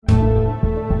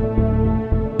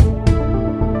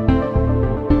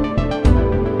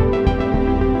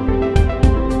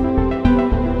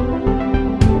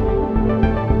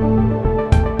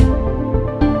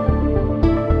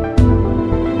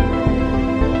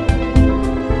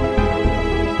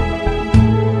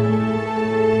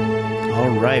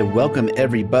right, welcome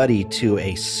everybody to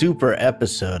a super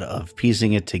episode of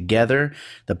Piecing It Together,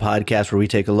 the podcast where we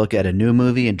take a look at a new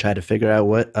movie and try to figure out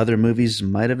what other movies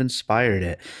might have inspired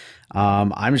it.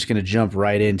 I'm just going to jump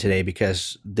right in today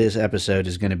because this episode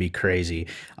is going to be crazy.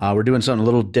 We're doing something a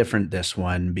little different this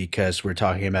one because we're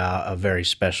talking about a very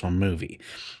special movie.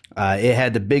 It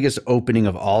had the biggest opening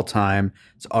of all time.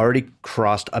 It's already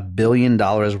crossed $1 billion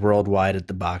worldwide at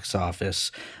the box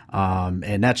office.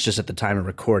 And that's just at the time of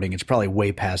recording. It's probably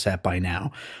way past that by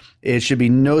now. It should be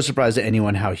no surprise to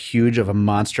anyone how huge of a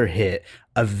monster hit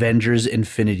Avengers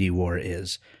Infinity War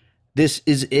is. This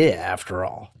is it, after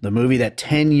all. The movie that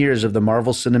 10 years of the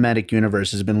Marvel Cinematic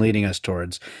Universe has been leading us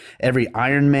towards. Every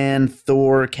Iron Man,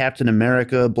 Thor, Captain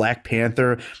America, Black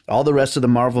Panther, all the rest of the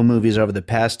Marvel movies over the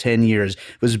past 10 years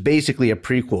was basically a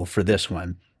prequel for this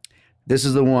one. This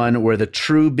is the one where the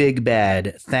true big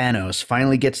bad, Thanos,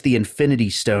 finally gets the Infinity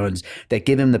Stones that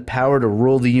give him the power to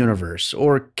rule the universe,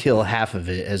 or kill half of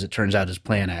it, as it turns out his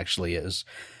plan actually is.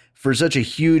 For such a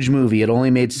huge movie, it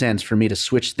only made sense for me to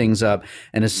switch things up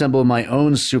and assemble my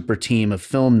own super team of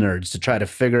film nerds to try to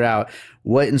figure out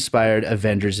what inspired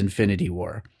Avengers Infinity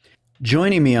War.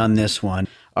 Joining me on this one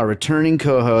are returning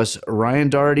co-hosts Ryan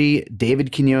Daugherty,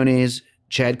 David Quinones,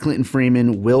 Chad Clinton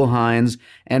Freeman, Will Hines,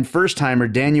 and first-timer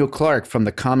Daniel Clark from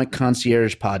the Comic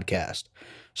Concierge podcast.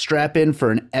 Strap in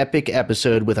for an epic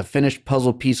episode with a finished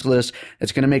puzzle piece list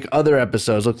that's going to make other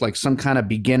episodes look like some kind of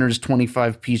beginner's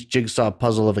 25-piece jigsaw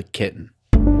puzzle of a kitten.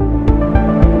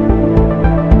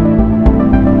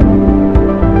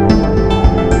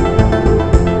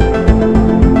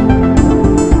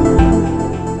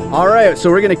 All right, so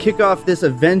we're going to kick off this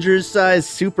Avengers-sized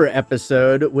super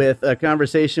episode with a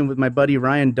conversation with my buddy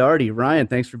Ryan Daugherty. Ryan,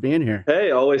 thanks for being here.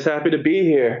 Hey, always happy to be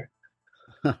here.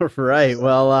 All right,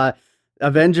 well,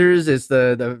 Avengers is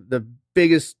the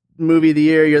biggest movie of the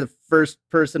year. You're the first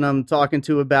person I'm talking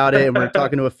to about it, and we're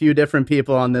talking to a few different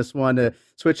people on this one to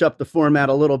switch up the format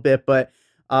a little bit. But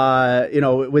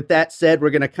with that said, we're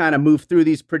going to kind of move through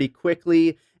these pretty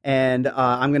quickly, and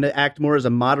I'm going to act more as a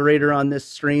moderator on this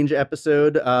strange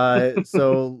episode.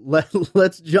 So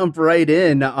let's jump right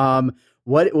in.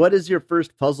 What is your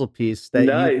first puzzle piece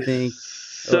that you think?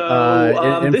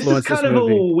 So this is kind of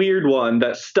a weird one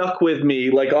that stuck with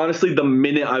me. Like, honestly, the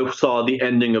minute I saw the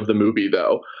ending of the movie,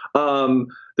 though,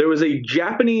 there was a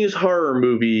Japanese horror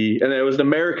movie, and there was an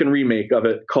American remake of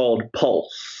it called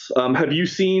Pulse. Have you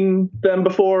seen them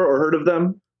before or heard of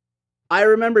them? I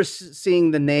remember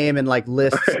seeing the name and like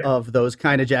lists of those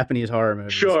kind of Japanese horror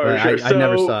movies. Sure. I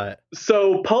never saw it.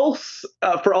 So Pulse,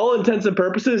 for all intents and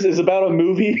purposes, is about a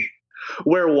movie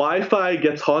where Wi-Fi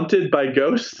gets haunted by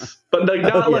ghosts, but like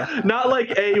not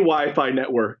like a Wi-Fi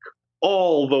network,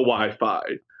 all the Wi-Fi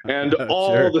and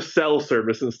all the cell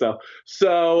service and stuff.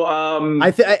 So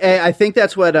I think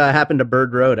that's what happened to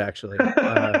Bird Road, actually.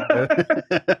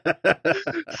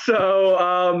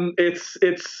 So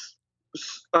it's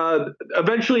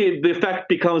eventually the effect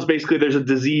becomes basically there's a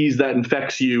disease that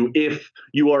infects you if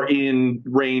you are in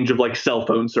range of like cell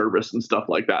phone service and stuff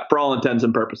like that, for all intents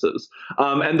and purposes.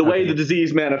 And the way the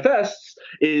disease manifests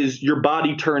is your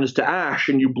body turns to ash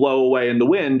and you blow away in the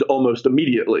wind almost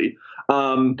immediately.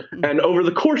 And over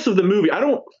the course of the movie, I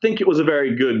don't think it was a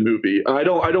very good movie. I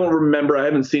don't remember. I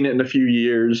haven't seen it in a few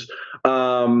years.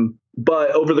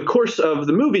 But over the course of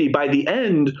the movie, by the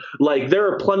end, like there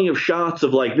are plenty of shots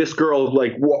of like this girl,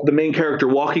 like the main character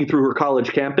walking through her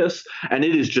college campus, and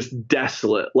it is just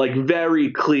desolate, like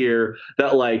very clear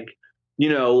that like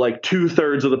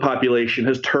 2/3 of the population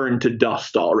has turned to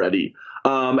dust already.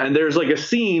 And there's like a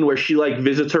scene where she like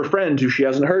visits her friend who she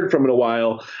hasn't heard from in a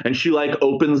while, and she like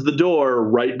opens the door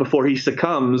right before he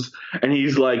succumbs, and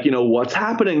he's like, what's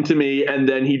happening to me? And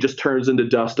then he just turns into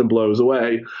dust and blows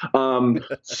away.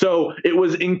 So it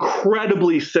was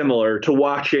incredibly similar to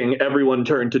watching everyone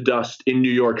turn to dust in New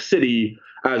York City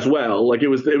as well. Like it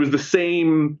was the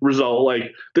same result.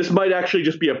 Like this might actually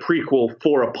just be a prequel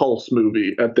for a Pulse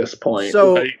movie at this point.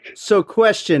 So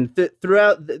question,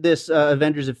 throughout this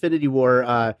Avengers Infinity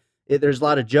War, there's a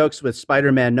lot of jokes with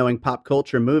Spider-Man knowing pop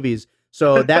culture movies.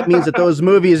 So that means that those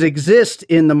movies exist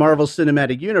in the Marvel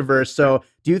Cinematic Universe. So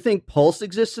do you think Pulse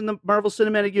exists in the Marvel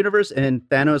Cinematic Universe and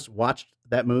Thanos watched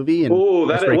that movie? And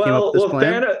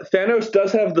Thanos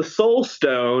does have the Soul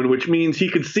Stone, which means he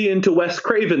could see into Wes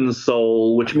Craven's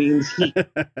soul, which means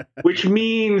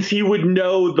he would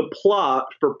know the plot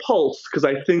for Pulse, because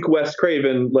I think Wes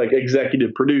Craven like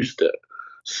executive produced it.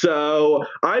 So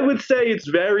I would say it's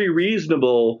very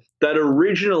reasonable that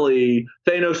originally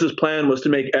Thanos' plan was to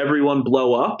make everyone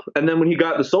blow up. And then when he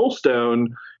got the Soul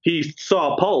Stone, he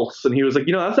saw Pulse and he was like,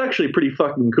 that's actually pretty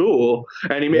fucking cool.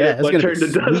 And he made it like turn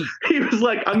to dust. He was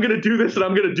like, I'm going to do this and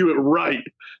I'm going to do it right.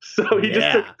 So he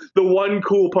just took the one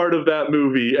cool part of that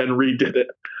movie and redid it.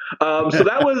 So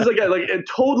that was again like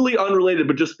totally unrelated,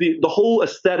 but just the whole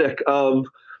aesthetic of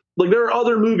like there are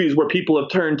other movies where people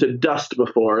have turned to dust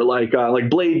before, like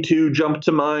Blade 2 jumped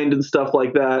to mind and stuff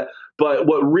like that. But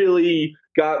what really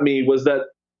got me was that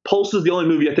Pulse is the only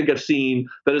movie I think I've seen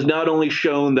that has not only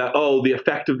shown that, the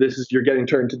effect of this is you're getting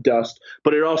turned to dust,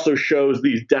 but it also shows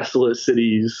these desolate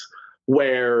cities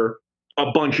where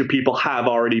a bunch of people have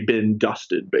already been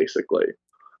dusted, basically.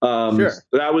 Sure.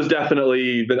 That was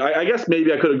definitely I guess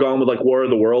maybe I could have gone with like War of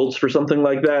the Worlds for something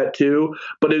like that too,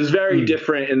 but it was very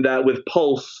different in that with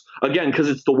Pulse, again, because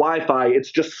it's the Wi-Fi, it's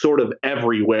just sort of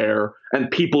everywhere and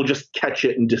people just catch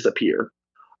it and disappear.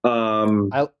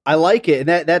 I like it.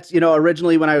 And that's,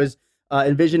 originally when I was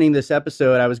envisioning this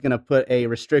episode, I was going to put a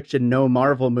restriction, no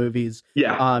Marvel movies.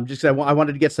 Yeah. Just 'cause I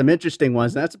wanted to get some interesting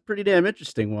ones. And that's a pretty damn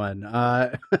interesting one.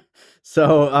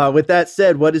 So with that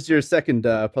said, what is your second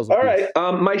puzzle All piece?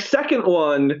 right. My second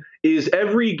one is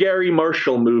every Gary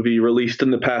Marshall movie released in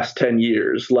the past 10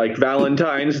 years, like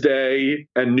Valentine's Day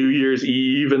and New Year's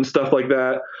Eve and stuff like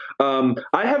that.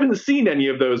 I haven't seen any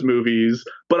of those movies,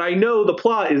 but I know the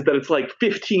plot is that it's like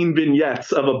 15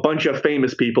 vignettes of a bunch of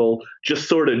famous people just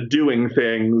sort of doing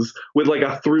things with like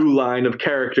a through line of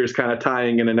characters kind of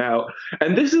tying in and out.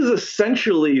 And this is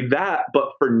essentially that,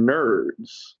 but for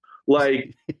nerds.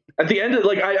 Like at the end of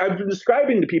I've been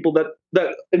describing to people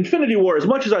that Infinity War, as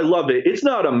much as I love it, it's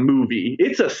not a movie.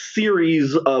 It's a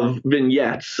series of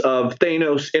vignettes of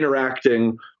Thanos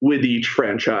interacting with each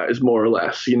franchise, more or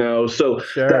less, So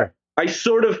Sure. I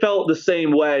sort of felt the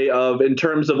same way in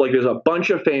terms of like there's a bunch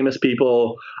of famous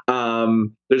people,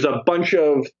 there's a bunch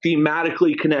of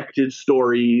thematically connected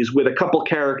stories with a couple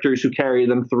characters who carry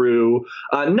them through,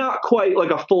 not quite like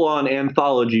a full-on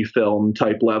anthology film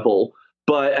type level,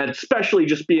 but especially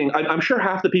just being, I'm sure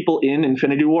half the people in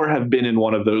Infinity War have been in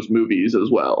one of those movies as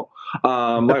well.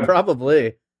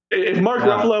 Probably. If Mark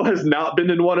Ruffalo has not been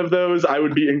in one of those, I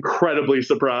would be incredibly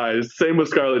surprised. Same with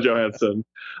Scarlett Johansson.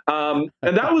 And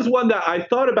that was one that I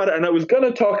thought about it and I was going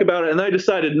to talk about it and I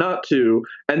decided not to.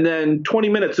 And then 20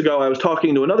 minutes ago, I was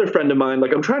talking to another friend of mine.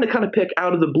 Like I'm trying to kind of pick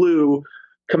out of the blue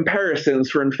comparisons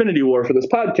for Infinity War for this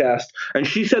podcast, and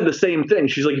she said the same thing.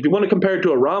 She's like, if you want to compare it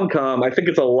to a rom-com, I think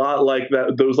it's a lot like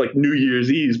that, those like New Year's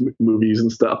Eve movies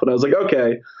and stuff. And I was like,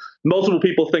 okay, multiple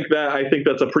people think that. I think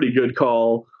that's a pretty good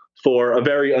call for a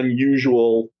very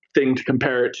unusual thing to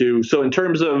compare it to. So in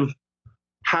terms of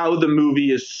how the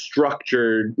movie is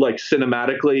structured, like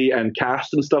cinematically and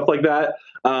cast and stuff like that,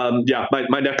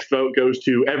 my next vote goes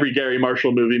to every Gary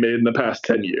Marshall movie made in the past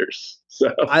 10 years. So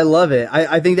I love it.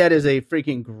 I think that is a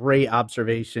freaking great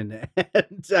observation.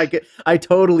 And I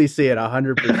totally see it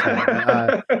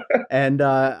 100%. And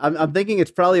I'm thinking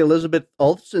it's probably Elizabeth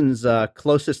Olsen's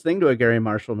closest thing to a Gary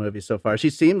Marshall movie so far. She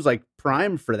seems like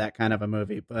primed for that kind of a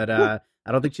movie, but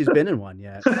I don't think she's been in one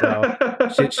yet.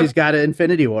 So she's got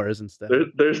Infinity Wars instead.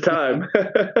 There's time.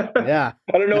 Yeah.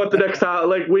 I don't know what the next time,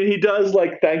 like when he does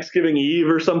like Thanksgiving Eve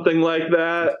or something like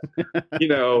that,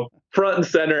 front and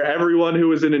center, everyone who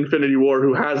was in Infinity War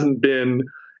who hasn't been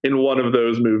in one of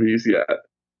those movies yet.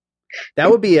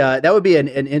 That would be an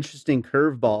interesting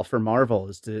curveball for Marvel,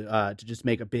 is to just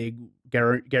make a big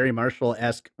Gary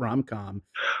Marshall-esque rom-com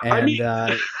and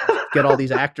get all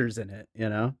these actors in it,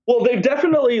 Well, they've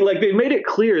definitely they've made it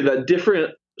clear that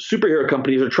different superhero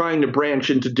companies are trying to branch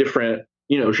into different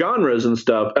genres and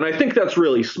stuff, and I think that's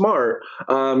really smart.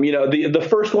 The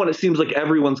first one, it seems like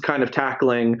everyone's kind of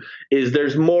tackling is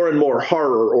there's more and more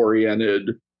horror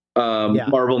oriented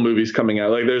Marvel movies coming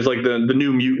out. Like there's like the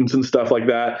New Mutants and stuff like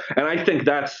that, and I think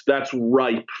that's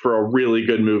ripe for a really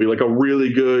good movie, like a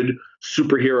really good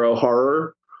superhero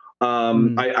horror.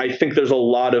 I think there's a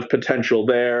lot of potential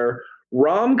there.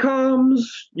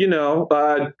 Rom-coms,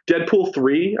 Deadpool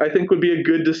 3, I think would be a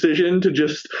good decision to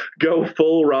just go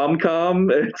full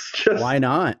rom-com. It's just, why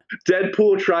not?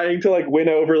 Deadpool trying to like win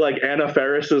over like Anna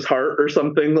Faris's heart or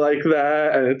something like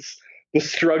that, and it's the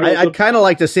struggle. I'd kind of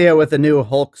like to see it with the new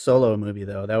Hulk solo movie,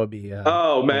 though. That would be.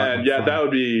 Oh man, yeah, fun. That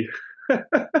would be.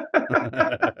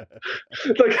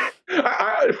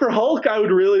 For Hulk, I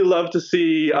would really love to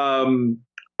see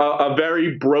a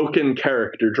very broken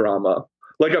character drama.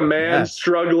 Like a man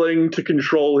struggling to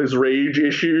control his rage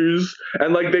issues,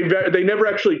 and like they never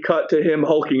actually cut to him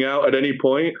hulking out at any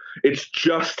point. It's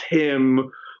just him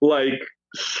like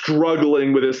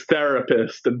struggling with his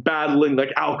therapist and battling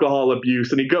like alcohol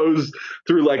abuse, and he goes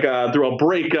through like a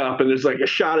breakup, and there's like a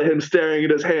shot of him staring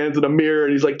at his hands in a mirror,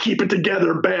 and he's like, "Keep it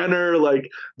together, Banner." Like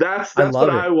that's what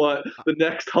I want the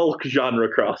next Hulk genre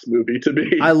cross movie to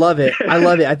be. I love it.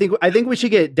 I think we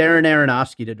should get Darren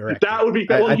Aronofsky to direct. That would be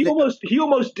cool. Well, he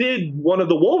almost did one of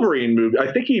the Wolverine movies.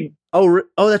 I think he. Oh,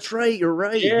 that's right. You're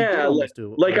right. Yeah,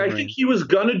 like I think he was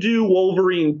gonna do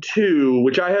Wolverine 2,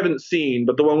 which I haven't seen,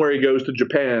 but the one where he goes to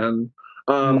Japan.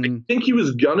 I think he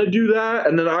was gonna do that,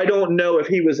 and then I don't know if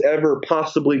he was ever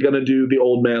possibly gonna do the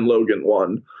Old Man Logan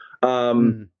one.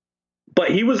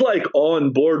 But he was like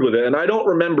on board with it, and I don't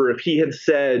remember if he had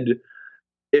said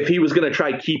if he was gonna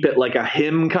try keep it like a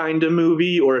him kind of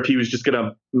movie, or if he was just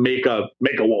gonna make a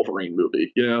Wolverine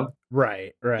movie, you know?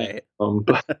 Right. But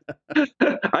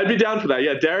I'd be down for that.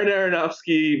 Yeah, Darren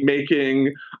Aronofsky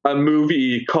making a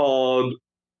movie called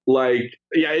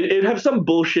it'd have some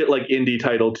bullshit like indie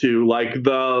title too, like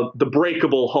the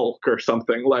Breakable Hulk or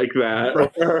something like that,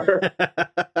 right.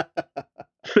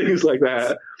 Things like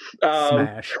that.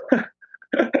 Smash.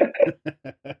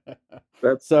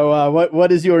 So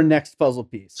what is your next puzzle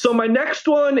piece? So my next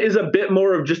one is a bit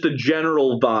more of just a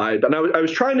general vibe, and I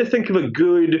was trying to think of a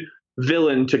good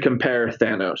villain to compare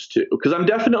Thanos to, because I'm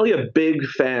definitely a big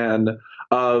fan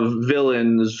of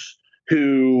villains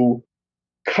who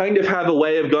kind of have a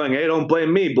way of going, hey, don't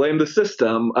blame me, blame the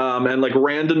system. And like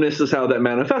randomness is how that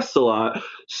manifests a lot.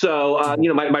 So,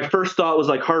 my first thought was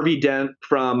like Harvey Dent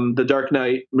from the Dark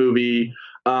Knight movie.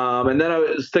 And then I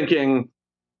was thinking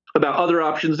about other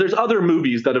options. There's other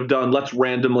movies that have done, let's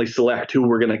randomly select who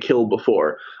we're going to kill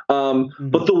before.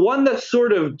 But the one that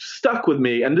sort of stuck with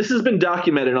me, and this has been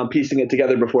documented on Piecing It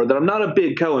Together before, that I'm not a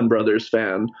big Coen Brothers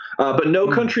fan, but No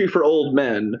Country for Old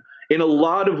Men, in a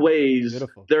lot of ways,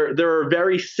 Beautiful. there are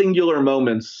very singular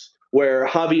moments where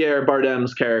Javier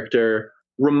Bardem's character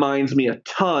reminds me a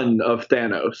ton of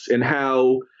Thanos in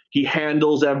how he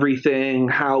handles everything,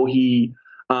 how he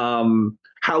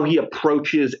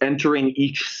approaches entering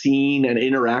each scene and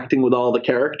interacting with all the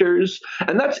characters.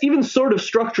 And that's even sort of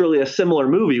structurally a similar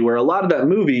movie, where a lot of that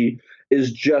movie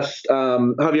is just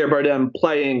Javier Bardem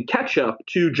playing catch up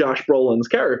to Josh Brolin's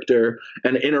character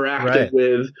and interacting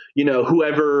with,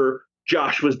 whoever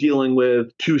Josh was dealing with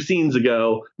 2 scenes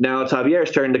ago. Now it's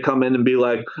Javier's turn to come in and be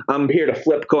like, I'm here to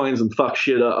flip coins and fuck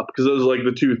shit up, because those are like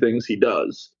the 2 things he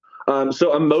does.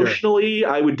 So emotionally,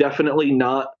 I would definitely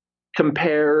not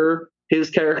compare his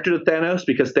character to Thanos,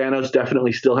 because Thanos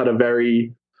definitely still had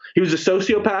he was a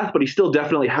sociopath, but he still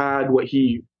definitely had what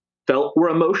he felt were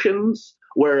emotions.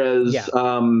 Whereas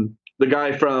the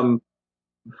guy from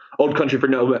No Country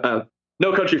for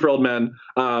Old Men,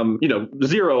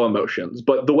 zero emotions.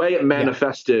 But the way it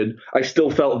manifested, I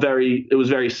still felt it was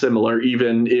very similar,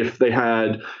 even if they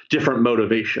had different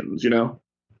motivations, So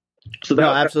no,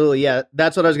 absolutely. Yeah.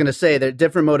 That's what I was going to say. They're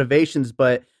different motivations,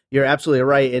 but you're absolutely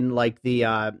right. In like the,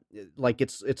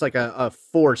 it's like a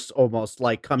force almost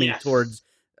like coming towards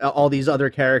all these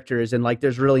other characters, and like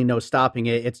there's really no stopping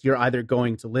it. You're either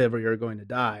going to live or you're going to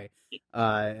die,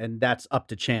 and that's up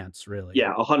to chance, really.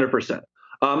 Yeah, 100%.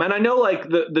 And I know like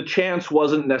the chance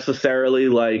wasn't necessarily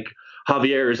like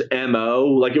Javier's MO.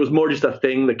 Like it was more just a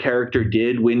thing the character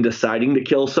did when deciding to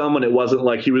kill someone. It wasn't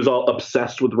like he was all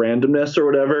obsessed with randomness or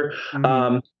whatever.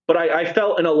 But I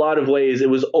felt in a lot of ways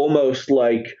it was almost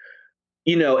like,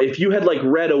 if you had like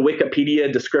read a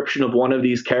Wikipedia description of one of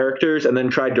these characters and then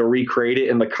tried to recreate it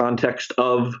in the context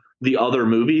of the other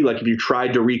movie, like if you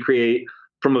tried to recreate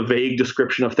from a vague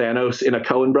description of Thanos in a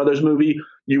Coen Brothers movie,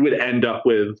 you would end up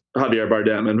with Javier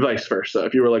Bardem, and vice versa.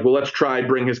 If you were like, well, let's try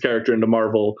bring his character into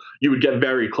Marvel, you would get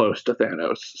very close to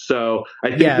Thanos. So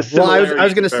I think I was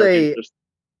going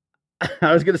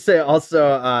to say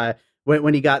also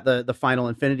when he got the final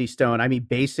Infinity Stone, I mean,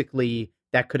 basically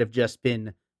that could have just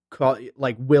been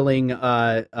willing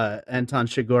Anton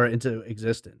Chigurh into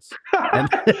existence. And,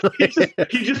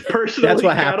 he just personally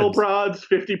cattle prods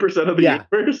 50% of the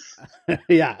universe.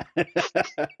 Yeah.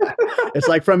 It's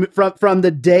like from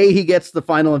the day he gets the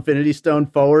final Infinity Stone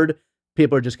forward,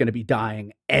 people are just going to be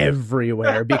dying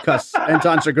everywhere because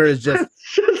Anton Chigurh is just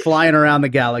flying around the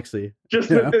galaxy. Just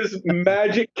with this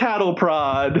magic cattle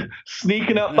prod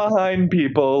sneaking up behind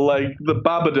people like the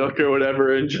Babadook or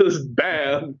whatever, and just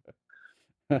bam.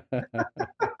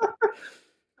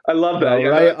 I love that. No,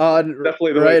 right on,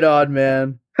 definitely right on,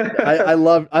 man. I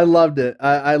loved it.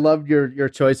 I loved your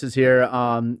choices here.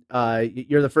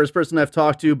 You're the first person I've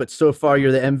talked to, but so far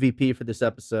you're the MVP for this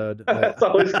episode. That's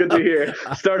always good to hear.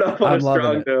 Start off on a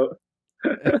strong note.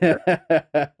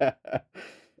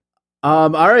 All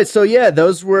right, so yeah,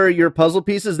 those were your puzzle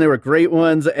pieces. And they were great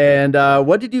ones. And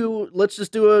let's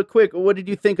just do a quick. What did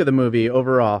you think of the movie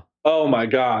overall? Oh my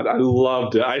god, I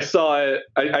loved it. I saw it.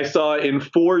 I saw it in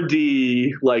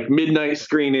 4D, like midnight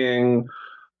screening,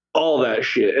 all that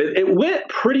shit. It went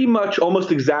pretty much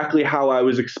almost exactly how I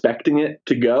was expecting it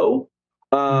to go,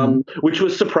 which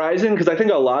was surprising because I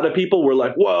think a lot of people were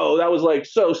like, "Whoa, that was like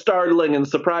so startling and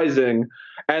surprising."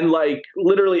 And like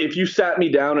literally, if you sat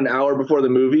me down an hour before the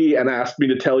movie and asked me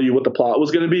to tell you what the plot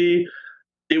was going to be,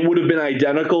 it would have been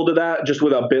identical to that, just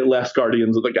with a bit less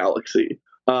Guardians of the Galaxy.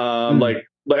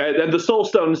 And the Soul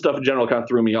Stone stuff in general kind of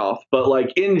threw me off, but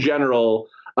like in general,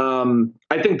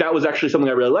 I think that was actually something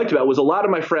I really liked about it, was a lot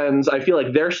of my friends. I feel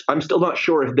like I'm still not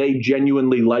sure if they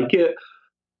genuinely like it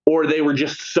or they were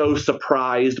just so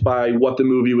surprised by what the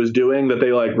movie was doing that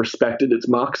they like respected its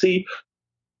moxie.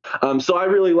 So I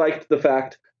really liked the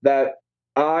fact that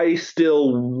I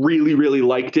still really, really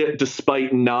liked it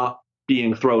despite not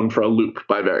being thrown for a loop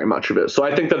by very much of it. So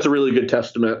I think that's a really good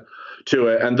testament to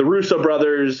it. And the Russo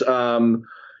brothers,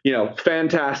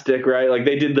 fantastic, right? Like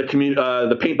they did the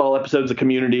paintball episodes of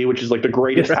Community, which is like the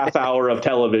greatest half hour of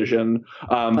television,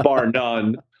 bar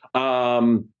none.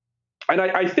 And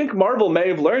I think Marvel may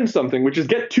have learned something, which is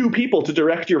get two people to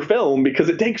direct your film because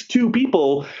it takes two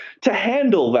people to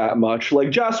handle that much. Like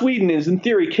Joss Whedon is in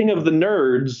theory king of the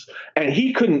nerds, and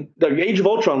he couldn't. Like Age of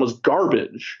Ultron was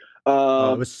garbage.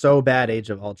 It was so bad,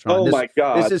 Age of Ultron. Oh my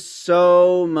god, this is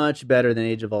so much better than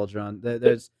Age of Ultron.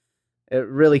 It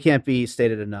really can't be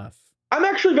stated enough. I'm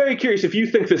actually very curious if you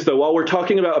think this, though, while we're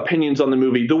talking about opinions on the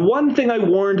movie. The one thing I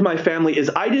warned my family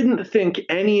is I didn't think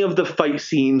any of the fight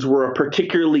scenes were a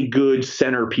particularly good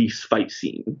centerpiece fight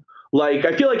scene. Like,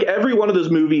 I feel like every one of those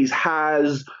movies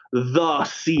has the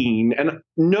scene, and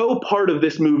no part of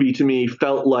this movie to me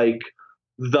felt like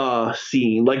the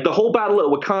scene. Like, the whole battle at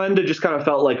Wakanda just kind of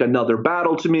felt like another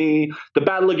battle to me. The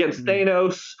battle against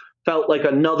Thanos felt like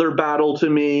another battle to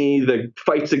me. The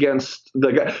fights against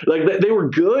the guy, like they were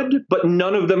good, but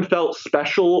none of them felt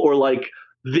special or like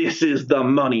this is the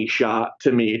money shot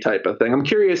to me type of thing. I'm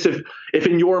curious if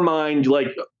in your mind, like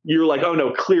you're like, oh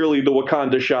no, clearly the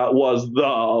Wakanda shot was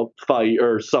the fight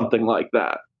or something like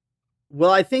that. Well,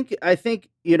 I think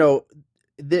the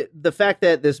fact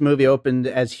that this movie opened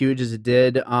as huge as it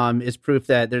did is proof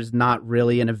that there's not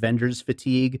really an Avengers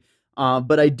fatigue.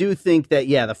 But I do think that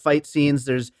the fight scenes,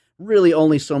 there's really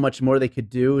only so much more they could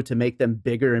do to make them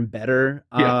bigger and better.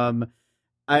 Yeah.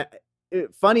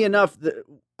 Funny enough,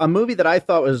 a movie that I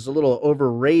thought was a little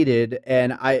overrated,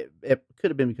 and it could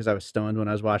have been because I was stoned when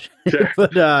I was watching it,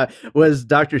 but was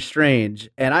Doctor Strange,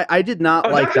 and I did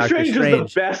not like Doctor Strange. Is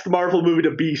the best Marvel movie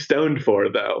to be stoned for,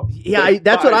 though. Yeah,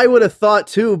 that's what I would have thought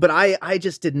too, but I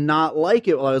just did not like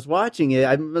it while I was watching it.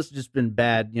 I must have just been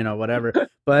bad, whatever.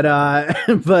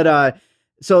 but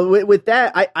so with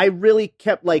that, I really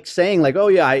kept like saying like, oh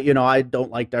yeah, I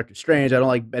don't like Doctor Strange. I don't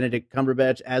like Benedict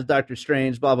Cumberbatch as Doctor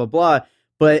Strange, blah, blah, blah.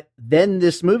 But then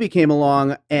this movie came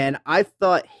along and I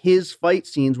thought his fight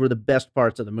scenes were the best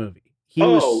parts of the movie. He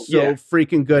was so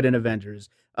freaking good in Avengers,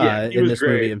 in this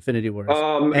movie, Infinity Wars.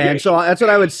 So that's what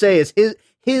I would say is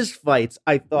his fights,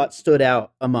 I thought, stood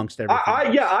out amongst everything.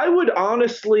 I would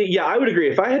honestly, I would agree.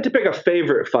 If I had to pick a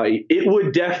favorite fight, it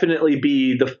would definitely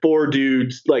be the four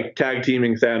dudes like tag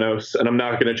teaming Thanos, and I'm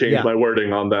not going to change my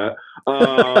wording on that.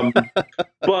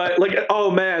 But like, oh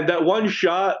man, that one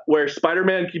shot where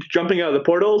Spider-Man keeps jumping out of the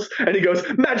portals, and he goes,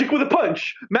 "Magic with a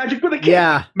punch, magic with a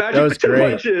kick, magic with two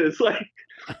punches." Like,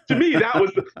 to me, that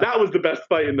was the best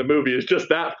fight in the movie. It's just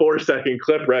that 4-second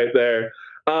clip right there.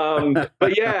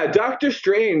 But yeah, Doctor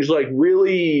Strange, like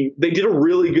really, they did a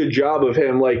really good job of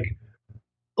him. Like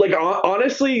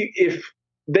honestly, if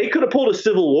they could have pulled a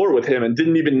Civil War with him and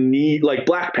didn't even need like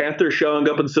Black Panther showing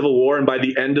up in Civil War, and by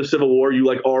the end of Civil War, you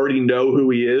like already know who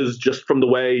he is just from the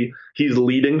way he's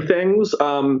leading things.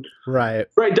 Right.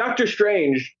 Doctor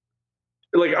Strange.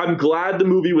 Like, I'm glad the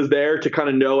movie was there to kind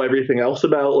of know everything else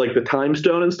about like the time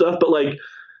stone and stuff, but like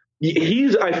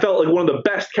I felt like one of the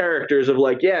best characters of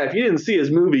like, if you didn't see his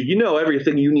movie, you know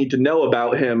everything you need to know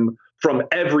about him from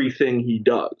everything he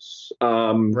does.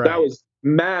 That was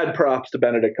mad props to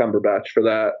Benedict Cumberbatch for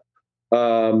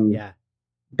that.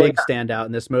 Big standout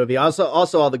in this movie. Also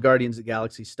all the Guardians of the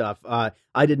Galaxy stuff.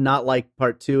 I did not like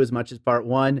part 2 as much as part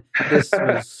 1. This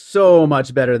was so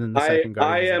much better than the second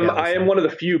Guardians. I am one of the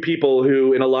few people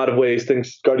who, in a lot of ways,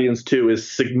 thinks Guardians 2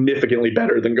 is significantly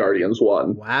better than Guardians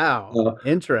 1. Wow,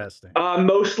 interesting.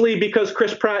 Mostly because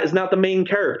Chris Pratt is not the main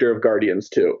character of Guardians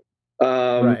 2.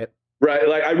 Right.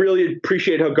 Like, I really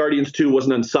appreciate how Guardians 2 was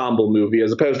an ensemble movie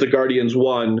as opposed to Guardians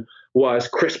 1, was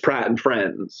Chris Pratt and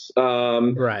Friends.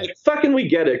 Right. Like, fucking, we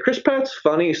get it. Chris Pratt's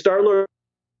funny. Star-Lord.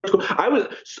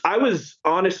 I was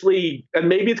honestly, and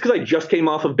maybe it's because I just came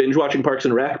off of binge watching Parks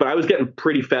and Rec, but I was getting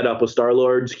pretty fed up with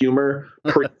Star-Lord's humor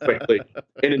pretty quickly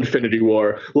in Infinity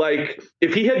War. Like,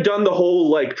 if he had done the whole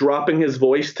like dropping his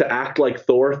voice to act like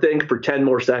Thor thing for 10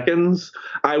 more seconds,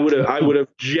 I would have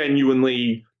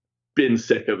genuinely been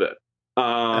sick of it.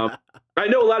 I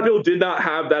know a lot of people did not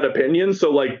have that opinion,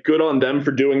 so like good on them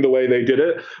for doing the way they did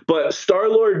it. But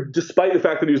Star-Lord, despite the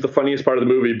fact that he was the funniest part of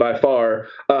the movie by far,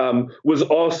 was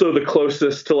also the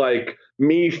closest to like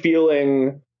me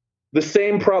feeling the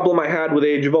same problem I had with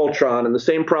Age of Ultron and the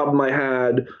same problem I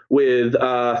had with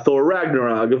Thor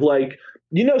Ragnarok of like,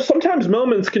 you know, sometimes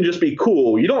moments can just be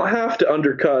cool. You don't have to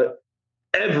undercut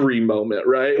every moment,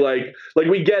 right? Like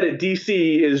we get it.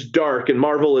 DC is dark and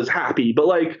Marvel is happy, but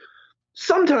like,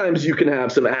 sometimes you can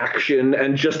have some action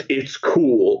and just it's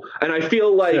cool. And I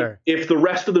feel like if the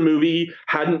rest of the movie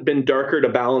hadn't been darker to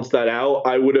balance that out,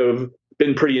 I would have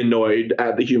been pretty annoyed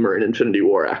at the humor in Infinity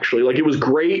War, actually. Like, it was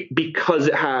great because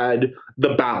it had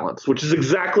the balance, which is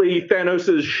exactly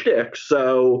Thanos' shtick.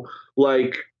 So,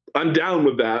 like, I'm down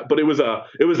with that. But it was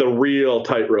a real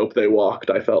tightrope they walked,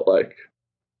 I felt like.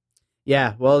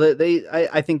 Yeah, well,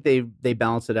 I think they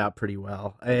balance it out pretty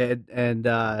well, and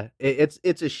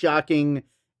it's a shocking,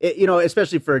 you know,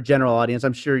 especially for a general audience.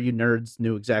 I'm sure you nerds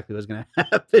knew exactly what was going to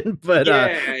happen, but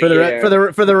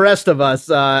for the rest of us,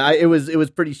 it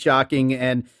was pretty shocking,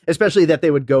 and especially that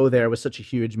they would go there with such a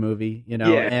huge movie, you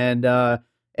know,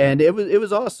 and it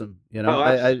was awesome, you know.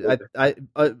 I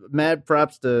mad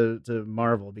props to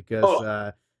Marvel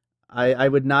because. I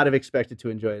would not have expected to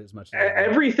enjoy it as much.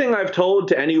 Everything I've told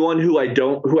to anyone who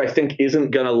I think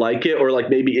isn't gonna like it, or like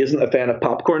maybe isn't a fan of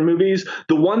popcorn movies,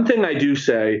 the one thing I do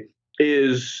say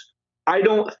is I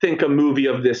don't think a movie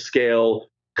of this scale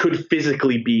could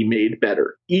physically be made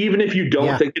better. Even if you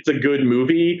don't think it's a good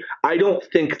movie, I don't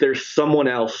think there's someone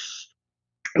else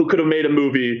who could have made a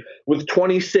movie with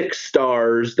 26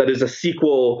 stars that is a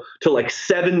sequel to like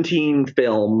 17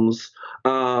 films.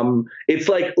 It's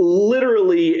like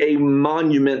literally a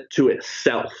monument to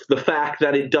itself. The fact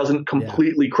that it doesn't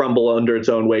completely crumble under its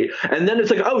own weight. And then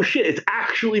it's like, oh shit, it's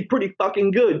actually pretty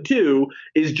fucking good too,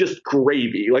 is just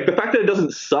gravy. Like, the fact that it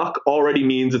doesn't suck already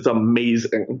means it's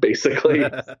amazing, basically,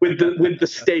 with the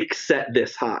stakes set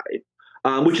this high.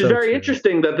 Which is very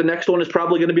interesting that the next one is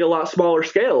probably going to be a lot smaller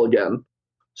scale again.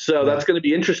 So that's going to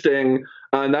be interesting.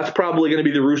 And that's probably going to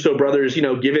be the Russo brothers, you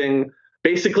know, giving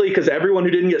basically, because everyone who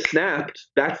didn't get snapped,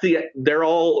 everyone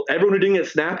who didn't get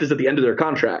snapped is at the end of their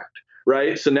contract.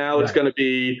 Right. So now it's going to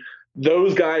be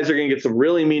those guys are going to get some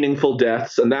really meaningful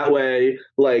deaths. And that way,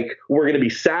 like, we're going to be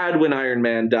sad when Iron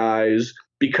Man dies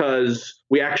because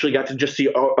we actually got to just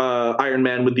see Iron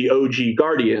Man with the OG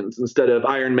Guardians instead of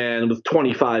Iron Man with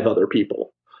 25 other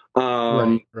people.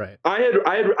 Right. I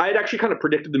had actually kind of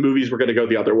predicted the movies were going to go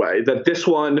the other way, that this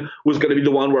one was going to be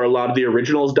the one where a lot of the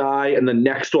originals die, and the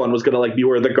next one was going to like be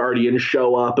where the Guardians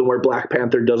show up and where Black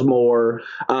Panther does more,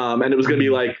 and it was going to be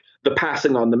like the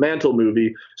passing on the mantle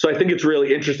movie. So I think it's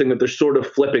really interesting that they're sort of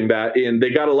flipping that in. They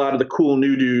got a lot of the cool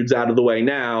new dudes out of the way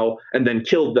now and then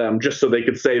killed them just so they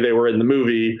could say they were in the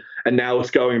movie, and now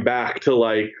it's going back to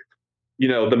like, you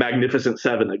know, the Magnificent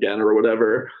Seven again or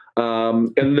whatever.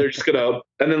 And they're just and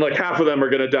then like half of them are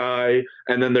gonna die,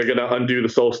 and then they're gonna undo the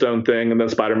Soul Stone thing, and then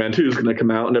Spider-Man 2 is gonna come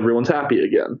out, and everyone's happy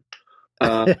again.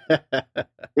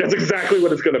 That's exactly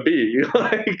what it's gonna be.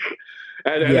 Like,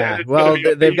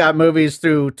 and they've got movies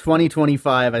through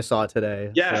 2025. I saw today.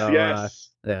 Yes.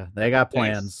 They got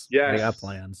plans. Yes. They got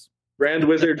plans. Grand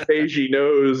Wizard Feiji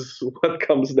knows what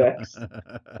comes next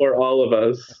for all of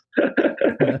us.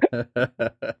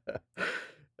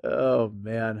 Oh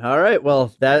man. All right.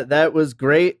 Well, that was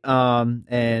great.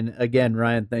 And again,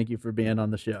 Ryan, thank you for being on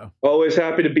the show. Always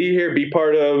happy to be here, be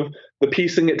part of the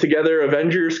Piecing It Together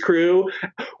Avengers crew.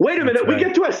 Wait a minute, we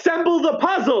get to assemble the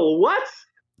puzzle. What?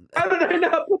 How did I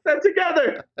not put that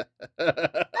together?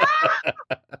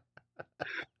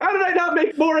 How did I not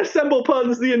make more assemble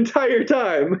puns the entire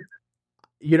time?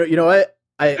 You know what?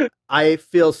 I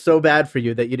feel so bad for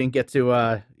you that you didn't get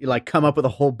to like come up with a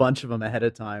whole bunch of them ahead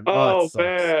of time. Oh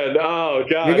man! Oh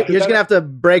god! You're just gonna have to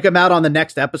break them out on the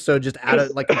next episode, just out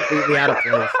of like completely out of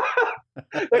place.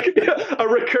 That could be a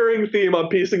recurring theme on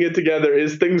Piecing It Together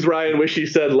is things Ryan wish he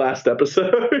said last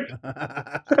episode.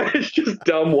 It's just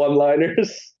dumb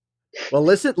one-liners. Well,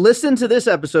 listen to this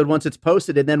episode once it's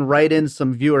posted, and then write in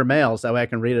some viewer mail so I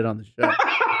can read it on the show.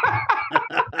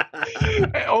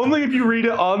 Only if you read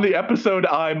it on the episode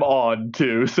I'm on,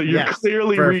 too. So you're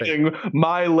clearly reading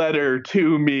my letter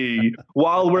to me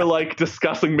while we're like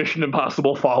discussing Mission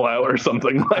Impossible Fallout or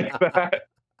something like that.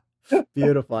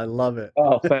 Beautiful. I love it.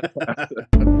 Oh, fantastic.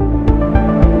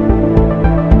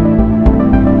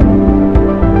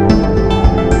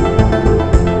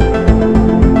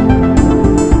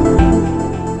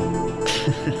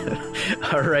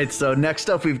 All right, so next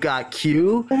up we've got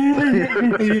Q.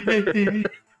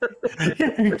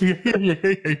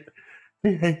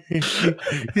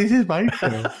 This is my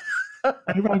show.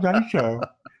 I'm on my show.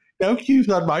 No, Q's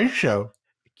on my show.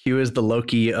 Q is the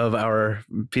Loki of our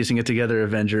Piecing It Together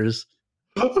Avengers.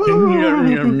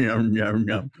 Yum, yum, yum,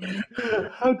 yum.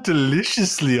 How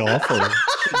deliciously awful.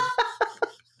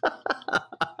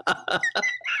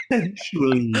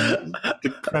 Sensually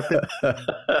decrepit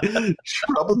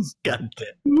troubles. God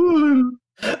damn.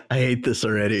 I hate this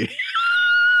already.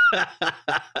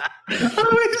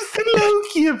 It's the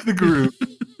Loki of the group.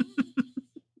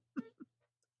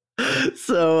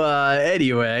 So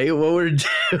anyway, what we're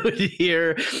doing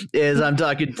here is I'm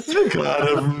talking The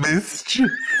god of mischief,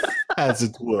 as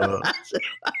it were.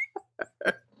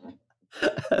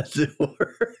 As it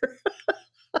were.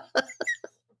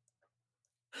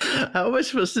 How am I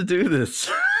supposed to do this?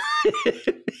 This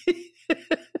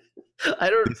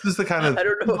is the kind of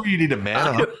where you need a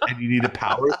man up and you need a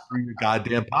power through your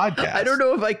goddamn podcast. I don't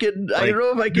know if I can. Like, I don't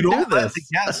know if I can do this.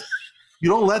 You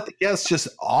don't let the guests just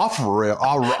rail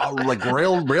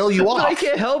you off. I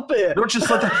can't help it. You don't just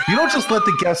let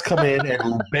the guests come in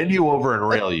and bend you over and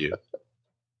rail you.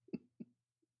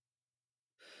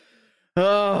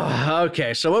 Oh,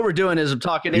 okay. So what we're doing is I'm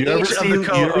talking to each of the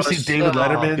co-hosts. You ever see David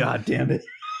Letterman? Oh, God damn it.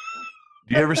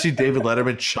 Do you ever see David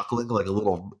Letterman chuckling like a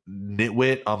little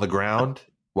nitwit on the ground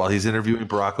while he's interviewing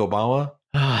Barack Obama?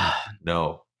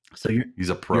 No. So he's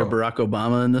a pro. You're Barack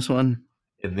Obama in this one?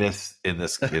 In this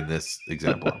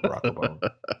example of Barack Obama.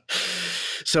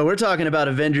 So we're talking about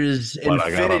Avengers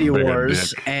Infinity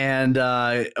Wars, and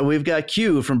we've got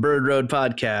Q from Bird Road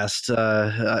Podcast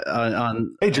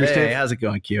on. Hey, how's it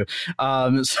going, Q?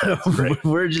 So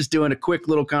we're just doing a quick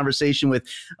little conversation with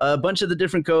a bunch of the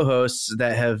different co-hosts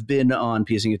that have been on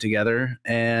Piecing It Together,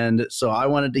 and so I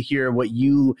wanted to hear what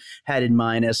you had in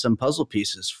mind as some puzzle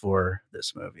pieces for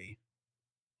this movie.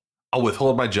 I'll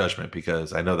withhold my judgment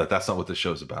because I know that that's not what the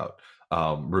show's about,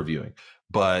 reviewing.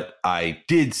 But I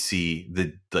did see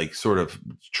the sort of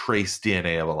trace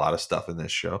DNA of a lot of stuff in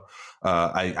this show.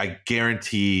 I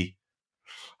guarantee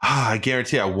I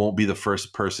won't be the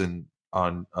first person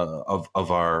on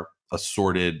of our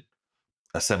assorted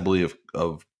assembly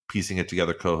of Piecing It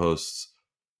Together co-hosts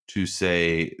to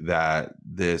say that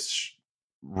this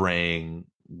rang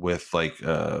with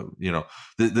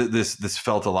this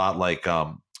felt a lot like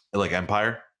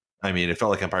Empire. I mean, it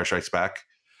felt like Empire Strikes Back.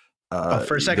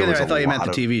 For a second there, I thought you meant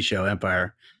the TV show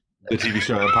Empire. The TV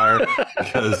show Empire,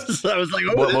 because so I was like,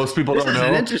 what most people don't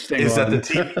know is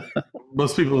that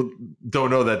most people don't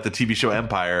know that the TV show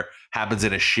Empire happens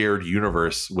in a shared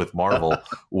universe with Marvel,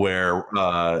 where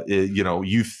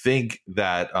you think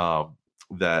that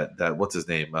that what's his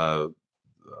name, what's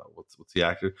the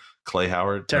actor, Clay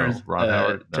Howard, Terrence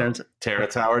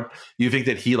Howard. You think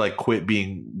that he quit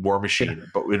being War Machine,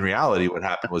 but in reality, what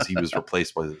happened was he was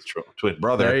replaced by his twin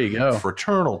brother, there you go,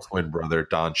 fraternal twin brother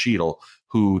Don Cheadle,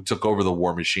 who took over the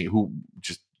War Machine. Who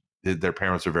just their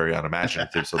parents are very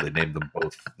unimaginative, so they named them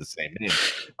both the same name.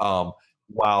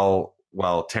 While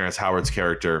Terrence Howard's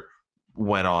character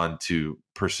went on to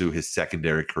pursue his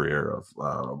secondary career of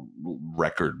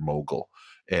record mogul,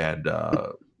 and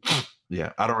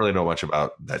yeah, I don't really know much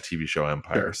about that TV show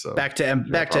Empire. Sure. So back to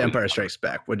Empire Strikes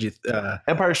Back. What'd you?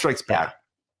 Empire Strikes Back,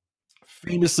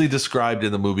 famously described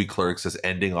in the movie Clerks as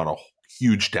ending on a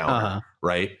huge downer,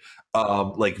 right?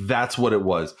 That's what it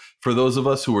was for those of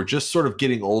us who were just sort of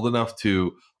getting old enough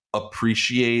to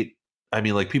appreciate. I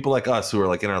mean, people like us who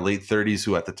are in our late 30s,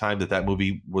 who at the time that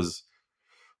movie was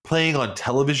playing on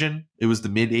television, it was the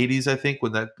mid 80s, I think,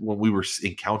 when we were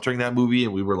encountering that movie,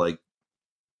 and we were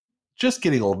just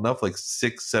getting old enough,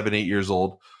 6, 7, 8 years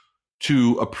old,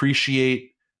 to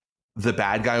appreciate the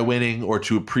bad guy winning, or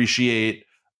to appreciate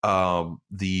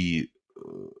the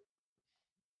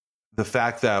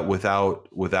fact that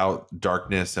without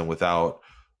darkness and without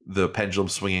the pendulum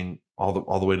swinging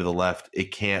all the way to the left,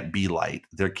 it can't be light.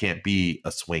 There can't be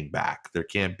a swing back. There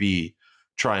can't be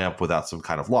triumph without some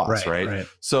kind of loss, right?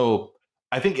 So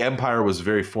I think Empire was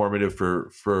very formative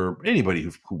for anybody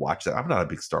who watched that. I'm not a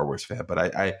big Star Wars fan, but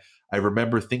I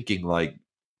remember thinking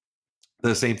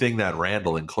the same thing that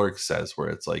Randall in Clerks says, where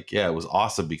it's it was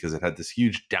awesome because it had this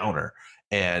huge downer,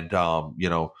 and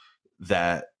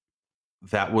that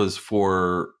that was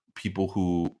for people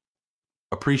who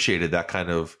appreciated that kind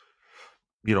of,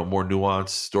 more nuanced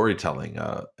storytelling.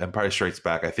 Empire Strikes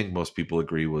Back, I think most people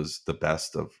agree, was the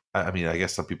best of. I mean, I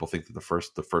guess some people think that the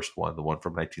first one, the one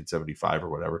from 1975 or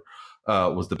whatever,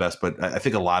 was the best. But I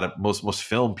think a lot of most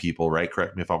film people, right?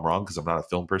 Correct me if I'm wrong, because I'm not a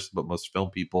film person, but most film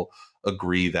people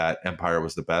agree that Empire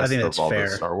was the best I think that's of all fair.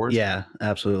 the Star Wars. Yeah,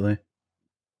 absolutely.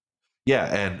 Yeah,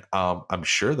 and I'm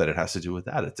sure that it has to do with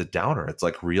that. It's a downer. It's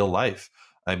like real life.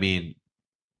 I mean,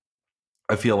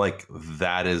 I feel like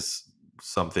that is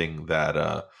something that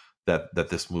that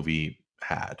this movie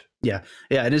had. Yeah,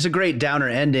 and it's a great downer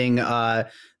ending. The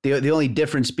only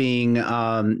difference being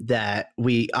that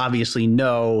we obviously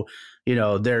know,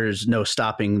 there's no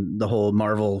stopping the whole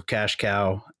Marvel cash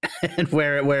cow, and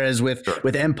whereas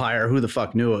with Empire, who the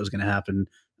fuck knew what was going to happen?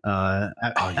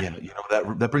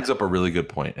 That brings up a really good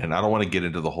point, and I don't want to get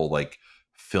into the whole like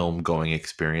film going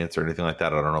experience or anything like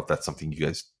that. I don't know if that's something you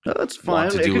guys. No, that's fine.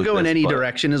 It could go in any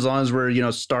direction as long as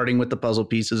we're starting with the puzzle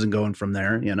pieces and going from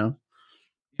there.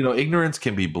 Ignorance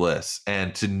can be bliss,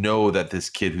 and to know that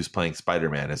this kid who's playing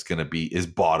Spider-Man is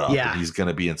bought up, and he's going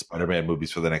to be in Spider-Man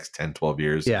movies for the next 10, 12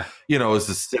 years. Yeah, is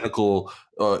a cynical,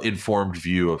 informed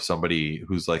view of somebody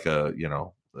who's like a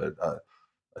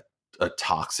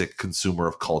toxic consumer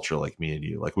of culture like me and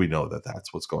you. Like, we know that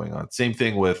that's what's going on. Same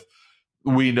thing with,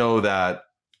 we know that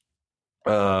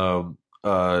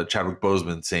Chadwick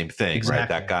Boseman, same thing, exactly. Right?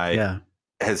 That guy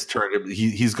has turned.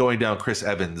 He's going down Chris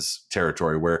Evans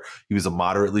territory, where he was a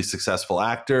moderately successful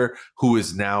actor who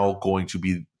is now going to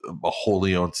be a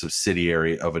wholly owned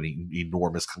subsidiary of an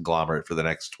enormous conglomerate for the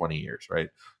next 20 years. Right?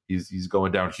 He's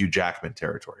going down Hugh Jackman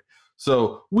territory.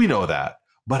 So we know that.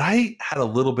 But I had a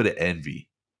little bit of envy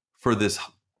for this,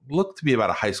 looked to be about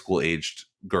a high school aged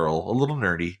girl, a little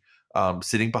nerdy,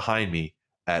 sitting behind me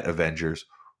at Avengers,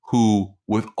 who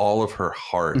with all of her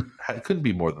heart, it couldn't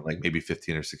be more than like maybe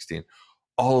 15 or 16,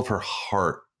 all of her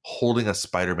heart, holding a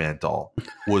Spider-Man doll,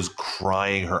 was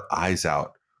crying her eyes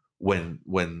out when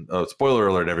spoiler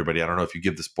alert, everybody, I don't know if you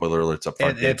give the spoiler alerts up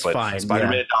front, it's but fine.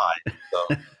 Spider-Man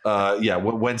died. So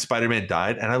when Spider-Man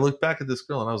died, and I looked back at this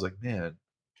girl and I was like, man,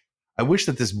 I wish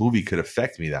that this movie could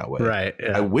affect me that way. Right.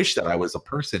 Yeah. I wish that I was a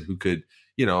person who could,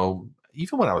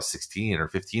 even when I was 16 or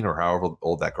 15 or however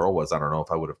old that girl was, I don't know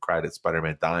if I would have cried at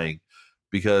Spider-Man dying,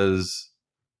 because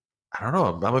I don't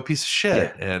know, I'm a piece of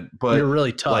shit. Yeah. But you're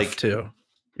really tough too.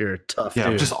 You're a tough dude.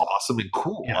 I'm just awesome and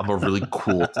cool. Yeah. I'm a really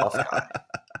cool, tough guy.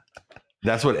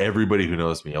 That's what everybody who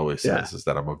knows me always says, is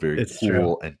that I'm a very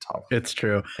cool and tough. It's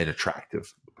true. And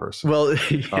attractive person. Well,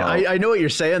 I know what you're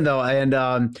saying though. And,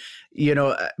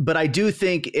 but I do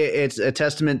think it's a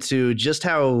testament to just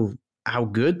how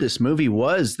good this movie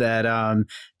was, that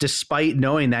despite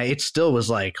knowing that, it still was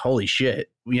like, holy shit,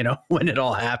 when it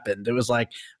all happened, it was like,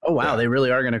 oh, wow, they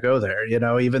really are going to go there,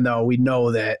 even though we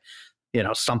know that,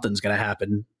 something's going to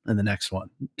happen in the next one,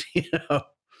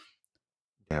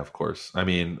 Yeah, of course. I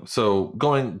mean, so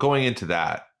going into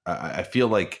that, I feel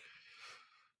like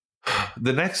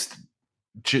the next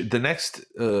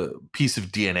piece of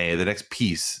DNA, the next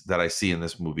piece that I see in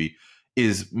this movie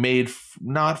is made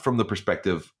not from the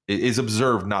perspective, is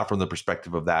observed not from the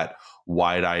perspective of that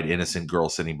wide-eyed innocent girl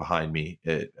sitting behind me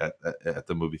at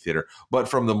the movie theater, but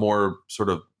from the more sort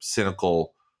of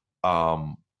cynical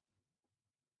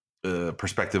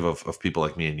perspective of people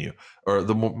like me and you, or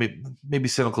the more, maybe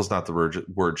cynical is not the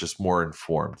word, just more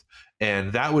informed.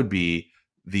 And that would be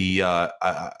the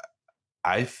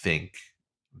I think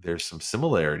there's some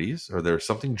similarities, or there's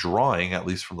something drawing, at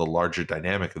least from the larger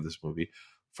dynamic of this movie,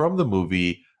 from the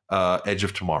movie Edge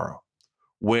of Tomorrow,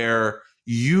 where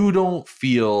you don't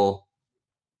feel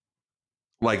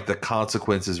like the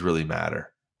consequences really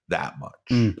matter that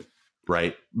much,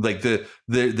 right? Like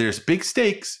there's big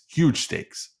stakes, huge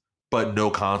stakes, but no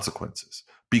consequences.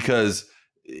 Because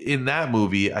in that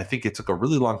movie, I think it took a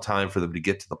really long time for them to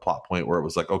get to the plot point where it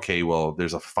was like, okay, well,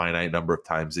 there's a finite number of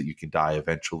times that you can die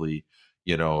eventually.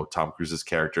 Tom Cruise's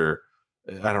character,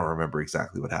 I don't remember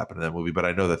exactly what happened in that movie, but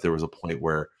I know that there was a point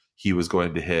where he was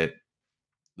going to hit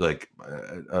like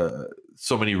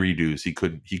so many redos, he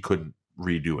couldn't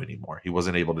redo anymore. He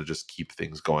wasn't able to just keep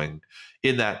things going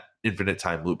in that infinite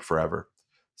time loop forever.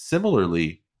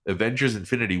 Similarly, Avengers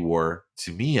Infinity War,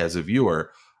 to me as a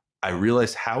viewer, I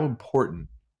realized how important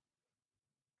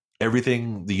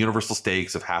everything, the universal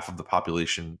stakes of half of the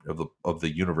population of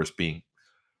the universe being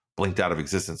blinked out of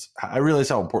existence, I realized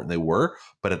how important they were.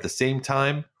 But at the same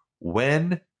time,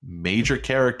 when major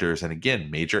characters, and again,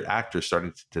 major actors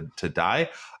starting to die,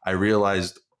 I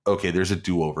realized okay, there's a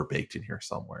do-over baked in here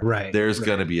somewhere. Right. There's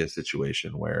going to be a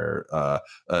situation where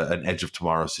an Edge of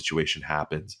Tomorrow situation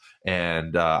happens.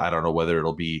 And I don't know whether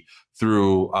it'll be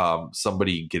through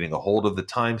somebody getting a hold of the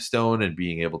time stone and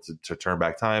being able to turn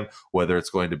back time, whether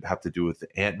it's going to have to do with the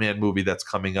Ant-Man movie that's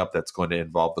coming up that's going to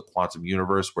involve the quantum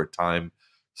universe where time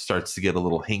starts to get a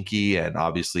little hinky. And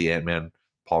obviously Ant-Man,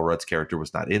 Paul Rudd's character,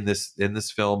 was not in this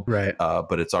film. Right.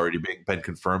 But it's already been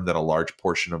confirmed that a large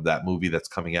portion of that movie that's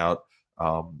coming out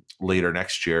later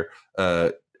next year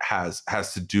has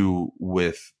to do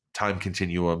with time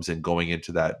continuums and going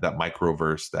into that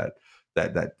microverse,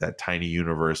 that tiny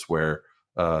universe where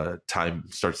time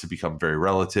starts to become very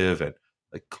relative. And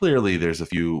like clearly there's a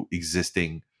few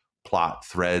existing plot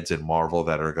threads in Marvel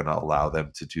that are going to allow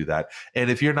them to do that.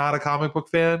 And if you're not a comic book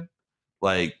fan,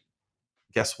 like,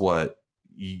 guess what?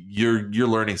 You're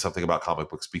learning something about comic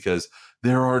books, because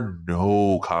there are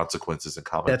no consequences in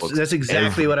comic books. That's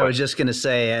exactly what I was just going to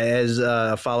say as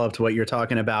a follow-up to what you're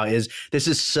talking about. Is this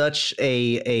is such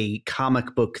a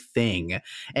comic book thing.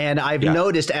 And I've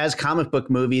noticed as comic book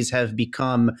movies have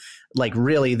become like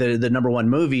really the number one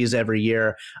movies every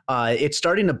year, it's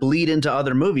starting to bleed into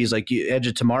other movies. Like Edge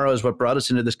of Tomorrow is what brought us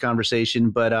into this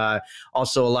conversation, but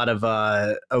also a lot of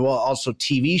also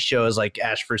TV shows like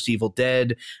Ash vs. Evil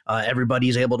Dead.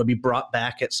 Everybody's able to be brought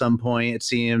back at some point, it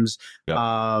seems.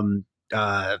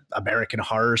 American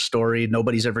Horror Story,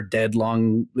 nobody's ever dead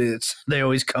long. They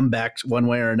always come back one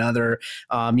way or another.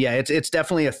 It's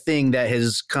definitely a thing that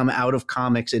has come out of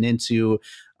comics and into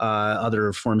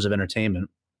other forms of entertainment.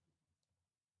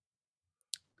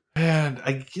 And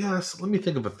I guess let me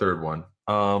think of a third one.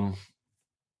 Another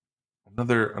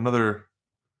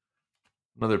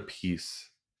piece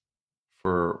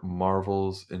for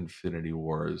Marvel's Infinity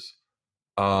Wars.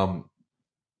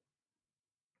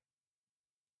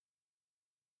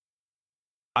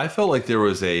 I felt like there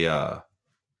was a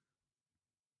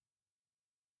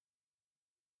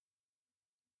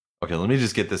okay, let me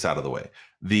just get this out of the way.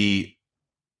 The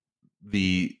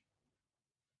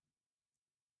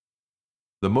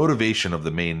motivation of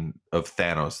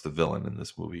Thanos, the villain in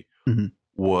this movie,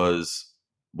 was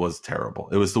terrible.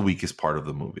 It was the weakest part of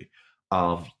the movie.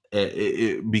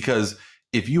 Because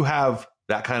if you have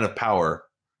that kind of power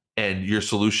and your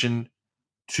solution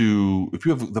if you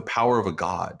have the power of a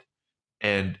god,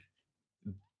 and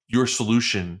your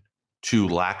solution to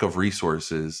lack of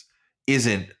resources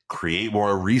isn't create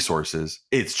more resources,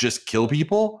 it's just kill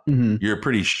people, you're a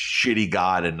pretty shitty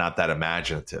god and not that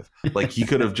imaginative. Like he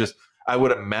could have just, I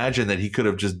would imagine that he could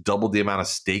have just doubled the amount of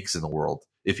stakes in the world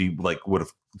if he like would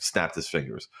have snapped his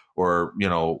fingers, or, you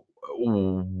know,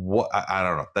 what, I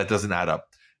don't know. That doesn't add up.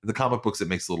 In the comic books, it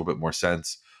makes a little bit more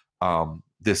sense.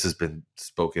 This has been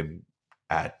spoken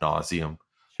ad nauseum.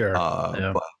 Sure.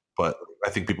 But I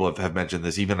think people have mentioned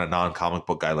this. Even a non-comic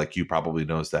book guy like you probably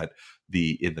knows that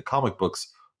in the comic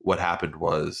books, what happened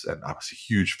was, and I was a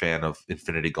huge fan of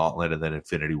Infinity Gauntlet and then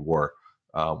Infinity War,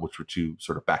 which were two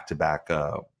sort of back-to-back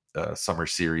summer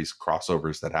series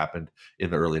crossovers that happened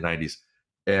in the early 90s.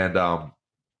 And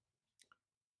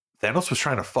Thanos was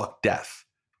trying to fuck Death.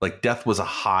 Like Death was a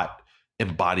hot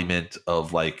embodiment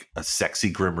of like a sexy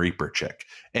Grim Reaper chick.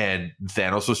 And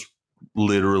Thanos was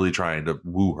literally trying to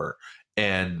woo her.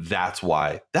 And that's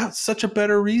such a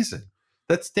better reason.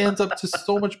 That stands up to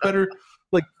so much better,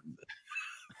 like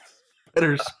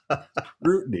better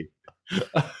scrutiny.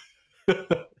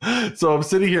 So I'm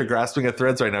sitting here grasping at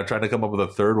threads right now, trying to come up with a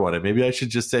third one. And maybe I should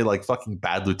just say like fucking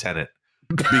Bad Lieutenant,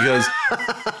 because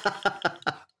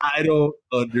I don't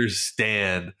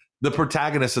understand. The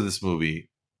protagonist of this movie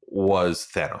was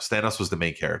Thanos. Thanos was the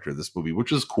main character of this movie,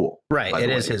 which is cool. Right. It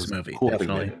is his movie. Cool,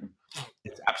 definitely.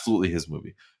 It's absolutely his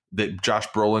movie. That Josh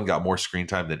Brolin got more screen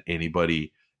time than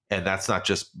anybody, and that's not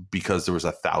just because there was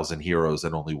 1,000 heroes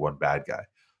and only one bad guy.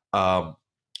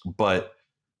 But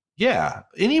yeah,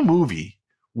 any movie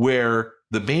where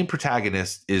the main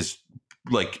protagonist is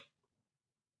like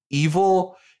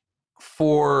evil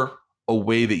for a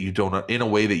way that you don't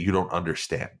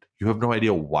understand. You have no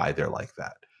idea why they're like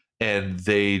that, and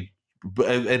the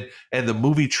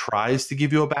movie tries to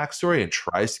give you a backstory and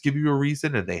tries to give you a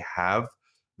reason, and they have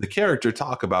the character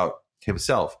talk about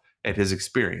himself and his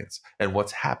experience and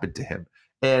what's happened to him,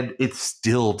 and it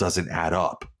still doesn't add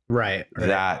up. Right.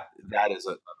 That is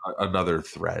another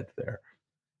thread there.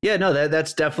 Yeah, no,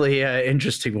 that's definitely an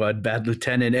interesting one, Bad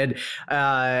Lieutenant. And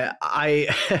I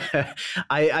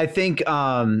think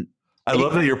I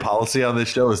love that your policy on this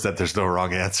show is that there's no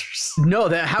wrong answers. No,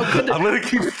 how could I'm gonna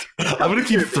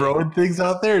keep throwing things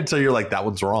out there until you're like, that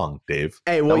one's wrong, Dave.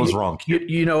 Hey, well, that was wrong.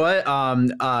 You know what?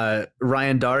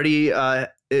 Ryan Doherty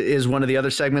is one of the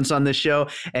other segments on this show,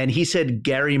 and he said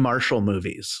Gary Marshall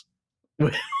movies,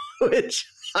 which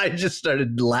I just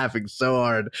started laughing so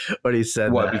hard when he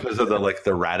said what, that. because of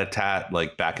the rat-a-tat,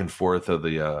 like back and forth of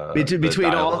the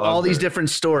between all these different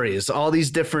stories, all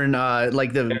these different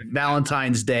like the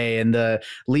Valentine's Day and the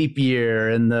leap year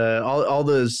and the all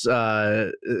those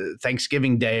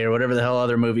Thanksgiving Day or whatever the hell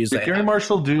other movies. Did Gary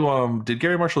Marshall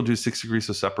do 6 Degrees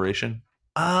of Separation?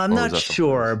 I'm not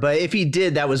sure, but if he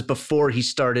did, that was before he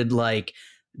started like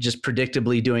just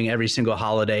predictably doing every single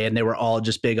holiday, and they were all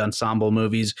just big ensemble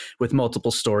movies with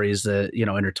multiple stories that, you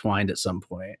know, intertwined at some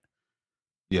point.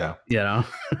 Yeah. You know?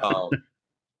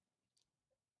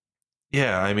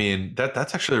 Yeah, I mean,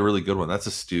 that's actually a really good one. That's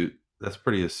astute. That's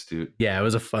pretty astute. Yeah, it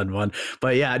was a fun one.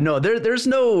 But yeah, no, there's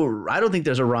no, I don't think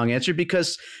there's a wrong answer,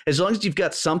 because as long as you've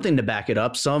got something to back it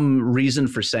up, some reason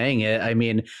for saying it, I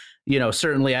mean, you know,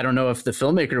 certainly I don't know if the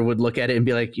filmmaker would look at it and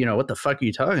be like, you know, what the fuck are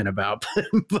you talking about?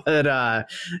 But,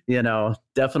 you know,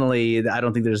 definitely, I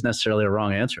don't think there's necessarily a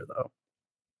wrong answer, though.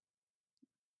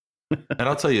 And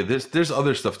I'll tell you, there's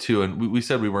other stuff too. And we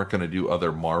said we weren't going to do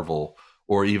other Marvel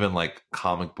or even like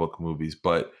comic book movies,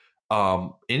 but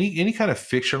any kind of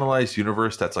fictionalized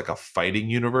universe that's like a fighting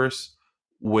universe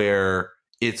where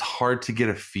it's hard to get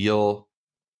a feel.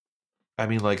 I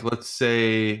mean, like, let's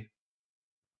say,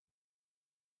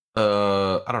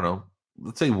 I don't know,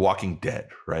 let's say Walking Dead,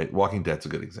 right? Walking Dead's a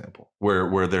good example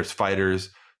where there's fighters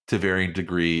to varying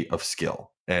degree of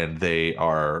skill, and they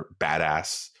are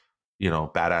badass, you know,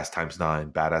 badass times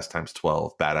 9, badass times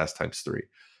 12, badass times 3.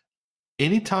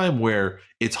 Anytime where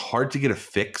it's hard to get a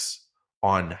fix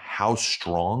on how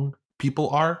strong people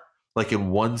are, like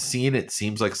in one scene, it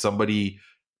seems like somebody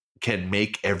can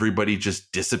make everybody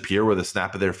just disappear with a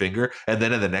snap of their finger, and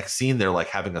then in the next scene, they're like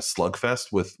having a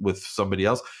slugfest with somebody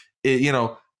else.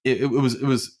 It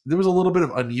was there was a little bit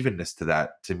of unevenness to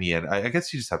that to me, and I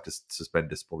guess you just have to suspend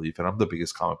disbelief. And I'm the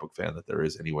biggest comic book fan that there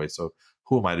is anyway, so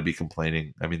who am I to be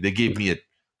complaining? I mean, they gave me a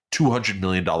 $200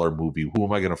 million movie. Who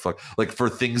am I going to fuck? Like, for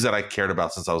things that I cared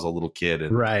about since I was a little kid,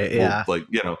 and right, yeah, like,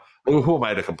 you know, who am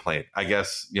I to complain? I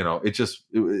guess, you know,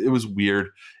 it was weird.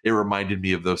 It reminded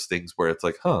me of those things where it's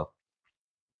like, huh,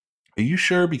 are you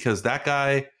sure? Because that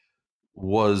guy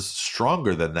was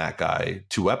stronger than that guy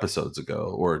 2 episodes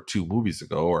ago, or 2 movies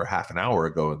ago, or half an hour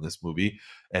ago in this movie,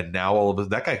 and now all of a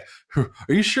that guy. Are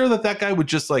you sure that guy would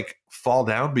just like fall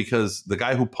down because the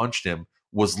guy who punched him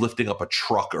was lifting up a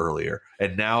truck earlier,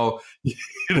 and now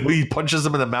he punches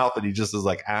him in the mouth and he just is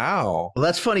like, ow. Well,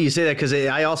 that's funny you say that, because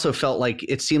I also felt like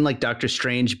it seemed like Doctor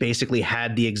Strange basically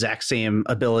had the exact same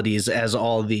abilities as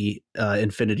all the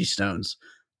Infinity Stones.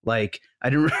 Like,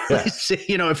 I didn't really say,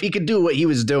 you know, if he could do what he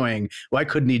was doing, why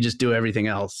couldn't he just do everything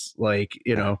else? Like,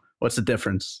 you know, what's the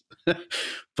difference?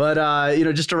 But, you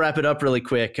know, just to wrap it up really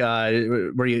quick,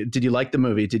 did you like the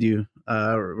movie?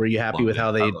 Were you happy with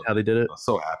how they did it? I was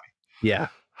so happy. Yeah.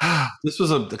 This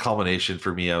was a culmination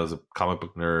for me. I was a comic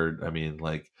book nerd. I mean,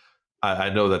 like,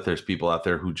 I know that there's people out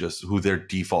there who their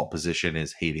default position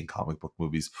is hating comic book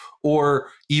movies, or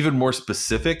even more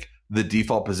specific, the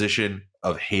default position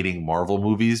of hating Marvel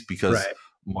movies, because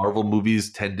Marvel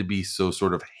movies tend to be so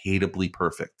sort of hateably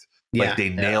perfect. Like, they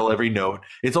nail every note.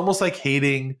 It's almost like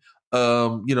hating,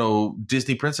 you know,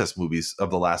 Disney princess movies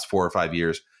of the last 4 or 5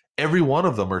 years. Every one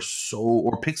of them or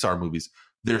Pixar movies.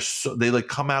 They like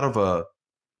come out of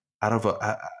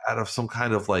some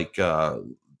kind of like out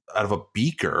of a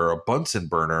beaker or a Bunsen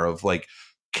burner of like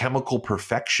chemical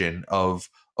perfection of,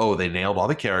 oh, they nailed all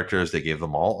the characters, they gave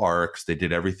them all arcs, they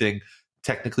did everything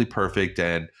technically perfect,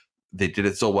 and they did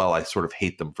it so well, I sort of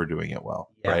hate them for doing it well,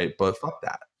 right? But fuck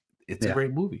that. It's a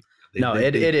great movie.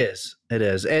 It is.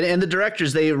 And the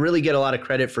directors, they really get a lot of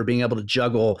credit for being able to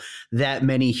juggle that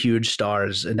many huge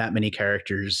stars and that many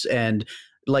characters. And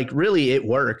like, really, it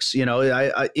works. You know,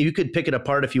 you could pick it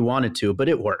apart if you wanted to, but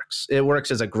it works. It works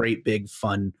as a great, big,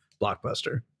 fun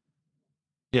blockbuster.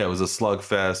 Yeah, it was a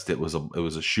slugfest. It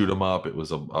was a shoot 'em up. It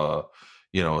was a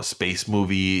space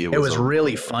movie. It was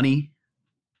really funny.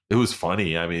 It was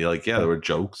funny. I mean, like, yeah, there were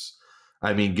jokes.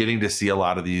 I mean, getting to see a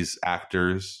lot of these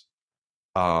actors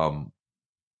come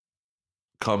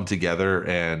together,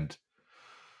 and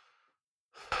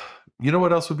you know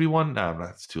what else would be one? No,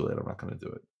 it's too late. I'm not going to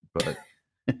do it. But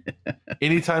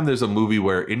anytime there's a movie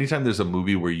where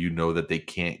you know that they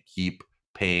can't keep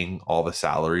paying all the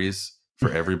salaries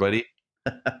for everybody,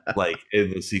 like in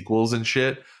the sequels and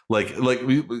shit, like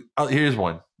here's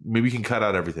one. Maybe we can cut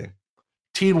out everything.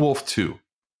 Teen Wolf 2,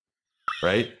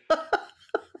 right?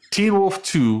 Teen Wolf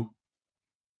 2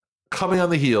 coming on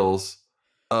the heels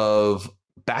of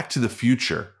Back to the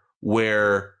Future,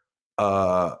 where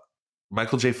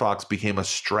Michael J. Fox became a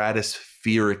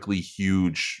stratospherically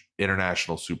huge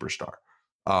international superstar.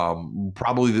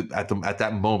 Probably at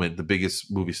that moment, the biggest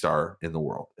movie star in the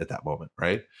world at that moment,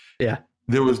 right? Yeah.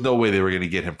 There was no way they were going to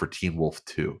get him for Teen Wolf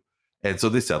 2. And so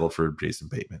they settled for Jason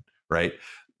Bateman, right?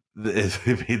 They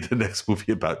made the next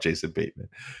movie about Jason Bateman.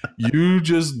 You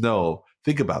just know,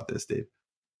 think about this, Dave.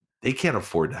 They can't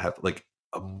afford to have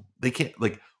they can't,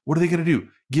 what are they going to do?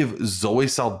 Give Zoe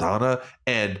Saldana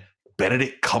and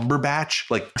Benedict Cumberbatch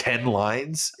 10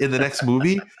 lines in the next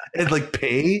movie and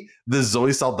pay the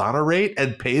Zoe Saldana rate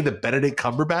and pay the Benedict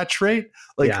Cumberbatch rate?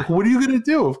 What are you going to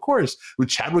do? Of course, with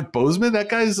Chadwick Boseman, that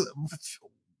guy's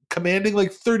commanding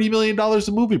 $30 million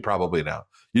a movie probably now.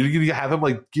 You're going to have him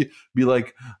be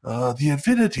the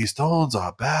Infinity Stones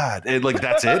are bad. And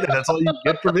that's it. And that's all you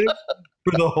get from him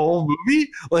for the whole movie.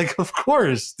 Of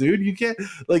course, dude, you can't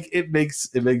it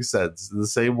makes sense the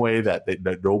same way that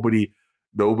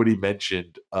nobody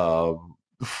mentioned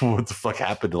what the fuck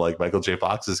happened to Michael J.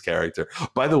 Fox's character.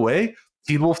 By the way,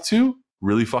 Teen Wolf 2,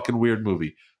 really fucking weird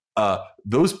movie.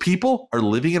 Those people are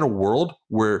living in a world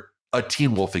where a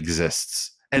Teen Wolf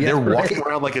exists. And they're walking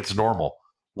around like it's normal.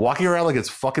 Walking around like it's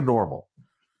fucking normal.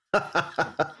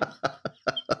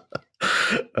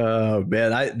 Oh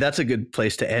man, that's a good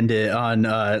place to end it on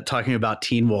talking about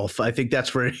Teen Wolf. I think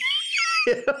that's where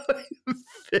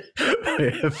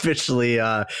officially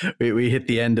we hit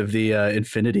the end of the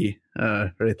infinity.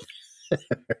 Right.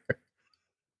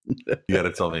 You got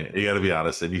to tell me. You got to be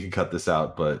honest, and you can cut this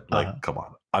out. But come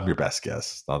on, I'm your best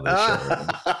guest on this show.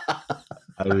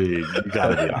 I mean, you got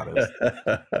to be honest.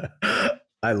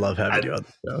 I love having you on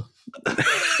the show.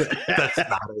 That's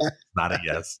not a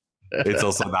yes. It's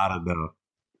also not a no.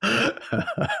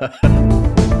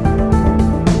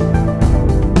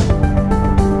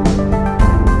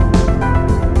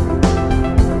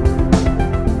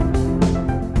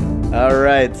 All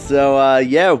right, so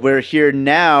we're here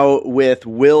now with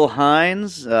Will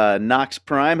Hines, Nox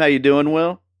Prime. How you doing,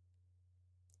 Will?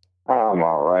 I'm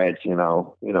all right. You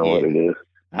know what it is.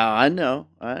 Oh, I know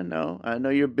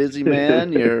you're a busy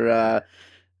man. You're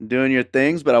doing your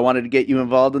things, but I wanted to get you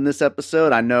involved in this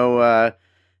episode. I know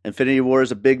Infinity War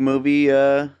is a big movie,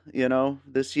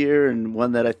 this year, and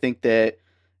one that I think that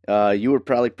you were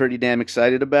probably pretty damn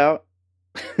excited about.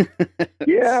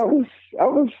 Yeah, I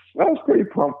was pretty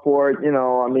pumped for it.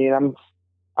 I mean,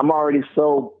 I'm already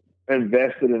so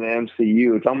invested in the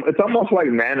MCU. It's almost like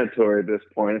mandatory at this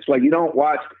point. It's like you don't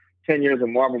watch 10 years of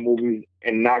Marvel movies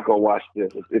and not go watch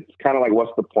this. It's kind of like,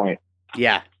 what's the point?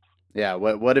 Yeah.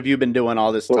 What have you been doing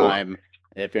all this time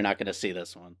if you're not going to see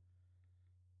this one?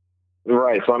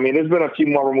 Right. So, I mean, there's been a few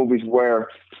Marvel movies where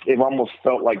they've almost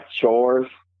felt like chores.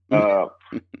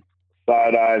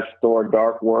 Side Eyes, Thor,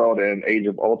 Dark World, and Age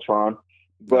of Ultron.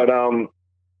 But,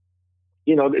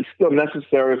 it's still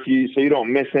necessary so you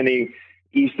don't miss any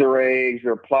Easter eggs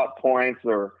or plot points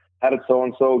or how did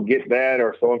so-and-so get that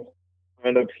or so-and-so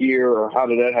end up here or how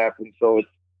did that happen? So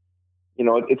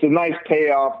it's a nice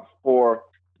payoff for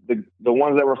the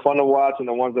ones that were fun to watch and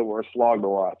the ones that were a slog to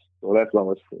watch. So that's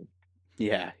always cool.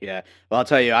 Yeah. Well, I'll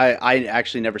tell you, I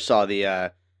actually never saw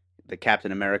the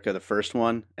Captain America, the first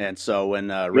one, and so when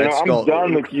Red Skull, I'm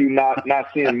done with you not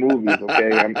seeing movies.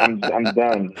 Okay, I'm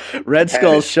done. Red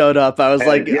Skull showed up. I was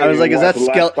like, is that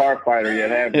Starfighter yet?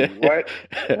 Have you? What?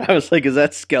 I was like, is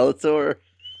that Skeletor?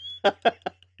 I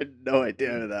had no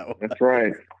idea who that was. That's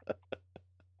right.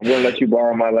 I'm gonna let you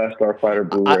borrow my Last Starfighter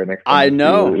Blu-ray next time. I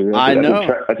know.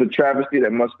 That's a travesty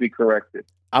that must be corrected.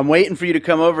 I'm waiting for you to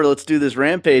come over. Let's do this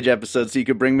Rampage episode so you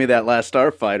could bring me that Last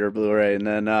Starfighter Blu-ray, and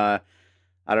then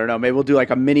I don't know, maybe we'll do like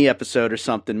a mini episode or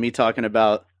something. Me talking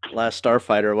about Last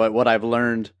Starfighter, what I've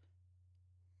learned.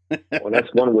 Well, that's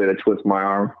one way to twist my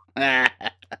arm.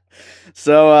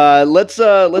 So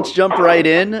let's jump right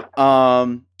in.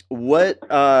 What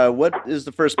is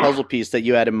the first puzzle piece that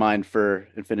you had in mind for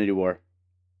Infinity War?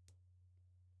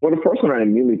 Well, the first one that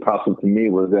immediately popped up to me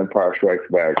was Empire Strikes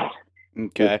Back.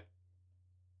 Okay.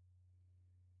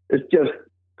 It's just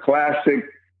classic,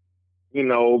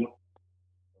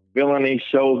 villainy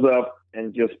shows up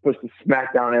and just puts the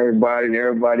smack down everybody, and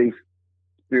everybody's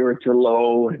spirits are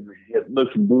low, and it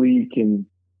looks bleak, and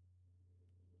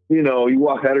you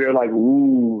walk out of there like,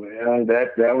 ooh, yeah,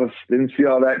 that was, didn't see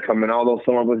all that coming, although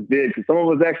some of us did, because some of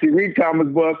us actually read comic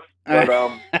books, but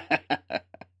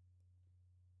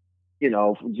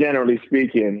generally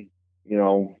speaking,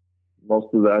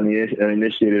 most of the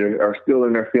uninitiated are still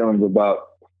in their feelings about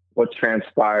what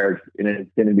transpired in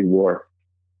Infinity War.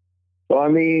 So, I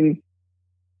mean,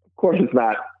 of course it's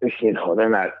not, they're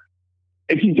not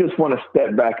if you just want to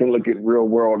step back and look at real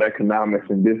world economics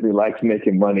and Disney likes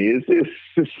making money,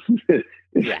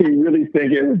 if you really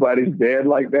think everybody's dead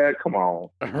like that, come on.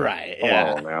 Right.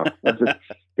 Come on now. Because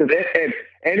if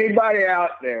anybody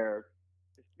out there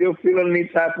still feeling any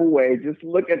type of way, just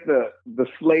look at the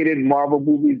slated Marvel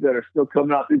movies that are still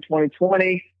coming out through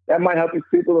 2020. That might help you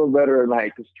sleep a little better at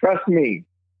night. Because trust me,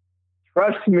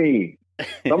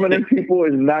 some of them people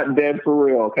is not dead for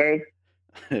real, okay?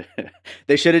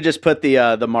 They should have just put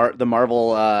the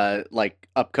Marvel like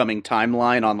upcoming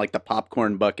timeline on like the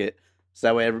popcorn bucket, so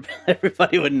that way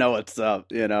everybody would know what's up,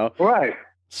 you know? Right.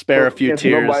 Spare a few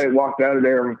tears. Nobody walked out of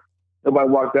there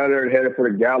and headed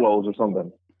for the gallows or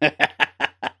something.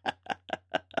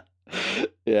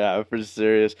 Yeah, for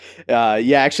serious.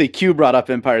 Yeah, actually, Q brought up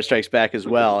Empire Strikes Back as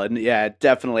well, and yeah,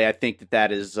 definitely, I think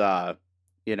that is,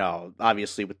 you know,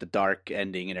 obviously with the dark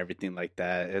ending and everything like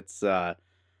that, it's.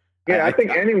 Yeah, I think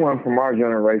anyone from our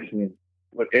generation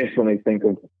would instantly think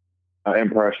of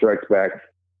Empire Strikes Back.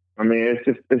 I mean,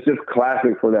 it's just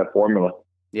classic for that formula.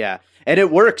 Yeah, and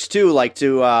it works too. Like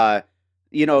to,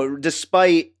 you know,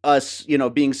 despite us, you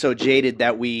know, being so jaded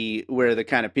that we're the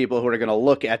kind of people who are going to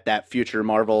look at that future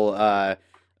Marvel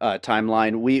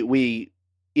timeline, we,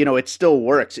 you know, it still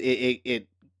works. It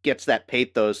gets that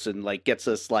pathos and like gets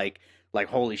us like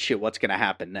holy shit, what's going to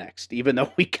happen next? Even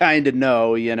though we kind of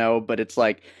know, you know, but it's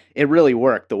like it really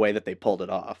worked the way that they pulled it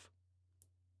off.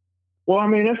 Well, I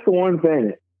mean, that's the one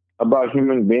thing about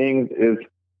human beings is,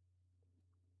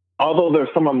 although there's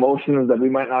some emotions that we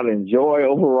might not enjoy,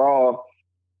 overall,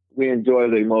 we enjoy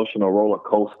the emotional roller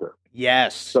coaster.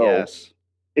 Yes. So yes.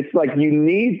 It's like you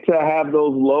need to have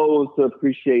those lows to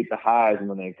appreciate the highs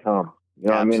when they come. You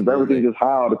know what I mean? If everything's just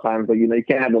high all the time, it's like, you know, you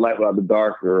can't have the light without the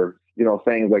dark, or, you know,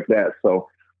 things like that. So,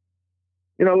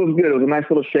 you know, it was good. It was a nice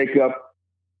little shakeup.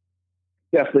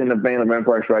 Definitely in the vein of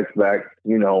Empire Strikes Back,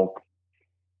 you know.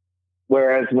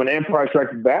 Whereas when Empire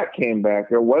Strikes Back came back,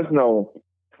 there was no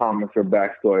comics or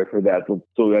backstory for that.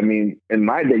 So, I mean, in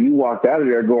my day, you walked out of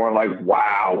there going like,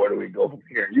 wow, where do we go from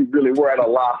here? You really were at a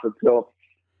loss until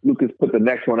Lucas put the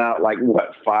next one out, like,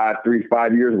 what, 5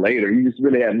 years later. You just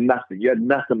really had nothing. You had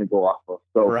nothing to go off of.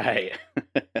 So, right.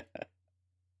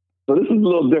 So this is a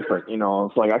little different, you know.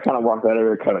 It's like I kind of walked out of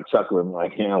there kind of chuckling,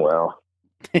 like, yeah, well,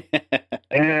 you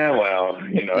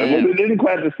know, it didn't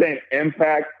quite have the same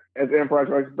impact as Empire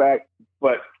Strikes Back,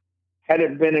 but had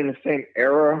it been in the same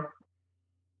era,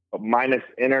 minus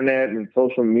internet and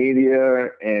social media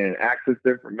and access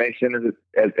to information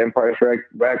as Empire Strikes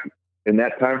Back in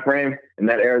that time frame, in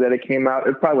that era that it came out,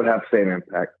 it probably would have the same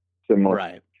impact. Similar.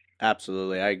 Right.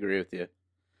 Absolutely. I agree with you.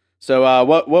 So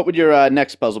what would your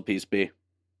next puzzle piece be?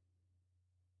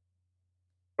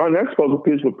 Our next puzzle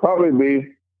piece would probably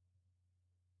be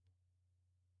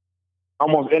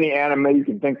almost any anime you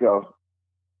can think of.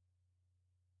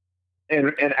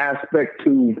 In aspect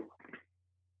to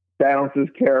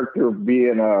Thanos' character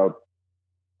being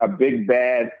a big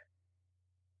bad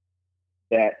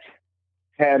that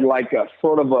had like a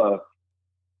sort of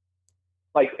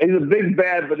he's a big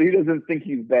bad, but he doesn't think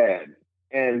he's bad.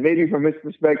 And maybe from his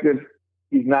perspective,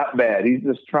 he's not bad. He's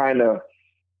just trying to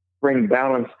bring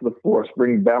balance to the force,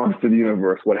 bring balance to the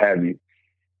universe, what have you.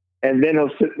 And then he'll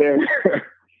sit there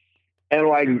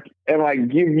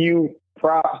and give you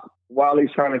props while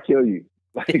he's trying to kill you.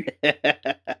 Like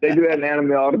they do that in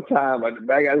anime all the time. Like the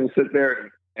bad guys will sit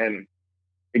there and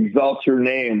exalt your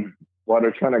name while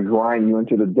they're trying to grind you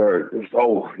into the dirt. It's,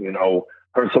 you know,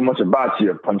 heard so much about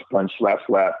you. Punch, punch, slap,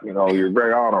 slap. You know, you're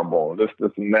very honorable. This,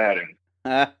 and that. And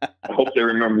I hope they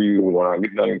remember you when I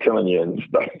get done killing you and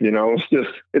stuff. You know,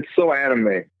 it's so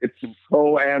anime. It's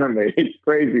so anime. It's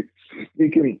crazy.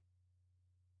 You can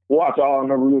watch all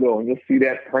Naruto and just see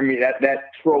that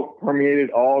trope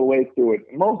permeated all the way through it.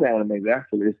 Most animes,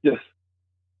 actually, it's just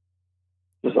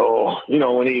you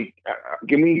know, when he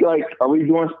can we are we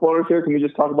doing spoilers here? Can we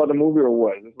just talk about the movie or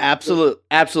what?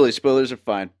 Absolutely, spoilers are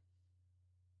fine.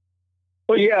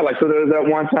 Well, yeah, so there was that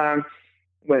one time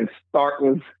when Stark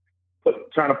was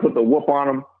trying to put the whoop on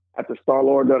him after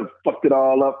Star-Lord done fucked it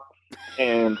all up,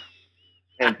 and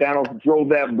Thanos drove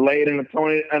that blade into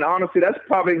Tony. And honestly, that's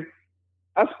probably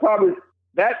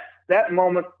that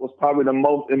moment was probably the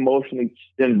most emotionally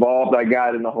involved I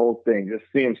got in the whole thing. Just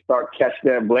seeing Stark catch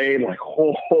that blade, like,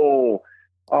 oh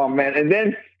man. And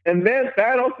then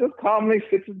Thanos just calmly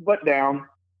sits his butt down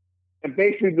and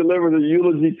basically delivers a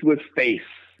eulogy to his face.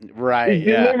 Right. He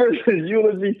delivers his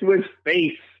eulogy to his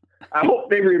face. I hope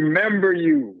they remember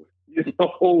you. You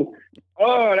know,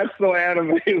 oh, that's so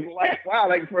anime. It's like, wow,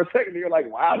 like for a second you're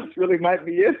like, wow, this really might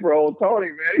be it for old Tony,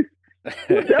 man.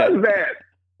 Who does that?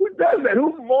 Who does that?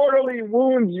 Who mortally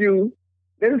wounds you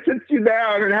then sits you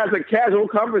down and has a casual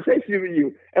conversation with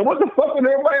you. And what the fuck was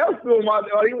everybody else doing while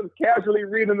he was casually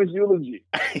reading his eulogy?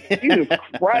 Jesus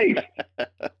Christ.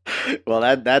 Well,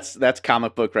 that's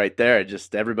comic book right there.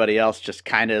 Just everybody else just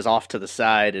kind of is off to the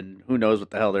side, and who knows what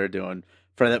the hell they're doing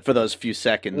for those few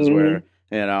seconds where,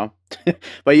 you know.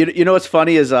 But you know what's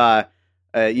funny is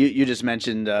you just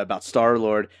mentioned about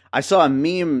Star-Lord. I saw a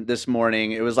meme this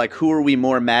morning. It was like, who are we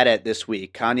more mad at this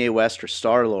week, Kanye West or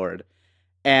Star-Lord?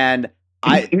 And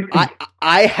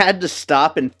I had to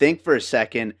stop and think for a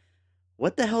second,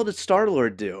 what the hell did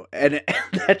Star-Lord do? And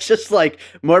that's just like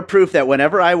more proof that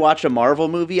whenever I watch a Marvel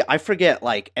movie, I forget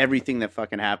like everything that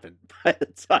fucking happened by the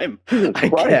time I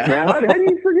get. How do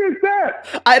you forget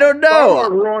that? I don't know.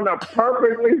 Star-Lord ruined a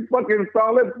perfectly fucking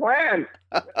solid plan.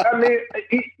 I mean,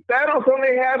 Thanos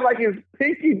only had like the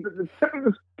tip of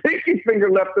his pinky finger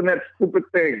left in that stupid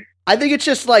thing. I think it's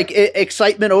just like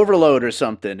excitement overload or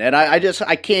something, and I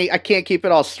can't keep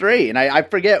it all straight, and I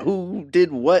forget who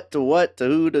did what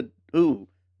to who,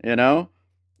 you know?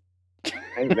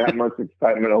 Ain't that much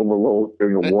excitement overload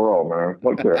in the world, man.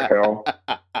 What the hell?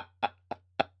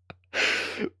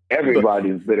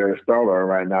 Everybody's bitter at Star-Lord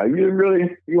right now.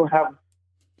 You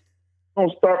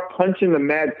don't start punching the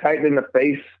Mad Titan in the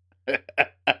face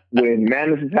when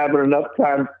Manus is having enough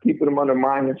time keeping him under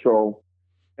mind control.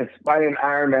 And Spidey and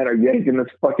Iron Man are yanking this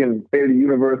fucking fate of the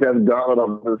universe as gauntlet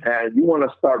off his hand. You want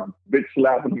to start bitch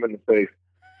slapping him in the face.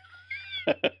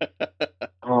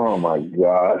 Oh my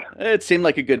God! It seemed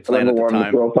like a good plan at the time. To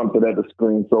throw something at the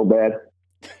screen so bad.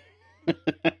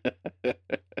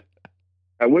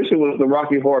 I wish it was the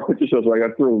Rocky Horror Picture Show so I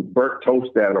got threw burnt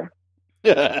toast at him.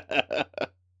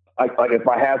 Like if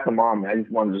I had some on me, I just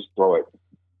want to just throw it.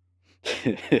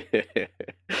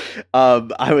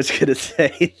 I was gonna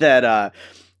say that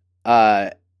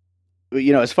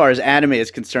you know, as far as anime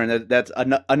is concerned, that's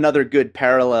another good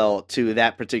parallel to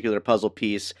that particular puzzle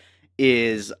piece.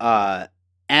 Is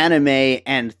anime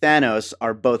and Thanos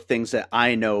are both things that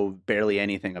I know barely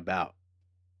anything about.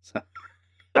 So.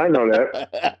 I know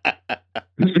that.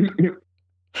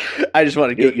 I just want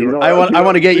to get you. I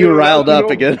want to get you riled up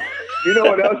again. You know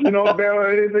what else you know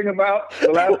barely anything about?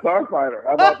 The Last Starfighter.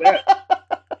 How about that?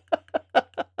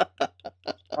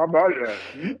 How about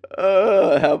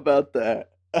that? How about that?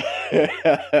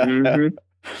 Mm-hmm.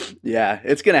 Yeah,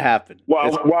 it's gonna happen.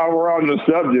 While we're on the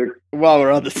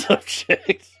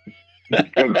subject.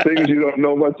 Of things you don't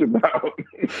know much about.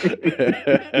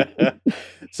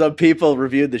 Some people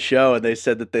reviewed the show and they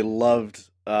said that they loved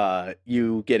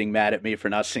you getting mad at me for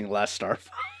not seeing Last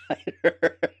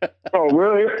Starfighter. Oh,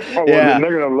 really? Oh, yeah. Well,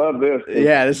 they're gonna love this.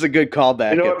 Yeah, this is a good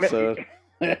callback. You know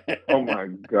what, oh my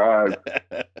God!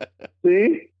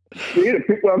 See, the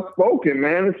people have spoken,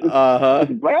 man. It's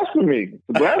blasphemy. It's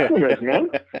blasphemous, man.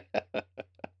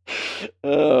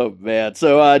 Oh man!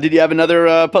 So, did you have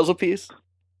another puzzle piece?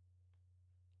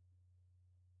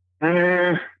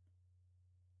 I'm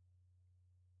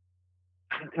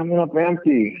coming up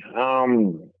empty.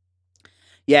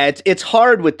 Yeah, it's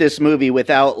hard with this movie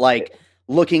without like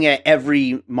looking at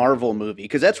every Marvel movie,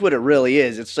 because that's what it really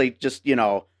is. It's like just, you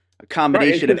know, a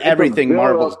combination of everything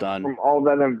Marvel's done from all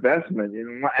that investment, you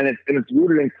know, and it's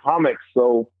rooted in comics,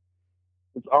 so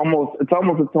it's almost its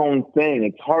own thing.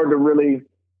 It's hard to really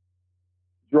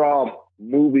draw a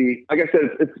movie. Like I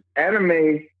said, it's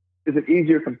anime is an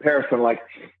easier comparison. Like,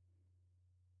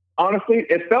 honestly,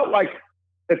 it felt like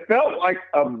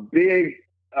a big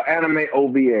anime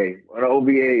OVA. What an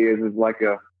OVA is like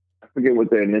I forget what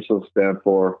the initials stand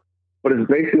for, but it's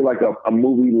basically like a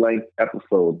movie length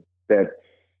episode that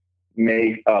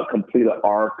may complete an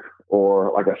arc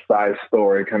or like a side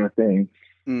story kind of thing.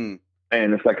 And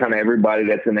it's like kind of everybody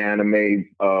that's in anime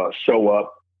show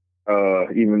up,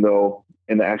 even though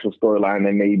in the actual storyline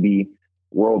they may be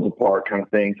worlds apart kind of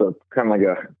thing. So it's kind of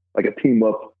like a team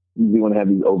up. You want to have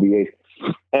these OVAs,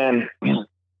 and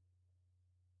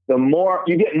the more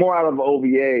you get more out of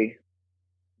OVA,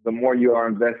 the more you are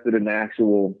invested in the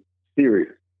actual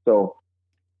series. So,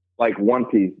 like One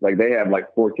Piece, like they have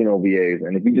like 14 OVAs,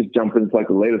 and if you just jump into like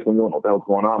the latest one, you don't know what the hell's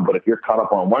going on. But if you're caught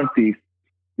up on One Piece,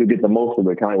 you get the most of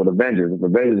it. Kind of like with Avengers. If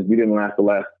you didn't watch the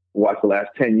last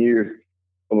 10 years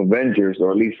of Avengers,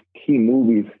 or at least key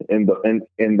movies in the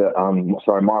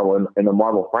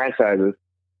Marvel franchises,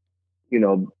 you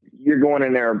know, you're going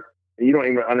in there, you don't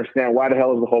even understand why the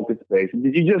hell is the Hulk in space.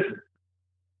 You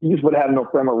just would have no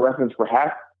frame of reference for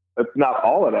half, if not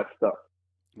all of that stuff.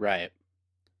 Right.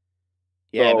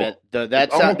 Yeah, so, but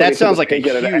that sounds like a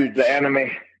huge the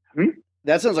anime.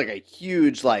 That sounds like a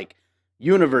huge like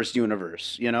universe,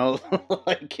 you know?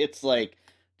 Like it's like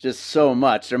just so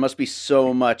much. There must be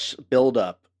so much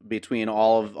buildup between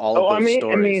all of those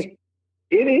stories.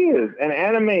 It is, and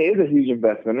anime is a huge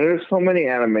investment. And there's so many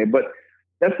anime, but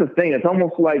that's the thing. It's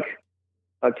almost like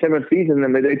Kevin Feige and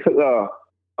them. They took a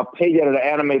page out of the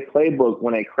anime playbook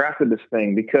when they crafted this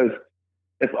thing, because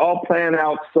it's all planned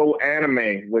out so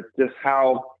anime with just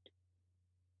how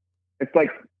it's like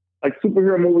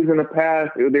superhero movies in the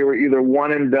past. They were either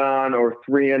one and done or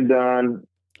three and done,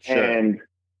 Sure. and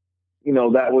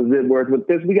that was it. Whereas with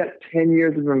this, we got 10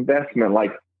 years of investment.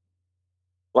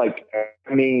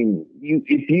 I mean,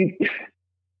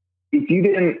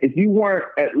 if you weren't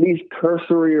at least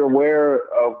cursory aware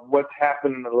of what's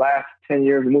happened in the last 10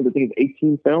 years of movies, I think it's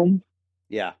 18 films.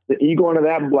 Yeah. You go into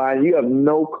that blind, you have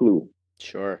no clue.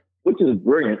 Sure. Which is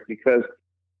brilliant, because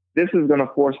this is going to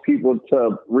force people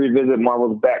to revisit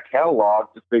Marvel's back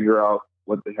catalog to figure out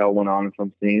what the hell went on in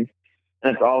some scenes.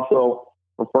 And it's also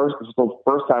first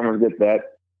timers get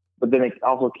that, but then it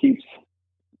also keeps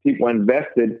people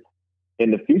invested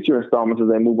in the future installments as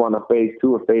they move on to phase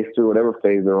 2 or phase 3, whatever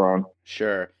phase they're on.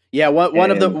 Sure. Yeah. One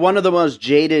of the most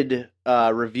jaded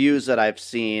reviews that I've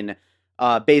seen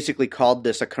basically called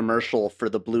this a commercial for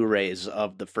the Blu-rays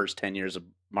of the first 10 years of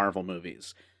Marvel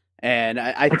movies. And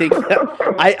I think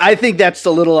I think that's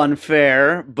a little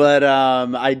unfair, but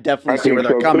I definitely see where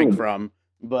they're coming from.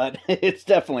 But it's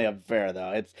definitely unfair,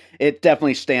 though. It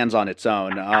definitely stands on its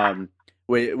own.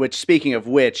 Which, speaking of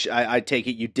which, I take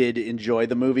it you did enjoy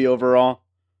the movie overall?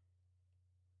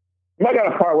 I got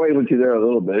to part ways with you there a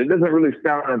little bit. It doesn't really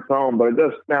stand on its own, but it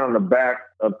does stand on the back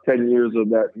of 10 years of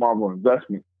that Marvel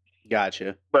investment.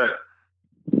 Gotcha. But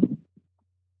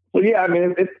so yeah, I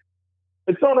mean,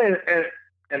 it's only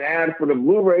an ad for the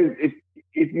Blu-rays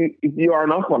if you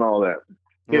aren't up on all that,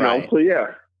 you know. So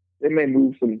yeah, they may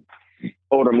move some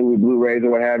older movie Blu-rays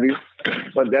or what have you,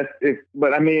 but that's it.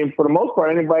 But I mean, for the most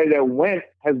part, anybody that went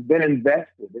has been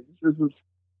invested. This is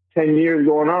 10 years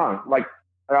going on. Like,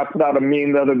 I put out a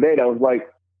meme the other day that was like,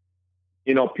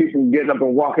 people getting up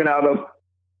and walking out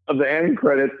of the end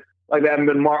credits like they haven't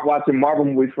been watching Marvel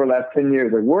movies for the last 10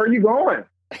 years. Like, where are you going?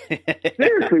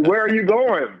 Seriously, where are you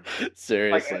going?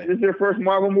 Seriously. Like, this is your first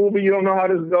Marvel movie. You don't know how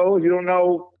this goes. You don't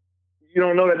know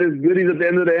that there's goodies at the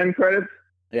end of the end credits.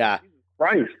 Yeah.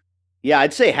 Right. Yeah,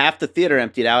 I'd say half the theater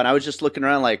emptied out, and I was just looking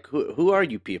around like, who are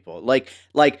you people?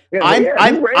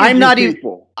 I'm not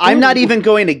even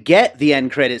going to get the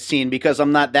end credit scene because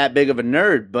I'm not that big of a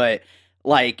nerd, but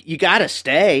like, you gotta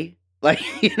stay. Like,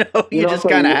 you just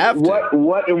kind of have to.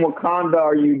 What in Wakanda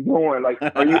are you doing? Like,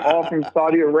 are you all from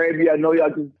Saudi Arabia? I know y'all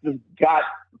just got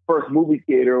the first movie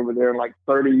theater over there in like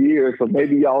 30 years, so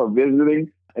maybe y'all are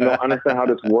visiting and don't understand how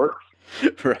this works.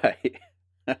 Right.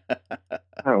 I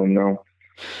don't know.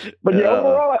 But yeah,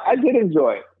 overall, I did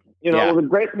enjoy it. It was a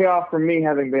great payoff for me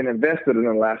having been invested in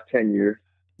the last 10 years.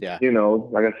 Yeah.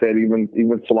 Like I said, even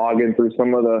slogging through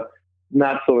some of the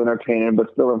not so entertaining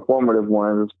but still informative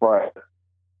ones as far as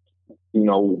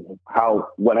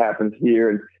what happens here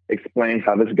and explains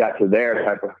how this got to there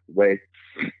type of way.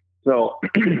 So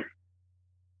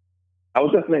I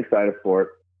was definitely excited for it,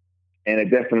 and I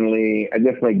definitely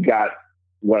got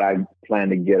what I planned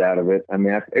to get out of it. I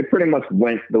mean, it pretty much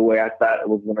went the way I thought it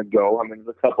was going to go. I mean,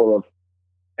 there's a couple of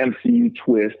MCU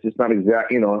twists. It's not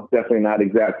exact, it's definitely not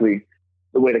exactly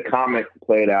the way the comic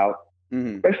played out,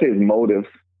 especially his motives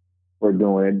for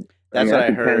doing it. That's what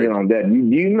I heard. On that. Do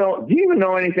you even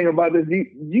know anything about this? Did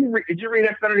you read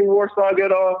Infinity War saga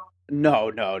at all? No,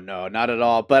 not at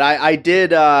all. But I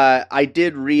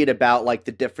did read about like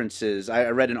the differences.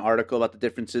 I read an article about the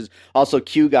differences. Also,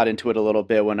 Q got into it a little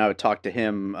bit when I would talk to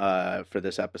him for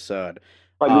this episode.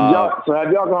 So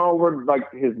have y'all gone over like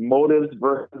his motives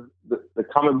versus the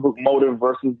comic book motive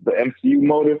versus the MCU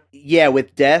motive? Yeah,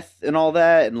 with Death and all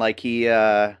that, and like he's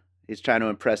trying to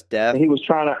impress Death. And he was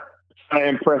trying to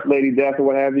impress Lady Death or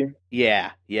what have you.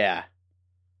 Yeah.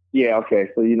 Yeah, okay,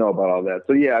 so you know about all that.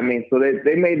 So yeah, I mean, so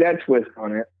they made that twist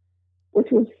on it, which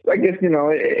was, I guess,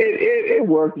 it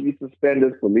worked if you suspend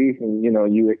disbelief and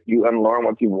you unlearn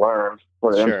what you've learned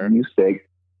for the MCU's sake.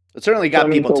 It certainly got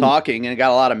people talking and it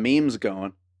got a lot of memes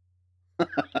going.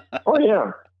 Oh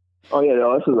yeah,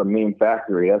 this is a meme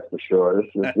factory, that's for sure.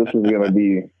 This is going to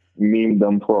be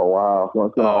memedom for a while. So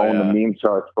it's going to own the meme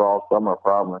charts for all summer,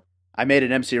 probably. I made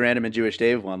an MC Random and Jewish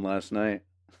Dave one last night.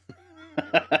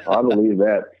 I believe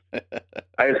that.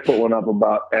 I just put one up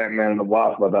about Ant-Man and the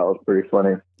Wasp, but that was pretty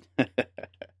funny.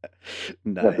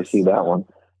 Nice. Have to see that one.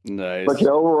 Nice. But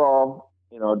overall,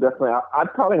 definitely,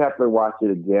 I'd probably have to watch it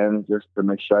again just to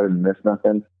make sure I didn't miss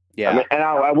nothing. Yeah. I mean, and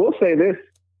I will say this: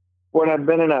 when I've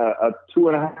been in a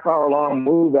 2.5 hour long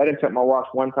movie, I didn't take my watch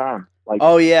one time. Like,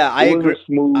 oh yeah, I agree.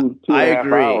 Smooth 2.5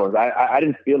 agree. hours. I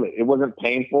didn't feel it. It wasn't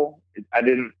painful. I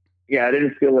didn't. Yeah, I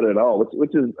didn't feel it at all,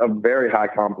 which is a very high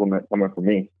compliment coming from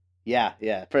me. Yeah,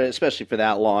 especially for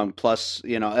that long. Plus,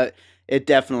 it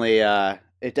definitely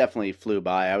flew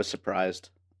by. I was surprised.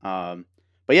 But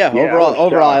yeah,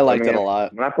 overall, I liked it a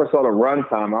lot. When I first saw the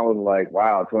runtime, I was like,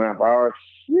 "Wow, 2.5 hours."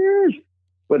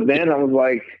 But then I was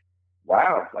like,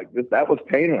 "Wow, that was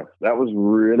painless. That was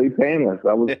really painless."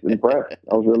 I was impressed.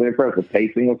 I was really impressed. The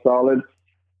pacing was solid.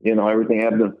 Everything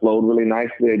ebbed and flowed really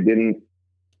nicely.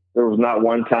 There was not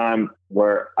one time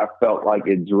where I felt like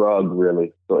it drugged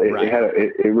really. So it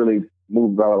really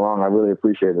moved right along. I really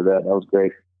appreciated that. That was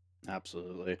great.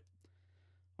 Absolutely.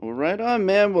 Well, right on,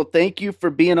 man. Well, thank you for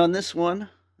being on this one.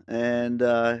 And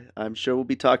I'm sure we'll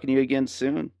be talking to you again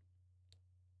soon.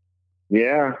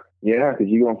 Yeah, because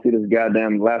you're going to see this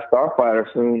goddamn Last Starfighter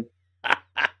soon.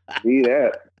 See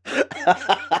that.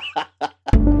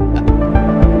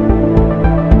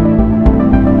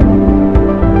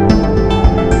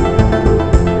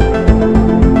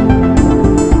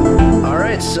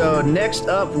 So next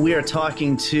up, we are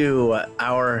talking to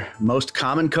our most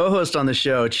common co-host on the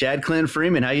show, Chad Clint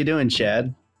Freeman. How you doing,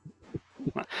 Chad?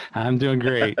 I'm doing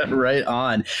great. Right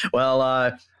on. Well,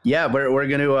 we're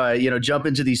going to jump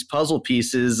into these puzzle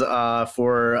pieces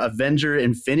for Avenger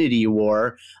Infinity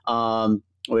War,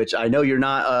 which I know you're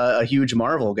not a huge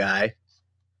Marvel guy.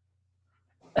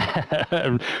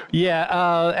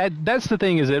 Yeah, that's the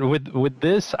thing, is that with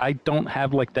this, I don't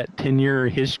have like that 10-year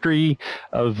history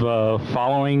of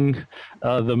following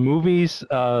the movies.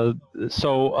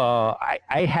 So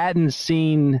I hadn't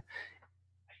seen.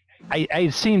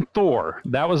 I'd seen Thor.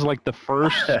 That was like the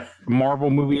first Marvel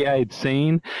movie I had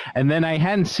seen, and then I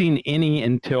hadn't seen any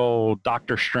until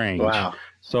Doctor Strange. Wow.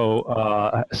 So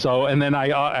and then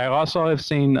I also have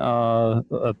seen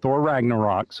Thor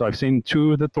Ragnarok. So I've seen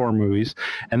 2 of the Thor movies,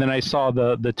 and then I saw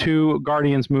the 2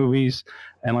 Guardians movies,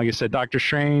 and like I said, Doctor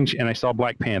Strange, and I saw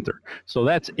Black Panther. So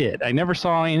that's it. I never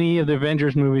saw any of the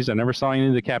Avengers movies. I never saw any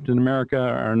of the Captain America,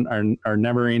 or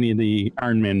never any of the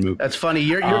Iron Man movies. That's funny.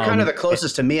 You're kind of the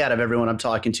closest to me out of everyone I'm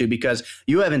talking to, because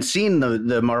you haven't seen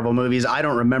the Marvel movies. I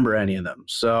don't remember any of them,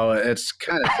 so it's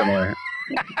kind of similar.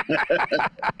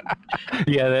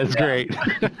 Yeah, that's great.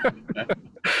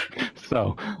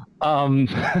 So,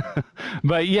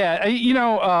 but yeah,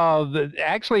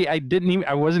 actually,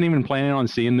 I wasn't even planning on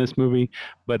seeing this movie,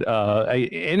 but I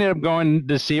ended up going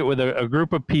to see it with a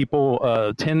group of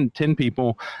people, 10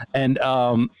 people, and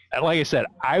like I said,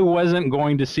 I wasn't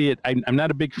going to see it. I'm not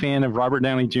a big fan of Robert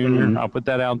Downey Jr. Mm-hmm. I'll put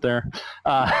that out there.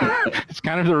 It's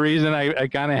kind of the reason I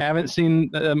kind of haven't seen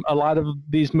a lot of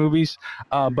these movies,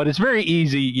 but it's very easy,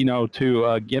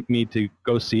 to get me to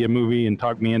go see a movie and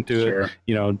talk me into Sure. it.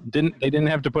 They didn't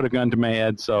have to put a gun to my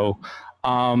head, so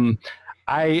I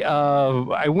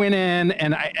went in,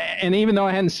 and even though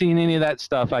I hadn't seen any of that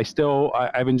stuff,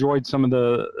 I've enjoyed some of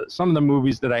the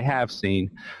movies that I have seen.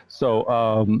 So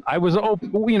I was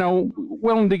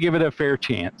willing to give it a fair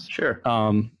chance. Sure.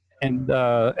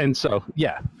 And so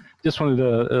yeah. Just wanted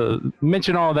to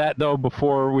mention all that, though,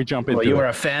 before we jump into it. Well, you are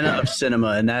a fan of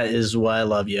cinema, and that is why I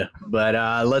love you. But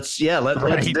let's do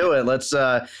it.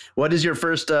 What is your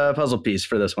first puzzle piece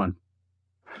for this one?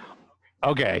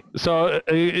 Okay, so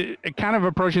kind of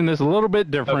approaching this a little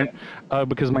bit different,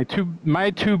 because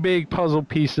my two big puzzle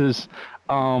pieces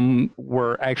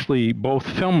were actually both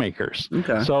filmmakers.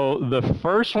 Okay. So the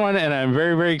first one, and I'm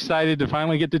very, very excited to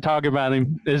finally get to talk about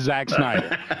him, is Zack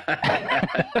Snyder.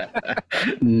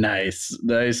 Nice.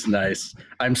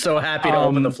 I'm so happy to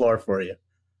open the floor for you.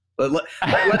 But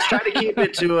let's try to keep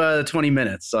it to 20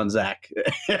 minutes on Zach.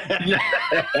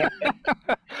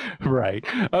 Right.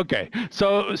 Okay.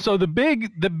 So the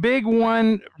big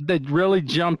one that really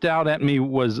jumped out at me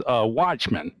was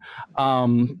Watchmen,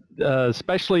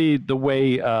 especially the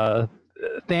way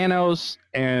Thanos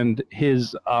and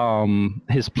his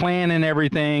plan and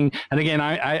everything. And again,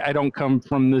 I don't come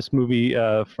from this movie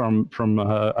from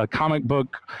a comic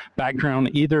book background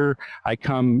either. I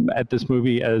come at this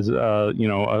movie as a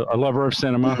lover of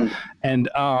cinema, mm-hmm. And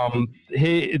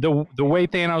the way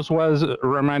Thanos was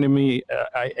reminded me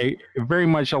I very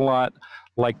much a lot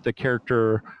like the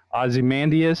character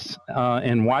Ozymandias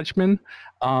in Watchmen.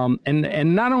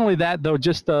 And not only that, though,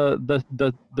 just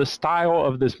the style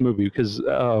of this movie, because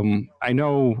I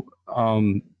know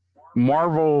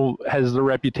Marvel has the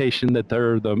reputation that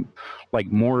they're the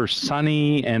more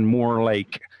sunny and more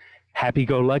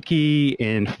happy-go-lucky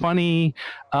and funny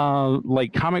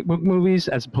comic book movies,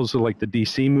 as opposed to the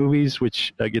DC movies,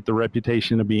 which get the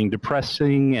reputation of being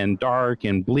depressing and dark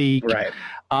and bleak. Right.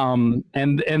 And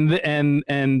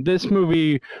this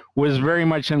movie was very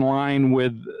much in line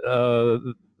with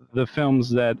the films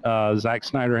that Zack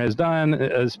Snyder has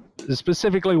done,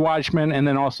 specifically Watchmen, and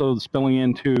then also spilling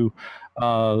into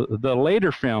the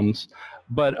later films.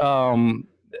 But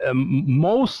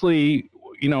mostly,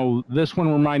 this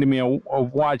one reminded me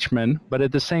of Watchmen, but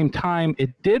at the same time, it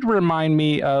did remind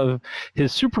me of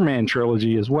his Superman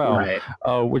trilogy as well, Right.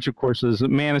 Which, of course, is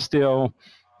Man of Steel,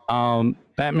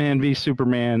 Batman v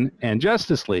Superman, and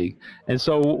Justice League. And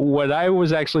so what I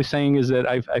was actually saying is that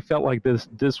I felt like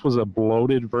this was a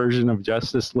bloated version of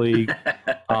Justice League,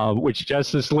 which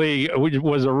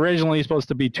was originally supposed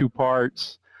to be 2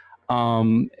 parts.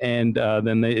 And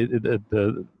then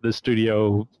the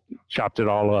studio chopped it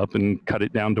all up and cut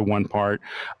it down to 1 part.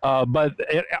 But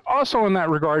also in that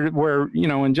regard, where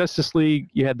in Justice League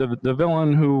you had the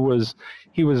villain who was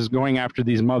going after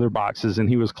these mother boxes and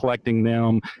he was collecting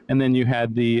them, and then you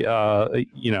had the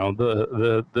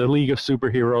League of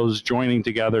Superheroes joining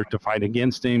together to fight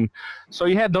against him. So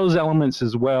you had those elements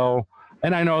as well.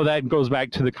 And I know that goes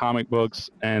back to the comic books,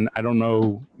 and I don't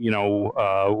know,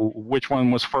 which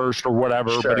one was first or whatever.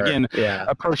 Sure. But again,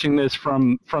 approaching this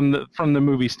from the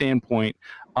movie standpoint,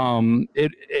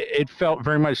 it felt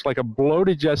very much like a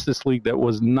bloated Justice League that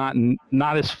was not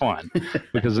as fun,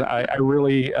 because I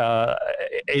really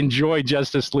enjoyed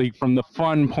Justice League from the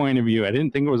fun point of view. I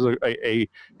didn't think it was a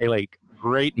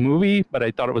great movie, but I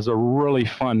thought it was a really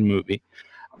fun movie.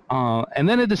 And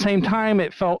then at the same time,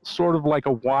 it felt sort of like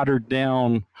a watered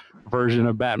down version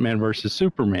of Batman versus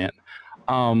Superman.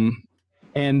 And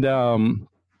in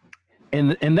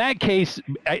that case,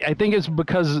 I think it's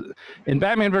because in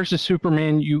Batman versus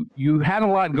Superman, you had a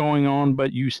lot going on,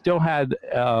 but you still had,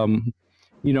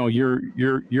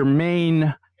 your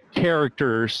main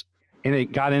characters, and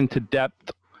it got into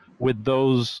depth with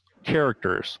those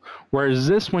characters, whereas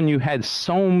this one you had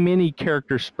so many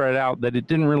characters spread out that it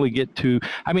didn't really get to.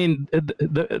 I mean,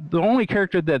 the only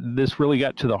character that this really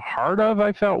got to the heart of,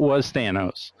 I felt, was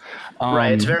Thanos.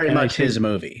 Right, it's very much his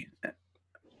movie.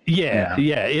 Yeah,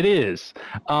 it is.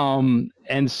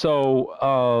 And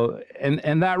so,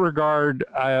 in that regard,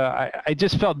 I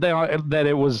just felt that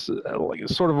it was like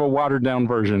sort of a watered down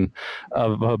version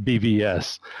of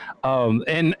BVS.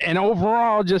 And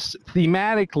overall, just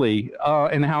thematically,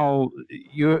 and how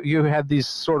you have these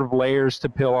sort of layers to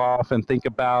peel off and think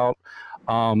about.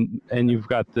 And you've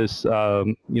got this,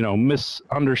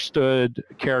 misunderstood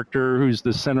character who's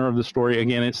the center of the story.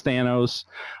 Again, it's Thanos.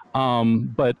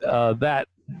 But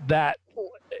that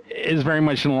is very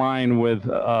much in line with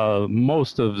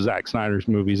most of Zack Snyder's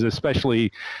movies, especially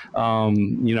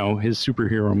his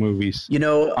superhero movies.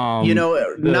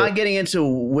 Not getting into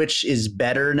which is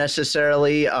better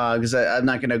necessarily, because I'm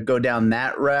not going to go down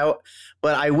that route.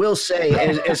 But I will say,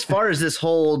 as far as this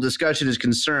whole discussion is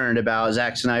concerned about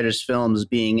Zack Snyder's films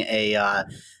being an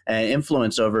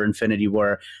influence over Infinity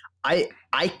War, I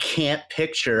can't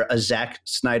picture a Zack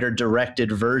Snyder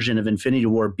directed version of Infinity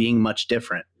War being much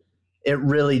different. It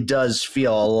really does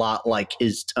feel a lot like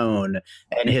his tone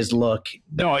and his look.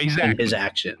 No, exactly. And his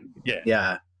action.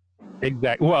 Yeah.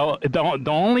 Exactly. Well,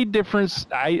 the only difference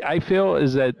I feel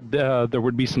is that there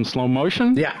would be some slow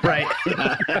motion. Yeah, right.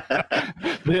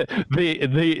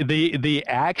 the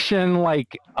action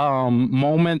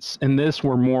moments in this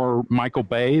were more Michael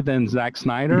Bay than Zack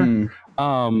Snyder.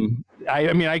 I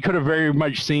mean, I could have very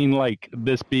much seen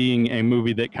this being a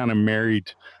movie that kind of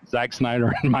married Zack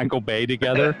Snyder and Michael Bay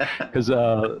together, because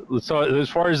so as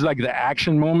far as the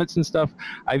action moments and stuff,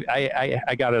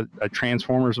 I got a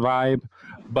Transformers vibe.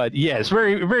 But yeah, it's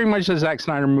very, very much a Zack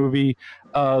Snyder movie.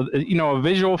 A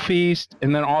visual feast,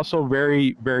 and then also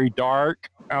very, very dark.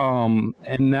 And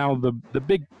now the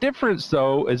big difference,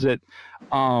 though, is that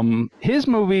his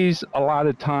movies a lot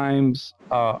of times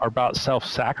are about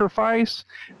self-sacrifice,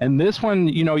 and this one,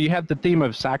 you have the theme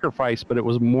of sacrifice, but it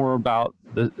was more about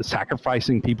the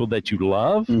sacrificing people that you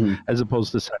love, as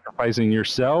opposed to sacrificing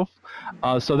yourself.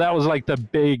 So that was the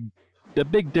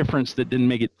big difference that didn't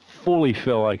make it fully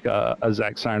feel like a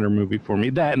Zack Snyder movie for me.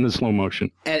 That and the slow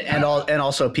motion, and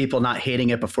also people not hating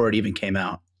it before it even came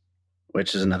out,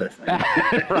 which is another thing.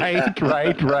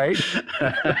 right.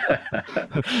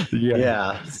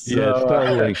 Yeah. So,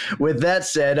 totally. With that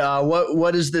said,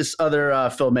 what is this other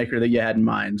filmmaker that you had in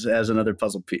mind as another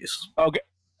puzzle piece?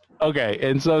 Okay,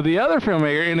 and so the other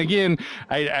filmmaker, and again,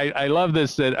 I love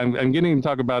this, that I'm getting to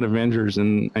talk about Avengers,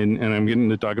 and I'm getting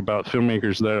to talk about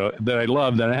filmmakers that I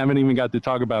love that I haven't even got to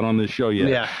talk about on this show yet.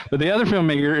 Yeah. But the other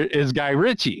filmmaker is Guy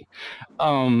Ritchie.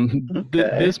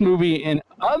 This movie, in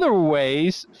other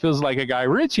ways, feels like a Guy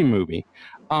Ritchie movie,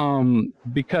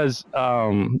 because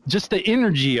just the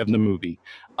energy of the movie.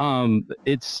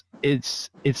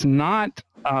 It's not.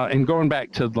 And going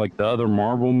back to like the other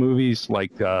Marvel movies,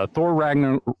 like Thor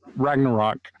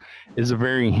Ragnarok is a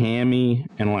very hammy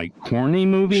and like corny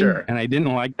movie, Sure. and I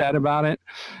didn't like that about it.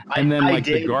 And then like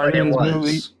the Guardians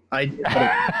movie. Of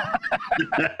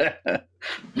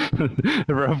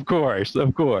course.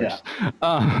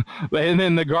 Yeah. And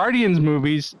then the Guardians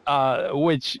movies,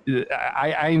 which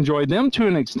I enjoyed them to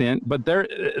an extent, but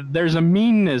there's a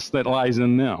meanness that lies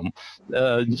in them.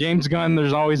 James Gunn,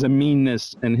 there's always a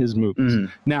meanness in his movies.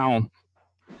 Now,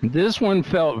 this one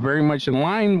felt very much in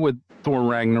line with Thor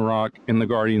Ragnarok and the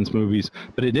Guardians movies,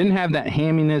 but it didn't have that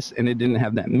hamminess and it didn't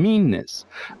have that meanness.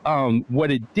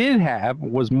 What it did have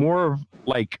was more of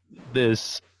like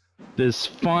this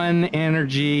fun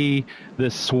energy,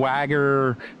 this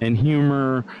swagger and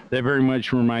humor that very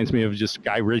much reminds me of just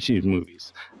Guy Ritchie's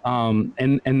movies.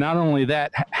 And not only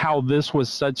that, how this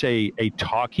was such a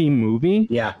talky movie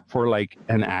for like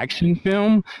an action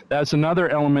film. That's another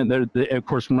element that of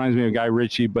course reminds me of Guy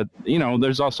Ritchie, but you know,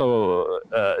 there's also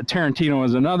Tarantino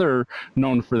is another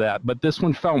known for that, but this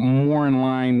one felt more in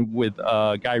line with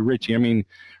Guy Ritchie. I mean,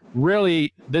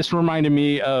 really, this reminded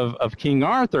me of King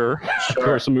Arthur, of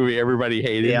course, a movie everybody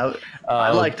hated. Yeah,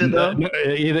 I liked it though.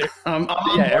 Either,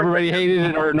 everybody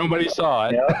hated it or nobody saw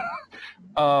it.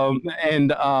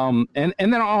 And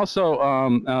then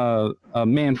also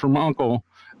Man from U.N.C.L.E.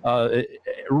 It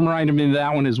reminded me of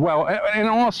that one as well, and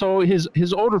also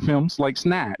his older films like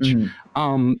Snatch,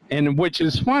 and which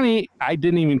is funny. I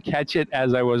didn't even catch it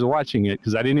as I was watching it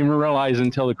because I didn't even realize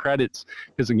until the credits.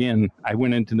 Because again, I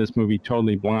went into this movie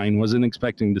totally blind, wasn't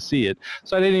expecting to see it,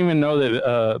 so I didn't even know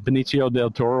that Benicio del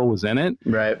Toro was in it.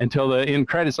 Right until the end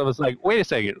credits, I was like, "Wait a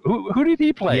second, who did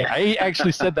he play?" Yeah. I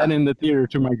actually said that in the theater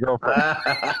to my girlfriend,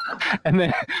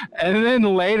 and then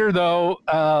later though,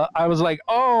 I was like,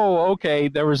 "Oh, okay."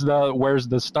 There was the "Where's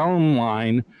the Stone"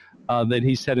 line that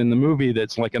he said in the movie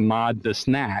that's like a nod to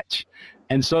Snatch,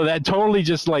 and so that totally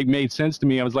just like made sense to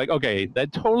me. I was like, okay,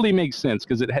 that totally makes sense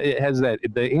because it has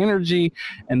the energy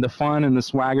and the fun and the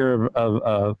swagger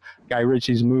of Guy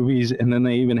Ritchie's movies, and then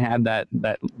they even had that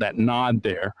nod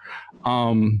there.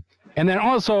 And then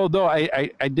also, though I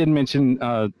did mention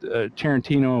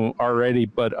Tarantino already,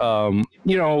 but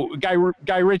you know,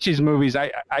 Guy Ritchie's movies,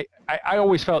 I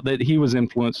always felt that he was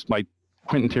influenced by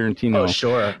Quentin Tarantino. Oh,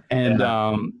 sure. And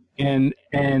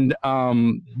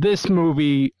this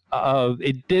movie,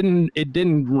 it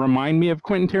didn't remind me of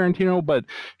Quentin Tarantino, but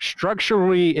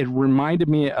structurally it reminded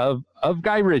me of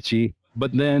Guy Ritchie.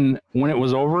 But then when it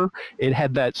was over, it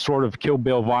had that sort of Kill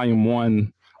Bill Volume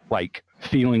 1 like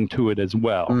feeling to it as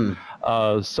well.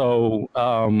 So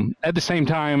at the same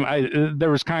time,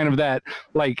 there was kind of that,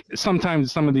 like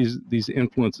sometimes some of these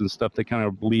influences and stuff, they kind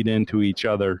of bleed into each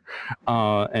other.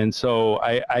 And so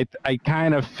I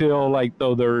kind of feel like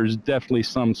though there's definitely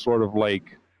some sort of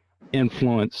like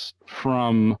influence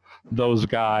from those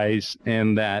guys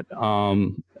and that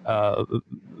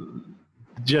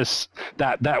just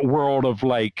that world of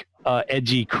like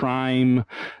edgy crime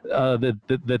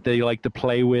that they like to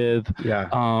play with,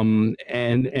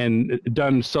 and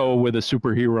done so with a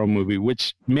superhero movie,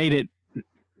 which made it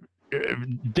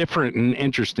different and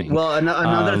interesting. Well,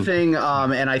 another thing,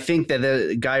 and I think that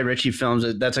the Guy Ritchie films,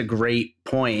 that's a great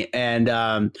point, and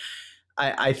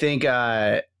I think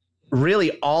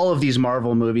really all of these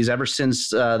Marvel movies, ever since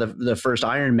the first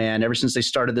Iron Man, ever since they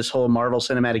started this whole Marvel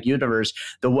Cinematic Universe,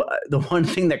 the one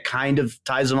thing that kind of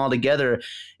ties them all together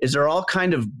is they're all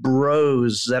kind of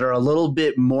bros that are a little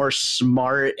bit more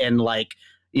smart and like,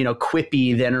 you know,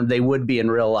 quippy than they would be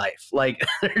in real life. Like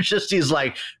they're just these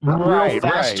like real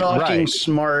fast talking,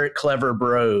 smart, clever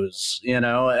bros, you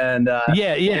know, and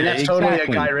and that's totally a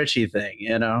Guy Ritchie thing,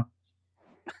 you know.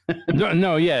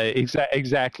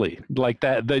 Exactly, like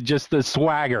that. Just the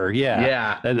swagger, the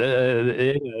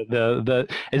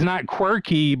it's not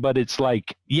quirky, but it's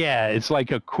like it's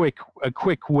like a quick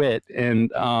wit,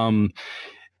 and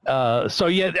so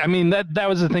I mean that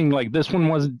was the thing. Like this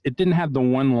one it didn't have the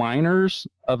one-liners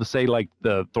of say like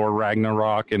the Thor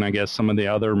Ragnarok and I guess some of the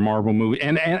other Marvel movies,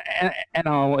 and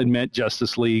I'll admit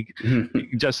Justice League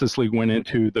went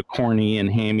into the corny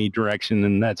and hammy direction,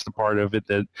 and that's the part of it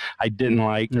that I didn't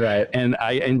like. Right. And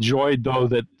I enjoyed though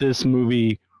that this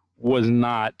movie was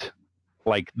not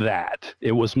like that.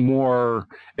 It was more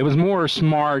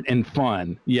smart and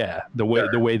fun. Yeah, the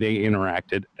way they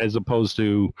interacted, as opposed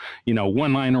to, you know,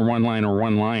 one liner.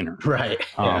 Right.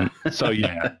 So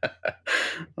yeah.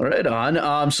 Right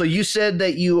on. So you said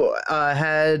that you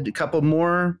had a couple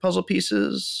more puzzle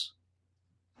pieces.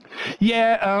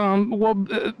 Well,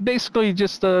 basically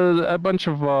just a bunch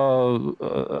of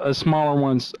smaller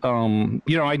ones.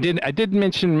 I did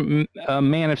mention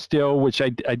Man of Steel, which I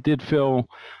did feel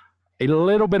a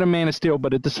little bit of Man of Steel,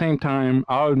 but at the same time,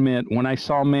 I'll admit, when I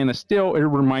saw Man of Steel, it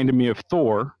reminded me of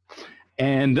Thor.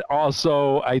 And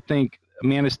also, I think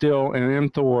Man of Steel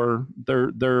and Thor,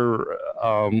 they're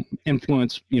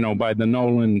influenced, by the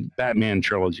Nolan Batman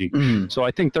trilogy. Mm-hmm. So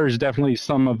I think there's definitely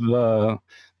some of the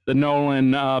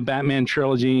Nolan Batman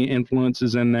trilogy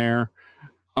influences in there.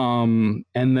 And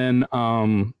then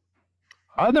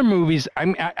other movies,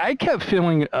 I kept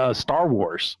feeling Star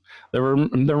Wars. There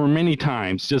were many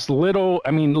times just little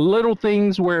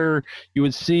things where you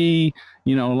would see,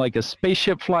 like a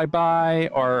spaceship fly by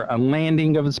or a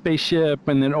landing of a spaceship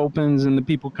and it opens and the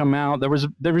people come out. There was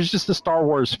just a Star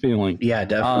Wars feeling. Yeah,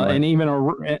 definitely. And even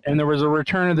there was a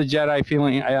Return of the Jedi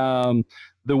feeling.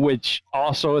 Which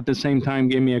also at the same time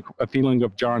gave me a feeling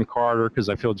of John Carter, because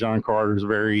I feel John Carter is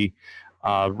very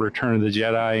Return of the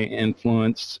Jedi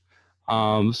influenced.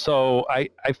 So I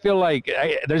feel like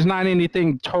there's not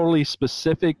anything totally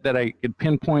specific that I could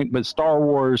pinpoint, but Star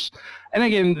Wars, and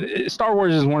again, Star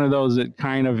Wars is one of those that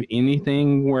kind of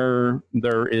anything where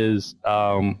there is,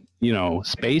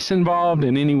 space involved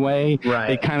in any way, right,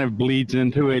 it kind of bleeds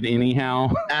into it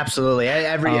anyhow. Absolutely.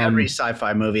 Every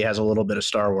sci-fi movie has a little bit of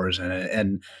Star Wars in it,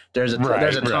 and there's a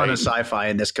ton of sci-fi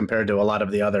in this compared to a lot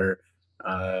of the other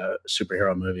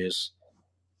superhero movies.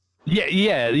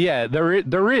 Yeah.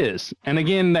 There is, and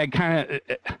again, that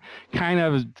kind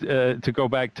of to go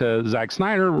back to Zack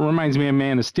Snyder reminds me of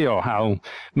Man of Steel. How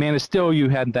Man of Steel, you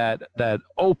had that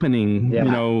opening,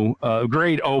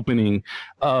 great opening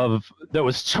that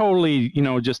was totally,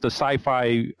 just a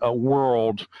sci-fi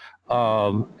world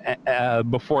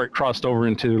before it crossed over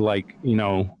into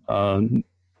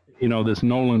this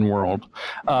Nolan world.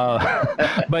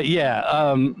 But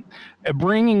yeah,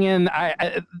 bringing in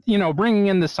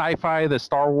the sci-fi, the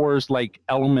Star Wars like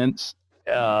elements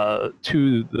to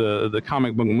the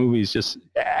comic book movies just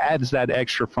adds that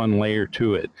extra fun layer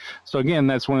to it. So again,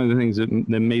 that's one of the things that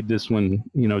made this one,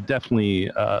 definitely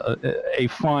a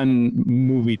fun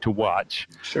movie to watch.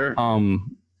 Sure.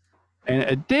 And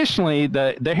additionally,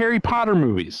 the Harry Potter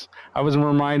movies, I was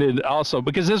reminded also,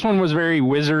 because this one was very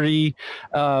wizardy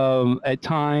at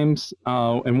times,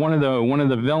 and one of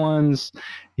the villains,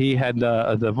 he had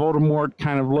the Voldemort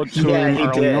kind of look to him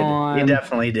early on. He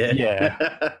definitely did. Yeah.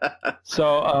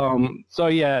 So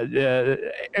yeah,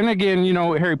 and again,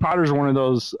 Harry Potter is one of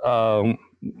those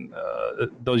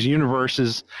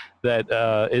universes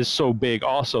that is so big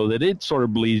also that it sort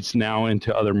of bleeds now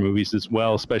into other movies as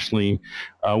well, especially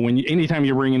anytime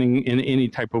you're bringing in any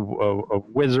type of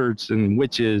wizards and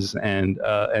witches and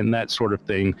that sort of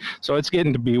thing. So it's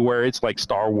getting to be where it's like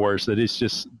Star Wars, that it's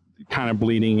just kind of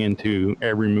bleeding into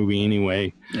every movie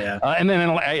anyway. Yeah. And then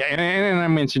I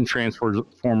mentioned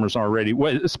Transformers already,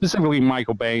 specifically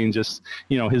Michael Bay and just,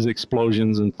 his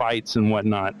explosions and fights and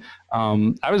whatnot.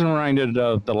 I was reminded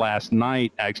of The Last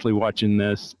Knight actually watching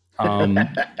this. And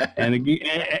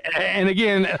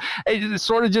again, it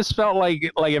sort of just felt like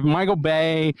if Michael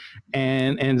Bay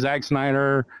and Zack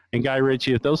Snyder and Guy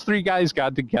Ritchie, if those three guys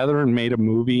got together and made a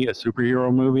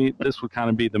superhero movie, this would kind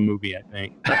of be the movie, I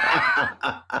think.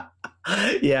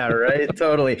 Yeah, right.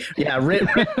 Totally. Yeah,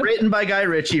 written by Guy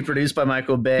Ritchie, produced by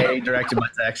Michael Bay, directed by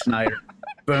Zack Snyder.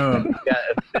 Boom.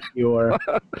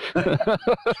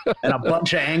 And a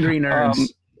bunch of angry nerds.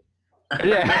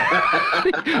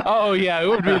 Yeah. Oh yeah, it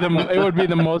would be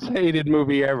the most hated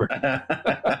movie ever.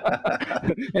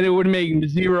 And it would make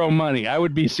zero money. I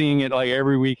would be seeing it like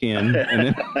every weekend.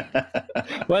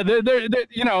 But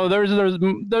there's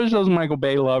those Michael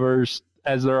Bay lovers,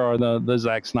 as there are the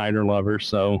Zack Snyder lovers.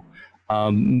 So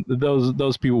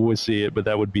those people would see it, but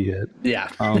that would be it. Yeah.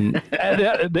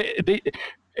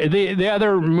 The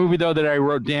other movie though that I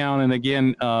wrote down, and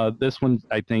again, this one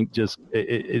I think just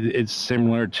it's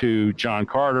similar to John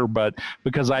Carter, but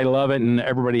because I love it and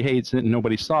everybody hates it and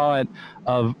nobody saw it,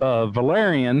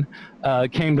 Valerian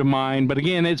came to mind. But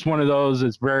again, it's one of those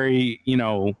that's very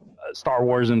Star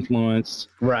Wars influenced,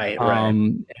 right?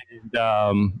 And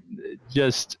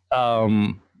just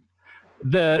the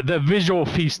visual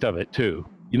feast of it too.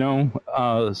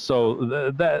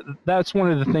 So that's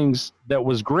one of the things that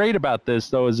was great about this,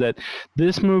 though, is that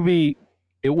this movie,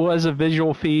 it was a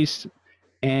visual feast,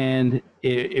 and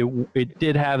it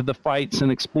did have the fights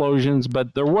and explosions,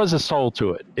 but there was a soul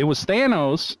to it. It was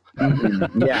Thanos.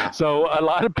 Mm-hmm. Yeah. So a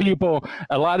lot of people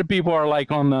are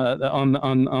like on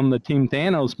the Team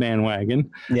Thanos bandwagon.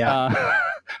 Yeah.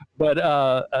 But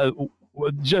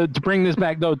to bring this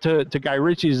back though to Guy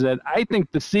Ritchie, is that I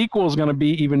think the sequel is going to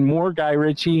be even more Guy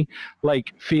Ritchie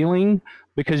like feeling,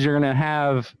 because you're going to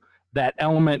have that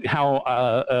element how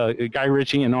Guy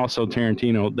Ritchie and also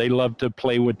Tarantino, they love to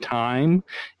play with time,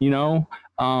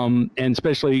 and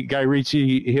especially Guy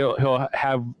Ritchie, he'll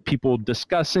have people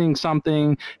discussing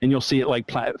something, and you'll see it like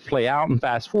play out and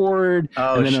fast forward,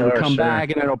 and then it'll come back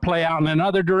and it'll play out in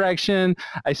another direction.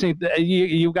 I think that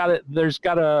you got it. There's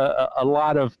got a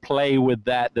lot of play with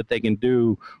that they can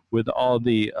do with all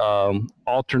the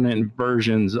alternate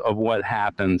versions of what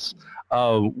happens,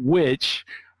 which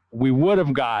we would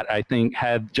have got, I think,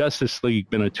 had Justice League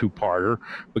been a two-parter,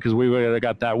 because we would have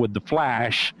got that with The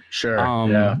Flash. Sure.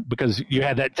 Yeah. Because you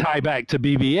had that tie back to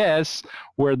BVS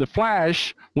where The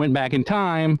Flash went back in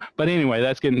time. But anyway,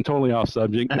 that's getting totally off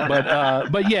subject.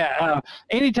 But yeah,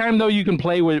 anytime though you can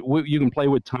play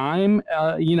with time,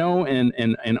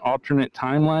 and alternate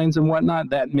timelines and whatnot,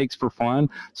 that makes for fun.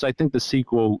 So I think the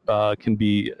sequel can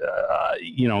be,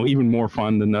 even more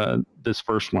fun than this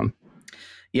first one.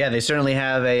 Yeah, they certainly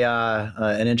have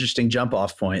an interesting jump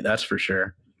off point, that's for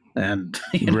sure. And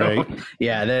right.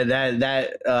 There's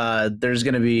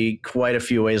going to be quite a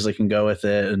few ways they can go with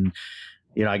it, and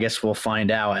I guess we'll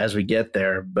find out as we get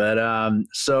there. But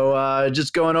so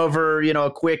just going over, a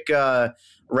quick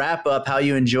wrap up how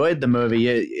you enjoyed the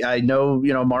movie. I know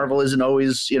Marvel isn't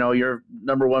always your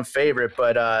number one favorite,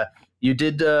 but you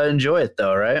did enjoy it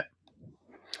though, right?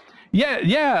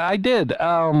 Yeah, I did.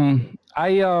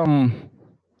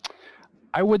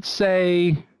 I would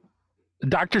say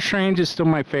Doctor Strange is still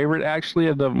my favorite, actually,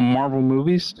 of the Marvel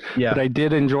movies. Yeah. But I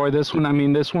did enjoy this one. I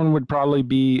mean, this one would probably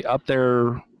be up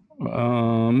there,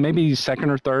 maybe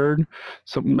second or third.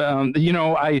 So,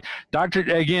 I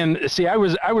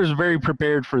was very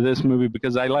prepared for this movie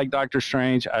because I like Doctor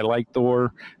Strange, I like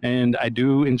Thor, and I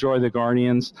do enjoy the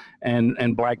Guardians,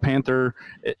 and Black Panther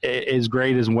is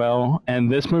great as well.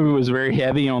 And this movie was very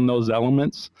heavy on those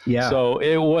elements. Yeah. So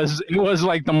it was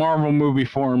like the Marvel movie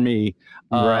for me.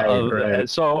 Right.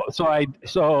 So I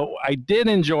did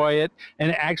enjoy it,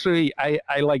 and actually I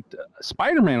liked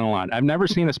Spider-Man a lot. I've never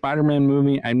seen a Spider-Man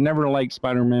movie. I've never liked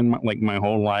Spider-Man like my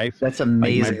whole life. That's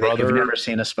amazing. Like I've never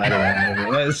seen a Spider-Man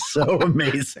movie. That is so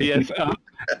amazing. Yes,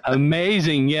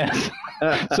 amazing. Yes.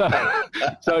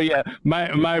 So yeah,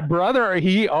 my brother,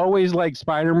 he always liked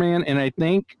Spider-Man, and I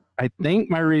think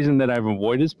my reason that I've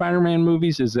avoided Spider-Man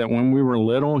movies is that when we were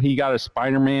little, he got a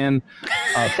Spider-Man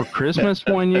for Christmas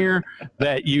one year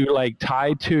that you like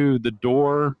tie to the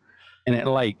door, and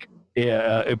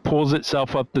it pulls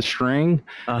itself up the string.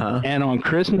 Uh-huh. And on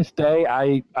Christmas Day,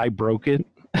 I broke it.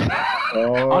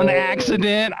 On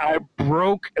accident. I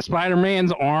broke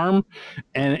Spider-Man's arm,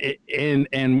 and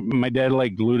my dad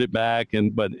like glued it back,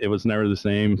 but it was never the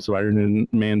same.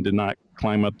 Spider-Man did not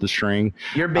climb up the string.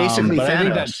 You're basically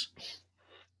Thanos.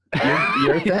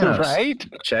 You're Thanos, right?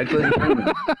 Check with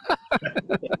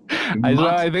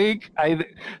I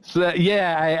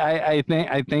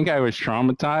think I was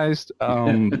traumatized.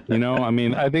 I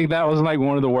mean, I think that was like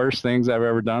one of the worst things I've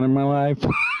ever done in my life.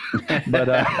 but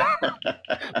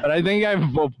I think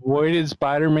I've avoided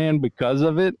Spider-Man because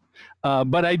of it.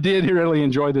 But I did really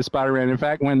enjoy the Spider-Man. In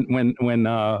fact,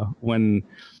 when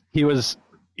he was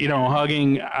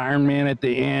hugging Iron Man at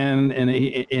the end, and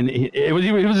he was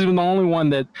the only one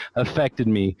that affected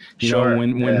me.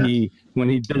 When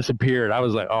he disappeared, I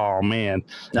was like, oh man.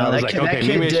 No, that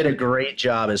kid did a great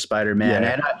job as Spider-Man.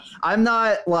 Yeah. And I'm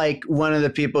not like one of the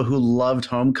people who loved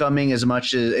Homecoming as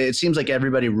much as it seems like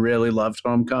everybody really loved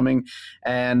Homecoming.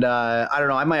 And I don't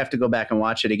know, I might have to go back and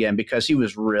watch it again because he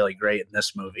was really great in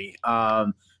this movie.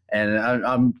 And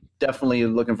I'm definitely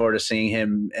looking forward to seeing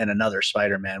him in another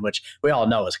Spider-Man, which we all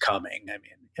know is coming. I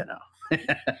mean,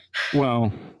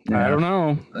 Well, yeah. I don't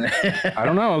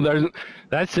know.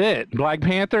 That's it. Black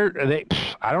Panther.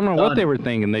 I don't know what they were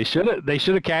thinking. They should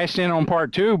have cashed in on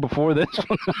part 2 before this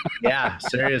one. Yeah,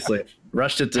 seriously.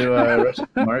 Rushed it to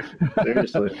Mark.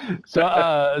 Seriously.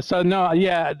 So no,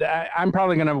 yeah. I'm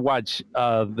probably gonna watch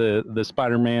the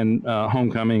Spider-Man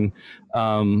Homecoming.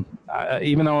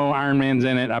 Even though Iron Man's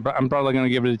in it, I'm probably gonna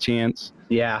give it a chance.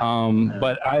 Yeah.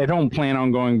 But I don't plan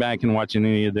on going back and watching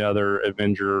any of the other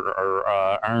Avenger or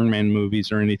Iron Man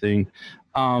movies or anything.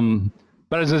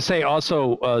 But as I say,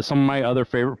 also some of my other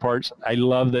favorite parts, I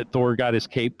love that Thor got his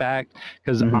cape back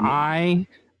because I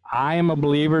am a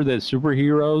believer that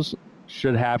superheroes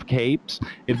should have capes.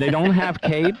 If they don't have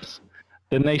capes,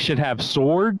 then they should have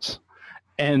swords.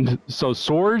 And so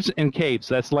swords and capes,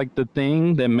 that's like the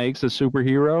thing that makes a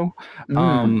superhero.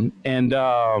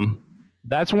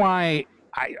 That's why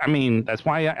I mean, that's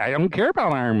why I don't care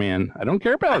about Iron Man. I don't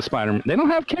care about Spider-Man. They don't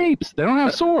have capes. They don't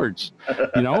have swords.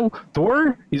 You know,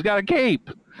 Thor, he's got a cape.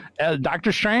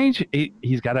 Doctor Strange,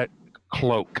 he's got a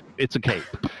cloak. It's a cape.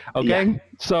 Okay,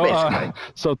 so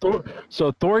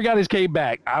Thor got his cape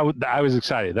back. I was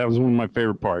excited. That was one of my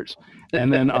favorite parts.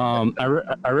 And then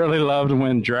I really loved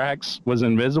when Drax was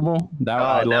invisible.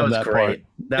 I loved that great. part.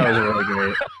 That was really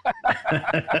great.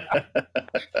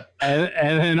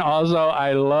 and then also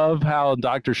I love how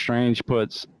Doctor Strange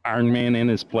puts Iron Man in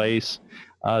his place,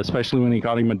 especially when he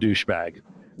called him a douchebag.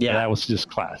 Yeah, that was just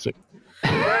classic.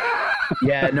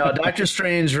 Yeah, no, Doctor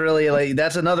Strange really, like,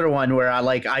 that's another one where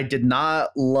I did not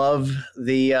love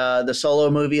the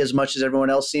Solo movie as much as everyone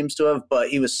else seems to have, but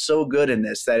he was so good in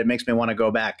this that it makes me want to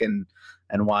go back and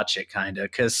watch it, kind of,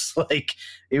 because like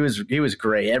he was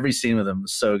great. Every scene with him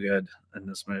was so good in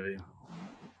this movie.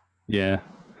 Yeah.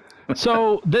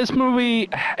 So this movie,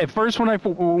 at first when I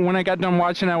got done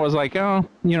watching it, I was like, oh,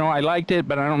 you know, I liked it,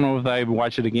 but I don't know if I would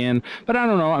watch it again. But I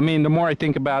don't know. I mean, the more I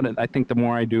think about it, I think the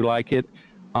more I do like it.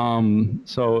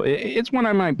 So it's one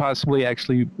I might possibly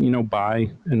actually, you know,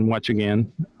 buy and watch again.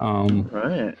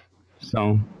 Right.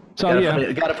 So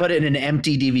gotta put it in an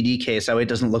empty DVD case. That way it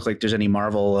doesn't look like there's any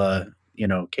Marvel, you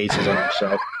know, cases on the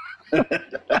shelf.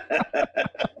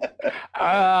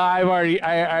 I already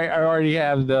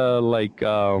have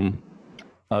the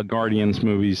Guardians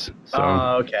movies. So.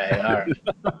 Oh, okay. All right.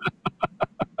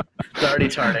 It's already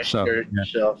tarnished your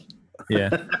shelf. Yeah.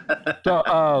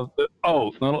 So,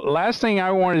 the last thing I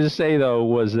wanted to say though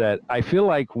was that I feel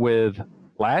like with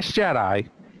Last Jedi,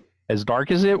 as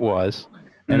dark as it was,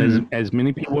 and as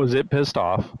many people as it pissed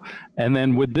off, and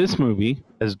then with this movie,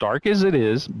 as dark as it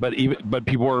is, but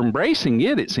people are embracing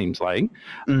it. It seems like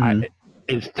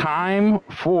it's time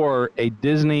for a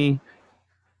Disney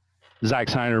Zack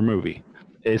Snyder movie.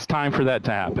 It's time for that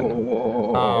to happen.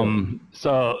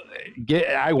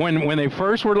 When they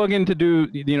first were looking to do,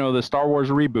 you know, the Star Wars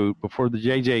reboot before the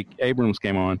J.J. Abrams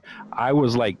came on, I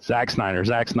was like, Zack Snyder.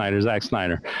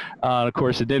 Of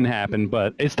course, it didn't happen,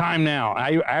 but it's time now.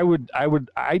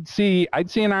 I'd see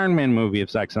an Iron Man movie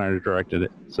if Zack Snyder directed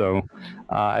it. So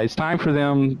it's time for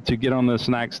them to get on the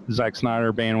Zack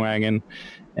Snyder bandwagon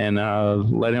and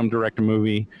let him direct a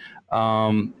movie.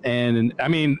 And I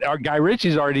mean, our Guy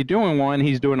Ritchie's already doing one.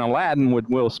 He's doing Aladdin with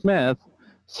Will Smith.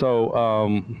 So,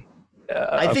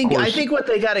 I think what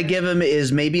they got to give him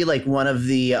is maybe like one of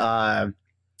the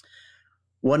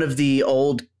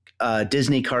old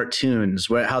Disney cartoons,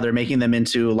 how they're making them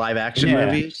into live action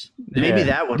movies. Maybe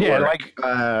that would work.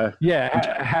 How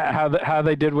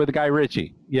they did with Guy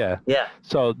Ritchie. Yeah.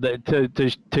 So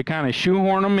to kind of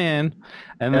shoehorn them in,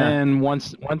 and then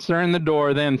once they're in the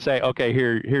door, then say, okay,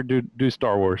 here do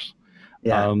Star Wars.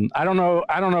 Yeah. I don't know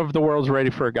if the world's ready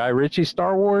for a Guy Ritchie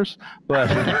Star Wars, but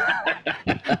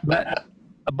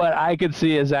but I could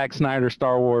see a Zack Snyder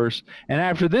Star Wars, and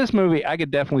after this movie, I could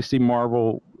definitely see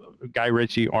Marvel, Guy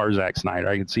Ritchie or Zack Snyder.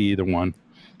 I could see either one.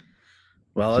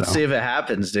 Well, let's see if it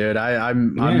happens, dude.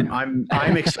 I'm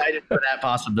excited for that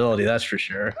possibility. That's for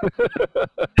sure.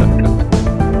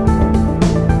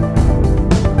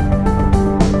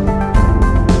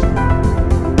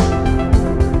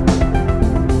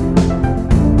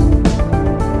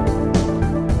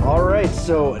 All right.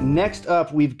 So next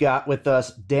up, we've got with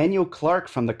us Daniel Clark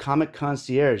from the Comic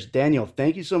Concierge. Daniel,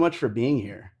 thank you so much for being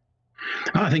here.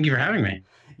 Oh, thank you for having me.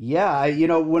 Yeah,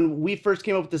 when we first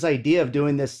came up with this idea of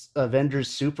doing this Avengers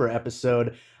Super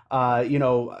episode,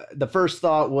 the first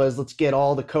thought was, let's get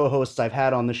all the co-hosts I've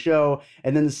had on the show.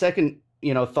 And then the second,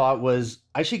 thought was,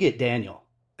 I should get Daniel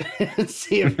and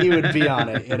see if he would be on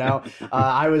it.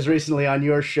 I was recently on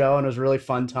your show and it was a really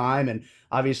fun time. And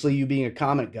obviously you being a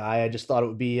comic guy, I just thought it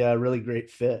would be a really great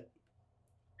fit.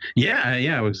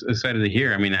 Yeah, I was excited to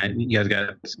hear. I mean, you guys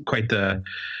got quite the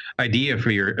idea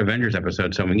for your Avengers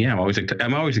episode. So I'm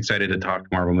always excited to talk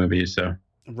Marvel movies. So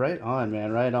right on,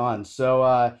 man, right on.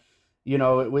 So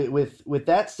with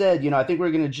that said, I think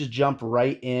we're gonna just jump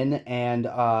right in, and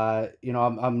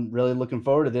I'm really looking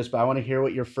forward to this. But I want to hear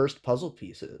what your first puzzle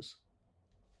piece is.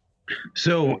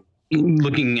 So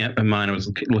looking at mine, I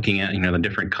was looking at the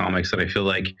different comics that I feel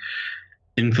like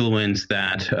influence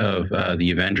that of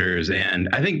the Avengers, and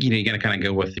I think you got to kind of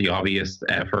go with the obvious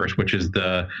at first, which is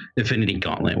the Infinity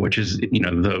Gauntlet, which is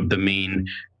the main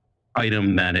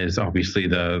item that is obviously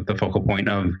the focal point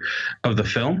of the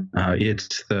film.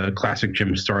 It's the classic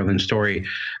Jim Starlin story.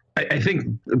 I think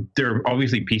there are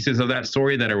obviously pieces of that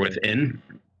story that are within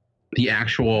the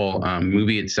actual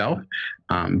movie itself,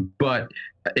 but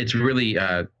it's really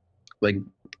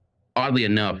oddly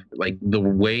enough, like the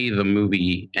way the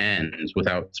movie ends,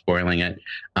 without spoiling it,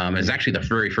 is actually the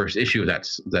very first issue of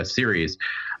that series.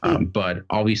 But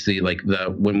obviously, like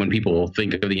when people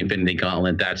think of the Infinity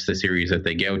Gauntlet, that's the series that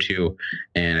they go to,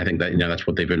 and I think that that's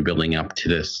what they've been building up to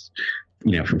this,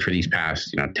 for these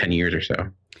past 10 years or so.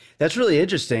 That's really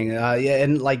interesting. Yeah,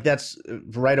 and like that's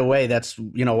right away. That's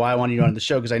why I wanted you on the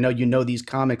show, because I know these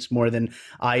comics more than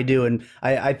I do, and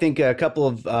I think a couple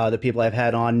of the people I've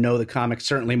had on know the comics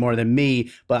certainly more than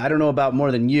me, but I don't know about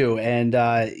more than you. And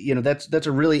that's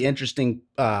a really interesting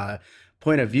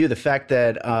point of view. The fact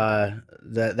that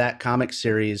that comic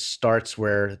series starts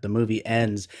where the movie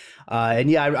ends, and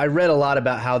yeah, I read a lot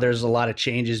about how there's a lot of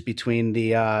changes between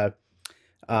the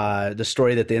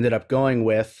story that they ended up going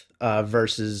with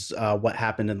versus what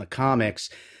happened in the comics.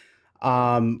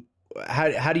 How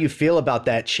do you feel about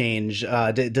that change?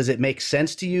 Does it make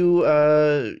sense to you,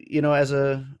 as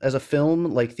a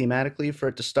film, like thematically, for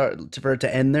it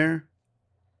to end there?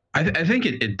 I think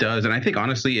it does, and I think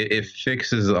honestly it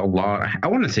fixes a lot. I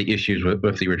want to say issues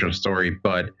with the original story,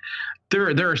 but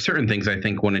there are certain things I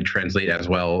think want to translate as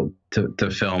well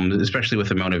to film, especially with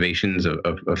the motivations of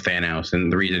Thanos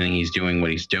and the reasoning he's doing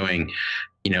what he's doing.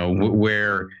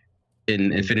 Where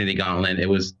in Infinity Gauntlet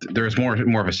there was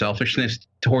more of a selfishness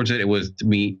towards it. It was to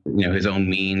meet his own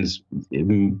means,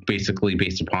 basically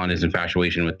based upon his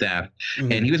infatuation with death,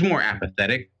 and he was more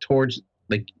apathetic towards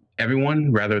like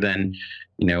everyone rather than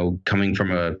coming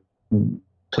from a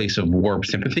place of warped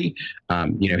sympathy.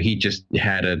 He just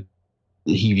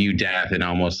he viewed death in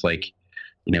almost like,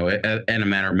 in a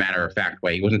matter of fact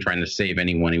way. He wasn't trying to save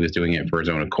anyone. He was doing it for his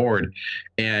own accord.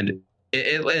 And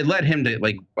it led him to,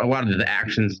 like, a lot of the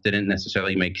actions didn't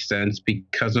necessarily make sense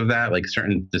because of that. Like,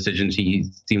 certain decisions, he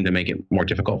seemed to make it more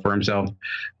difficult for himself.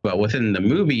 But within the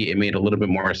movie, it made a little bit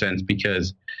more sense,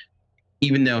 because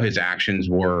even though his actions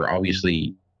were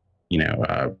obviously,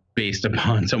 based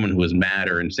upon someone who was mad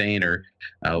or insane or,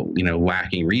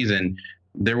 lacking reason,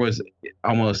 there was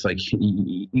almost like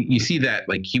you see that,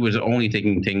 like, he was only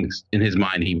taking things in his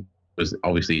mind. He was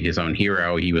obviously his own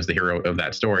hero. He was the hero of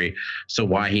that story. So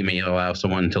why he may allow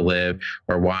someone to live,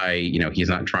 or why, he's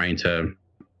not trying to,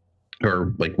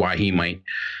 or like why he might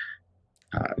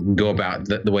go about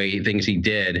the way things he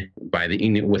did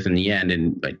within the end.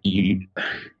 And like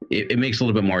it makes a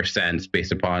little bit more sense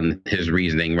based upon his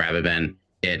reasoning rather than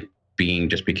it being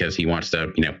just because he wants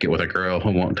to, get with a girl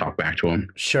who won't talk back to him.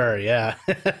 Sure. Yeah.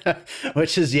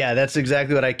 Which is, that's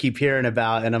exactly what I keep hearing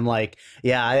about. And I'm like,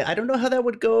 I don't know how that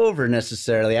would go over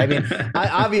necessarily. I mean,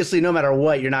 obviously, no matter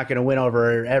what, you're not going to win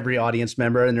over every audience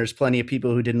member. And there's plenty of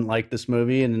people who didn't like this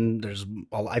movie. And there's,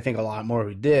 I think, a lot more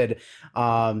who did.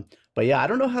 But I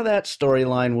don't know how that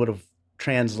storyline would have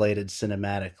translated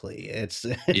cinematically. It's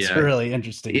a really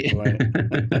interesting point.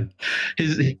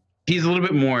 He's a little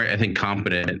bit more, I think,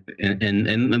 competent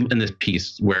in this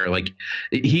piece, where like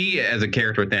he as a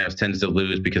character with Thanos tends to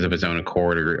lose because of his own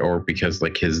accord or because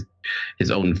like his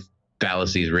own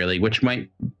fallacies, really, which might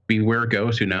be where it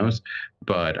goes. Who knows?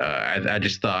 But I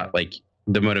just thought like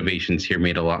the motivations here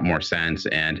made a lot more sense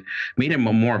and made him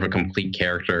more of a complete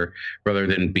character rather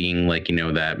than being like,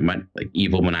 that like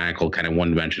evil, maniacal kind of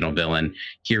one-dimensional villain.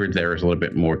 Here, there's a little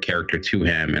bit more character to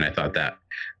him, and I thought that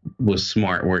was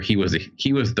smart, where he was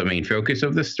the main focus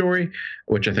of this story,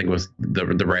 which I think was the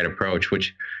right approach.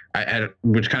 Which kind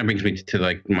of brings me to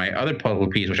like my other puzzle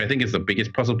piece, which I think is the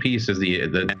biggest puzzle piece, is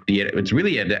it's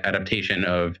really an adaptation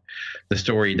of the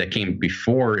story that came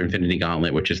before Infinity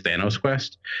Gauntlet, which is Thanos'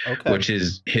 quest, which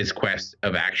is his quest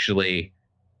of actually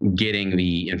getting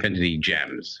the Infinity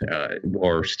Gems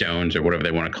or stones or whatever they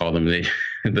want to call them.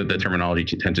 The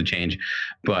terminology tends to change,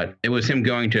 but it was him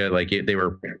going to they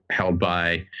were held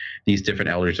by these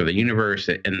different elders of the universe.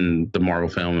 In the Marvel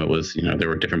film, it was there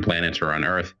were different planets or on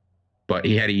Earth, but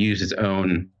he had to use his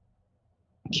own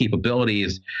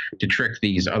capabilities to trick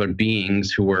these other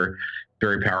beings who were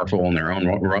very powerful in their own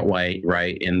way,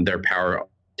 right? And their power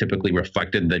typically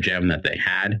reflected the gem that they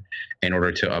had in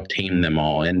order to obtain them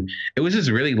all. And it was this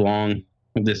really long,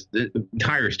 the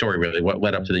entire story, really, what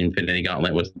led up to the Infinity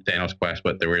Gauntlet was Thanos' quest,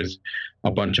 but there was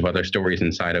a bunch of other stories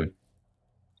inside of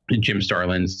Jim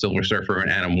Starlin's Silver Surfer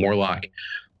and Adam Warlock.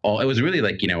 It was really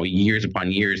like, years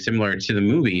upon years, similar to the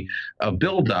movie, a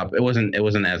build up. It wasn't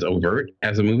as overt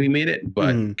as the movie made it,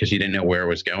 but because you didn't know where it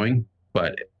was going.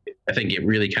 But I think it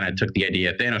really kind of took the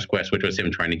idea of Thanos' quest, which was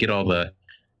him trying to get all the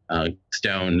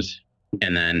stones,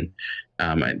 and then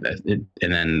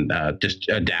just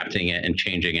adapting it and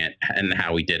changing it and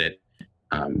how we did it.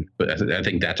 But I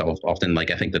think that's often I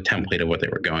think the template of what they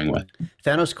were going with.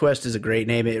 Thanos Quest is a great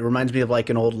name. It reminds me of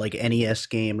like an old NES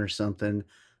game or something.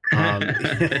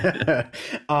 But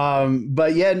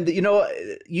yeah, you know,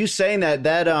 you saying that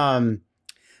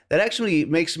actually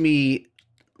makes me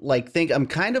like think I'm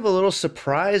kind of a little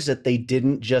surprised that they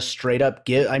didn't just straight up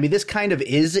give. I mean, this kind of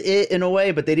is it in a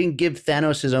way, but they didn't give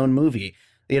Thanos his own movie.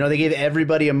 You know, they gave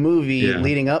everybody a movie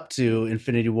leading up to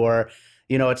Infinity War.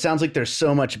 You know, it sounds like there's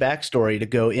so much backstory to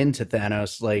go into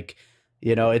Thanos. Like,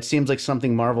 you know, it seems like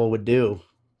something Marvel would do.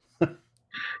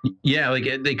 Yeah, like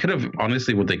they could have,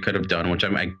 honestly, what they could have done, which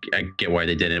I get why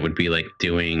they didn't, would be like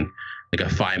doing like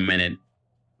a 5-minute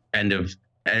end of.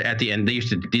 At the end, they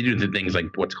do the things like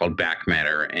what's called back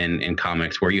matter in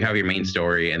comics, where you have your main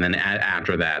story, and then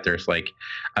after that, there's like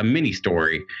a mini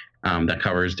story that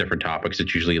covers different topics.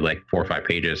 It's usually like 4 or 5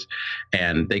 pages,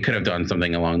 and they could have done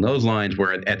something along those lines,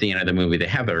 where at the end of the movie, they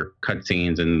have their cut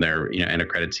scenes and their end of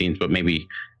credit scenes, but maybe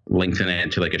lengthen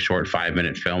it to like a short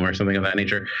 5-minute film or something of that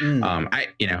nature.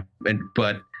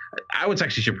 But I was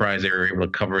actually surprised they were able to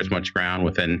cover as much ground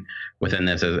within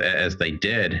this as they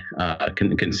did,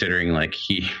 considering like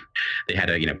they had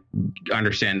to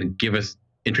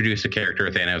introduce the character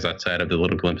of Thanos outside of the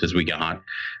little glimpses we got,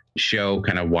 show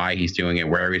kind of why he's doing it,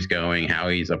 where he's going, how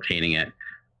he's obtaining it.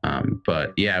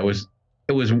 But yeah, it was.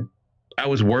 I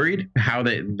was worried how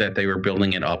they were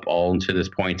building it up all to this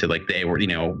point to like they were,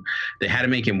 they had to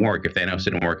make him work. If Thanos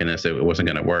didn't work in this, it wasn't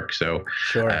going to work. So,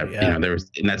 there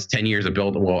was, and that's 10 years of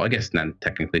build. Well, I guess not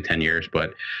technically 10 years,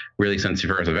 but really since the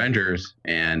first Avengers,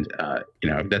 and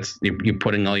that's you're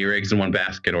putting all your eggs in one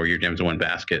basket or your gems in one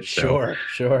basket. So,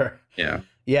 Sure. Yeah.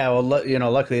 Yeah. Well,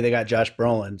 luckily they got Josh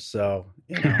Brolin, so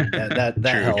that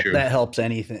helps. True. That helps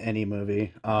any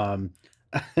movie.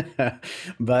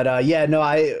 But at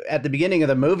the beginning of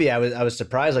the movie, I was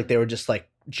surprised, like they were just like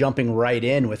jumping right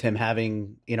in with him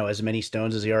having, as many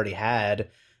stones as he already had.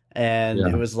 And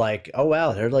it was like, oh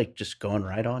wow, they're like just going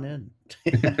right on in.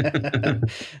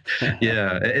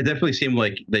 Yeah, it definitely seemed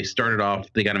like they started off,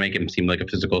 they got to make him seem like a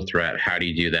physical threat. How do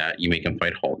you do that? You make him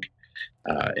fight Hulk,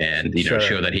 and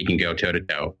show that he can go toe to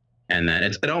toe. And then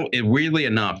it weirdly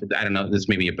enough, I don't know, this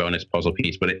may be a bonus puzzle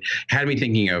piece, but it had me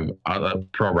thinking of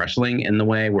pro wrestling in the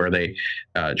way where they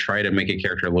try to make a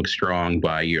character look strong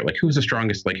by like, who's the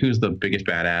strongest, like who's the biggest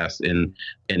badass in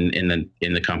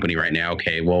the company right now?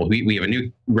 Okay, well, we have a new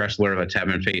wrestler, let's have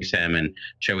him face him and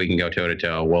show we can go toe to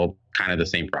toe. Well, kind of the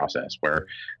same process where,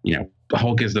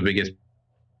 Hulk is the biggest,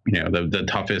 the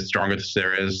toughest, strongest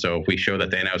there is. So if we show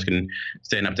that Thanos can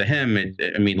stand up to him, it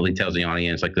immediately tells the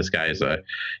audience like this guy is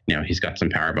he's got some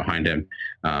power behind him.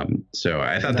 So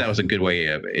I thought that was a good way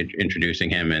of introducing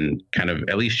him and kind of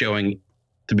at least showing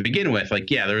to begin with,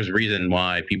 like, yeah, there's a reason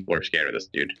why people are scared of this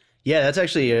dude. Yeah, that's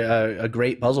actually a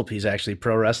great puzzle piece, actually,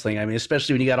 pro wrestling. I mean,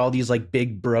 especially when you got all these like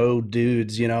big bro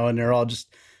dudes, and they're all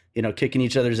just, kicking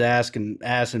each other's ass and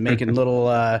making little,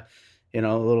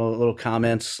 little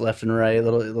comments left and right,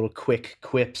 little quick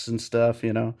quips and stuff,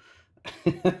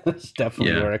 It's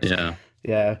definitely works.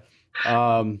 Yeah.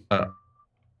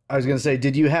 I was going to say,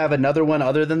 did you have another one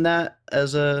other than that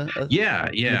as a Yeah.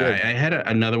 I had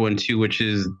another one too, which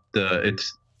is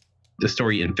it's the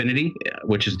story Infinity,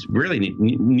 which is really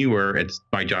newer. It's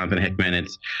by Jonathan Hickman.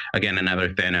 It's again, another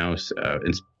Thanos,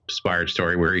 inspired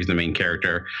story where he's the main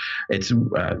character. It's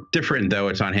different though.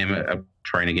 It's on him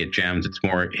trying to get gems. It's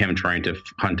more him trying to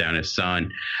hunt down his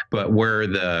son. But where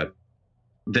the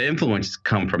influence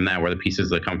come from that, where the pieces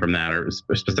that come from that are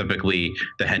specifically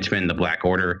the henchmen, the Black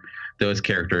Order. Those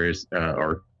characters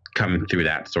are coming through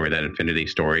that story, that Infinity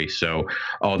story. So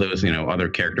all those other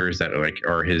characters that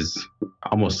are his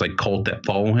almost like cult that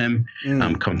follow him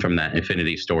come from that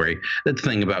Infinity story. The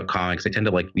thing about comics, they tend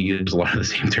to like use a lot of the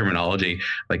same terminology.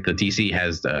 Like the DC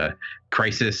has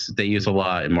Crisis, they use a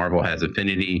lot, and Marvel has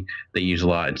Infinity, they use a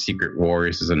lot, and Secret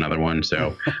Wars is another one.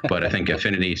 So but I think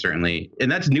Infinity certainly,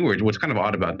 and that's newer. What's kind of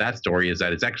odd about that story is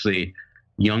that it's actually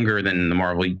younger than the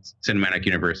Marvel Cinematic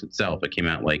Universe itself. It came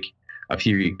out like a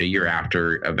year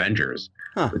after Avengers.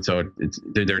 So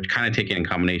they're kind of taking a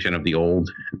combination of the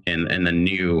old and the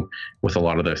new with a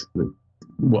lot of the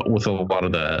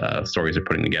stories they're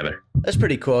putting together. That's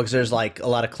pretty cool because there's like a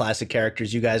lot of classic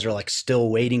characters you guys are like still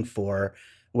waiting for,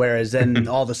 whereas then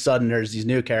all of a sudden there's these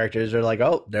new characters. They're like,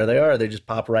 oh, there they are. They just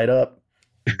pop right up.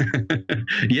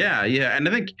 Yeah, and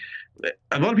I think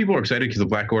a lot of people are excited because the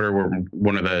Black Order were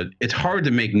one of it's hard to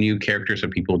make new characters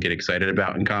that people get excited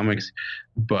about in comics,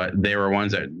 but they were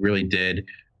ones that really did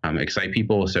excite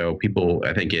people. So people,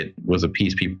 I think it was a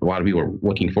piece a lot of people were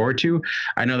looking forward to.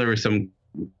 I know there were some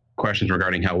questions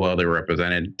regarding how well they were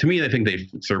represented. To me, I think they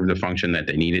served the function that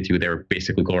they needed to. They were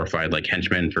basically glorified like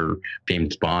henchmen for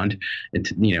James Bond.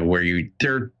 It's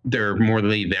where they're more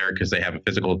there because they have a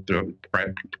physical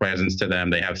presence to them.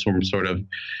 They have some sort of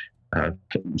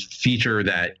feature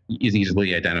that is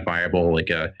easily identifiable, like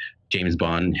a James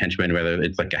Bond henchman, whether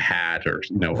it's like a hat or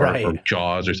or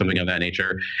Jaws or something of that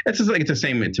nature. It's just like it's the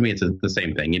same. To me, it's the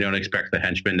same thing. You don't expect the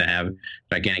henchmen to have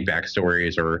gigantic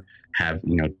backstories or have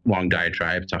long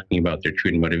diatribes talking about their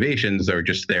true motivations. They're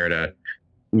just there to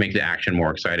make the action more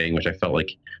exciting, which I felt like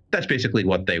that's basically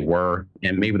what they were,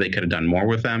 and maybe they could have done more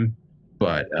with them.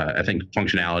 But I think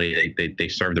functionality, they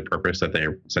serve the purpose that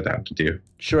they're set out to do.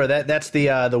 Sure, that's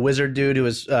the wizard dude who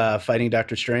was fighting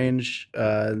Doctor Strange.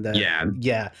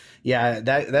 That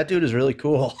dude is really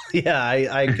cool. Yeah,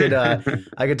 I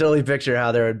could totally picture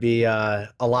how there would be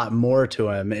a lot more to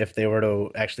him if they were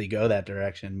to actually go that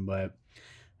direction. But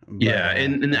yeah,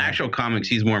 in the actual comics,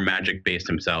 he's more magic based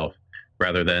himself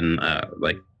rather than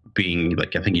being I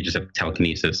think he just had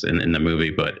telekinesis in the movie.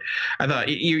 But I thought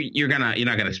you're not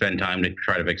gonna spend time to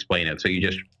try to explain it, so you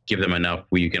just give them enough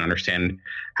where you can understand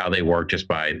how they work just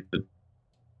by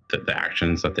the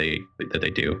actions that they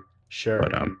do. Sure.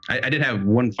 But I did have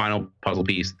one final puzzle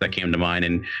piece that came to mind,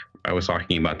 and I was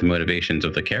talking about the motivations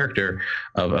of the character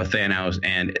of Thanos,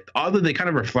 and although they kind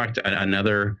of reflect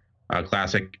another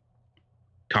classic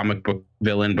comic book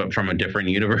villain, but from a different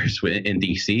universe in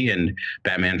DC, and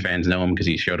Batman fans know him because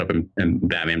he showed up in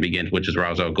Batman Begins, which is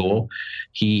Ra's al Ghul.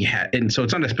 And so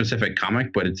it's not a specific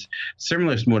comic, but it's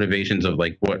similar motivations of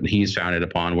what he's founded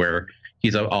upon, where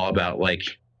he's all about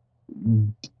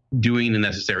doing the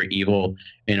necessary evil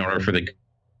in order for the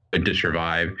good to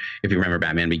survive. If you remember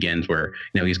Batman Begins, where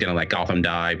he's going to let Gotham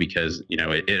die because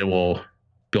it will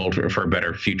build for a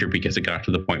better future, because it got to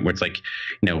the point where it's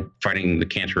fighting the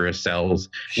cancerous cells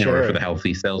in order for the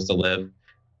healthy cells to live.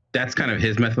 That's kind of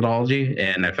his methodology,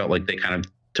 and I felt like they kind of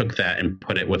took that and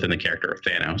put it within the character of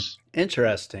Thanos.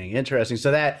 Interesting.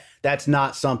 So that's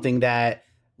not something that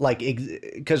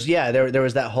because there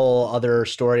was that whole other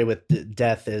story with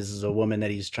Death as a woman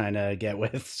that he's trying to get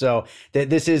with. So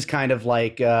this is kind of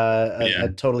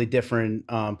a totally different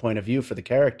point of view for the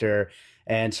character.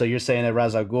 And so you're saying that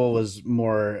Ra's al Ghul was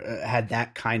more had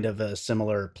that kind of a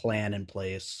similar plan in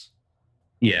place.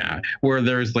 Yeah, where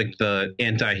there's the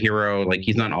anti-hero,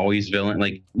 he's not always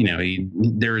villain.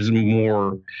 There's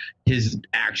more. His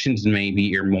actions may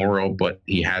be immoral, but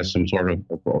he has some sort of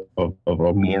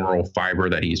a moral fiber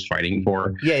that he's fighting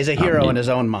for. Yeah, he's a hero in his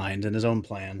own mind, in his own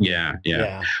plan.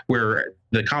 Yeah. Where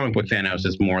the comic book Thanos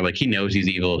is more he knows he's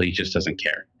evil, he just doesn't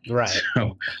care. Right.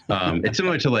 So it's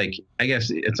similar to I guess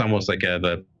it's almost like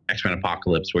the X-Men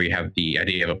Apocalypse, where you have the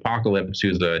idea of Apocalypse,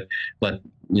 who's the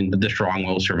strong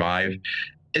will survive.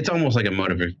 It's almost like a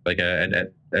motive,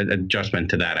 an adjustment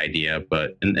to that idea,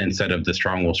 but instead of the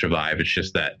strong will survive, it's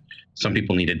just that some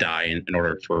people need to die in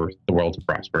order for the world to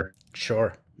prosper.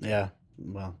 Sure. Yeah.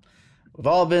 Well, we've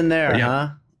all been there, huh?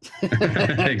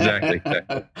 Exactly.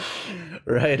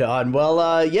 Right on.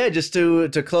 Well, just to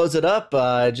close it up,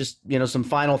 just some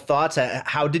final thoughts.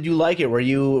 How did you like it? Were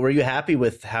you happy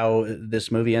with how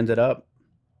this movie ended up?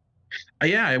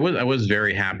 Yeah, I was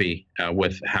very happy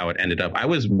with how it ended up. I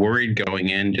was worried going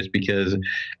in just because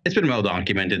it's been well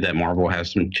documented that Marvel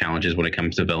has some challenges when it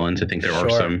comes to villains. I think there are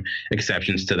some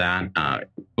exceptions to that.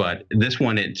 But this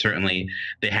one,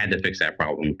 they had to fix that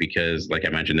problem because, like I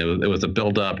mentioned, it was a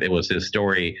build-up. It was his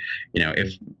story.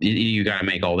 If you got to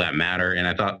make all that matter. And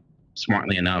I thought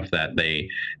smartly enough that they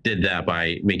did that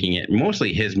by making it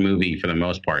mostly his movie for the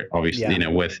most part, obviously,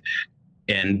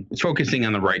 and focusing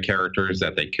on the right characters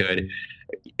that they could.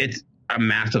 It's a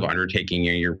massive undertaking.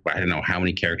 I don't know how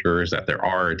many characters that there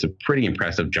are. It's a pretty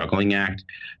impressive juggling act.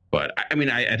 But I mean,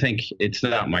 I think it's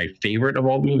not my favorite of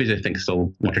all the movies. I think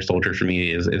still Winter Soldier for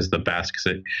me is the best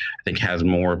because it, I think, has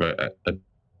more of a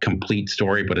complete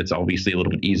story, but it's obviously a little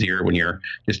bit easier when you're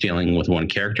just dealing with one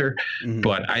character. Mm-hmm.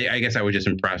 But I guess I was just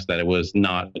impressed that it was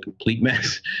not a complete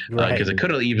mess because it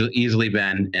could have easily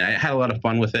been. And I had a lot of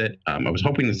fun with it. I was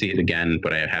hoping to see it again,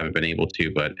 but I haven't been able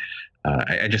to. But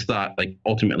I just thought,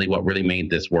 ultimately what really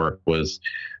made this work was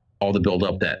all the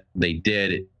buildup that they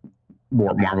did.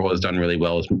 What Marvel has done really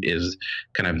well is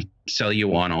kind of sell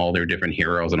you on all their different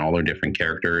heroes and all their different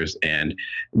characters. And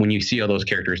when you see all those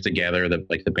characters together,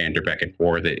 the banter back and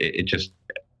forth, it just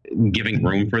giving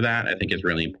room for that, I think, is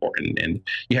really important. And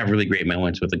you have really great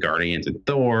moments with the Guardians and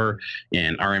Thor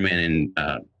and Iron Man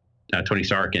and Tony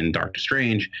Stark and Doctor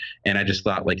Strange. And I just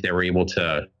thought they were able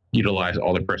to utilize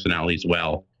all their personalities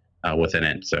well within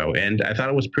it. So, and I thought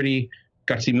it was pretty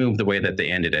gutsy move the way that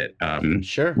they ended it.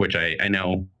 Sure. Which I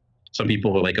know some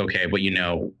people are okay, but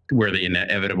where the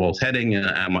inevitable is heading,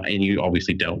 and you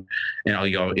obviously don't. And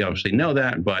you obviously know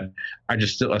that, but I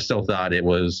still thought it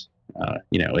was,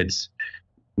 it's,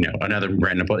 another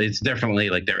random. It's definitely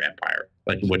their empire,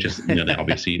 which is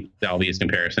the obvious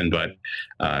comparison. But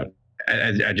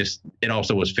I just, it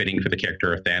also was fitting for the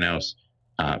character of Thanos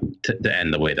to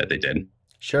end the way that they did.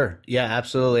 Sure. Yeah,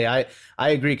 absolutely. I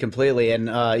agree completely. And,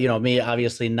 me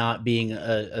obviously not being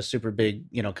a super big,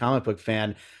 comic book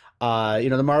fan,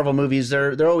 the Marvel movies,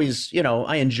 they're always,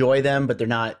 I enjoy them, but they're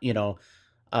not,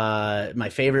 my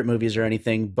favorite movies or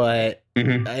anything. But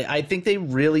I think they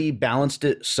really balanced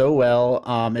it so well,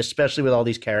 especially with all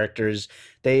these characters.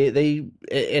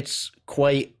 It's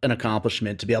quite an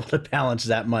accomplishment to be able to balance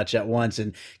that much at once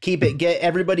and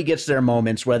everybody gets their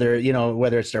moments, whether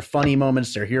it's their funny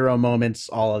moments, their hero moments,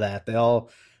 all of that.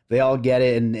 They all get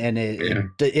it. And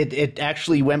it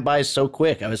actually went by so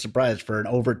quick. I was surprised for an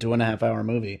over 2.5 hour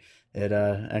movie. It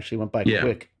actually went by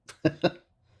quick.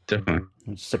 Definitely.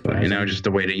 Surprising. Just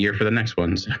to wait a year for the next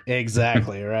ones.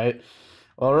 Exactly. Right.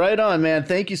 Well, right on, man.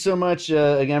 Thank you so much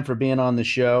again for being on the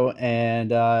show,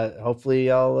 and hopefully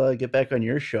I'll get back on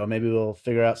your show. Maybe we'll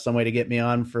figure out some way to get me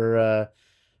on for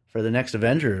the next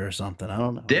Avenger or something. I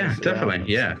don't know. Yeah,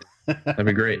 definitely. Yeah, that'd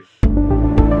be great.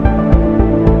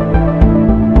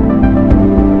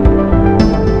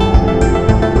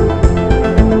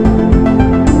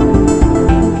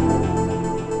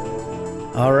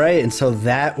 All right, and so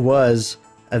that was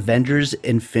Avengers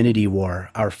Infinity War,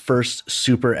 our first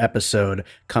super episode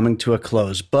coming to a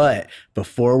close. But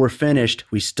before we're finished,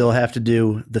 we still have to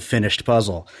do the finished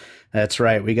puzzle. That's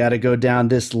right. We got to go down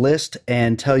this list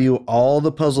and tell you all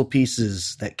the puzzle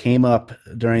pieces that came up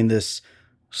during this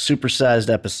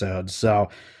supersized episode. So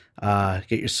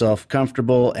get yourself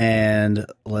comfortable and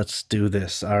let's do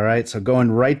this. All right. So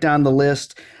going right down the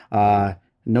list,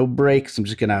 no breaks. I'm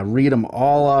just going to read them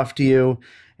all off to you.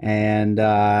 And,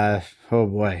 oh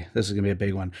boy, this is going to be a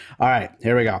big one. All right,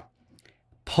 here we go.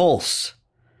 Pulse,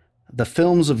 the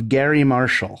films of Gary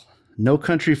Marshall, No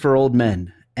Country for Old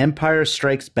Men, Empire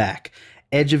Strikes Back,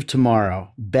 Edge of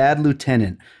Tomorrow, Bad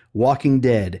Lieutenant, Walking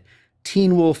Dead,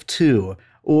 Teen Wolf 2,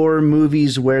 or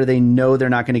movies where they know they're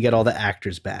not going to get all the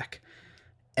actors back.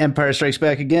 Empire Strikes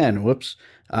Back again, whoops.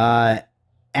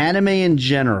 Anime in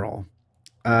general,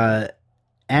 anime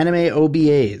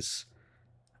OBAs,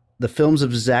 the films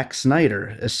of Zack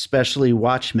Snyder, especially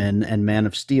Watchmen and Man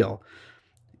of Steel,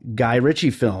 Guy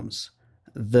Ritchie films,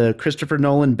 the Christopher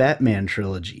Nolan Batman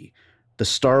trilogy, the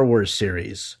Star Wars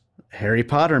series, Harry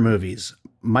Potter movies,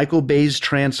 Michael Bay's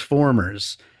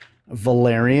Transformers,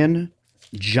 Valerian,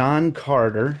 John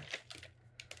Carter,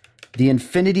 the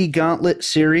Infinity Gauntlet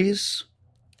series,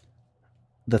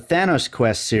 the Thanos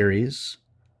Quest series,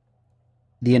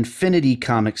 the Infinity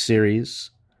Comic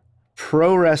series,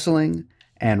 pro wrestling,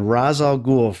 and Ra's al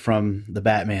Ghul from the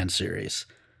Batman series.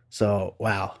 So,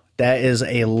 wow, that is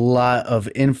a lot of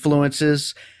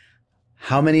influences.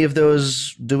 How many of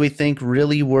those do we think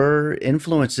really were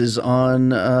influences on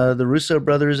the Russo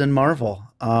brothers and Marvel?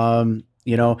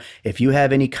 If you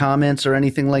have any comments or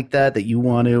anything like that you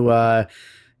want to,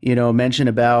 mention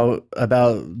about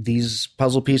these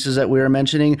puzzle pieces that we were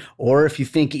mentioning, or if you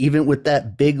think even with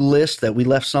that big list that we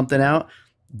left something out,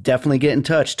 definitely get in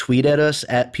touch. Tweet at us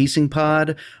at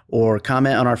PiecingPod, or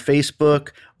comment on our Facebook,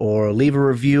 or leave a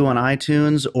review on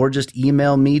iTunes, or just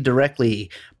email me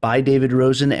directly by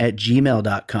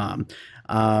davidrosen@gmail.com.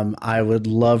 I would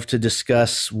love to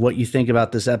discuss what you think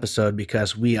about this episode,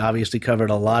 because we obviously covered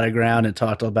a lot of ground and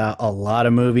talked about a lot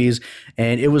of movies,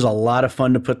 and it was a lot of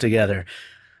fun to put together.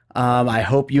 I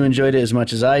hope you enjoyed it as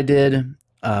much as I did.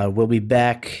 We'll be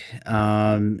back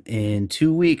in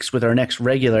 2 weeks with our next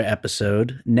regular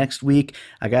episode. Next week,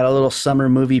 I got a little summer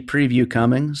movie preview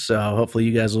coming, so hopefully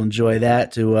you guys will enjoy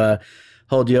that to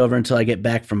hold you over until I get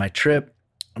back from my trip.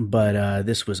 But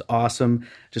this was awesome.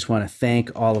 Just want to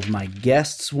thank all of my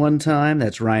guests one time.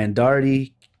 That's Ryan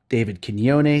Daugherty, David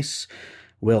Quinones,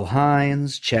 Will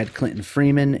Hines, Chad Clinton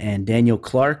Freeman, and Daniel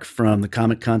Clark from the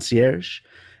Comic Concierge.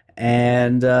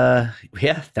 And that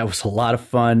was a lot of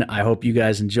fun. I hope you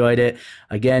guys enjoyed it.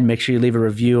 Again, make sure you leave a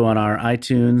review on our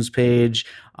iTunes page.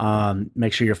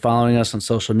 Make sure you're following us on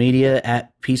social media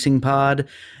at PiecingPod,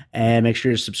 and make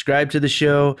sure you subscribe to the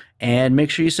show, and make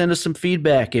sure you send us some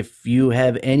feedback. If you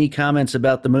have any comments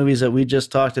about the movies that we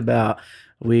just talked about,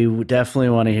 we definitely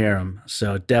want to hear them.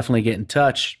 So definitely get in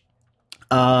touch.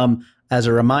 As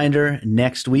a reminder,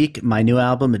 next week, my new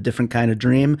album, A Different Kind of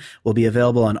Dream, will be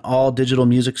available on all digital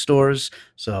music stores.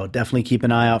 So definitely keep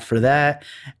an eye out for that.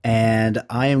 And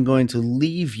I am going to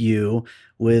leave you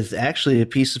with actually a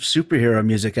piece of superhero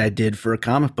music I did for a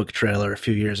comic book trailer a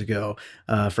few years ago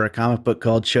for a comic book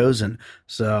called Chosen.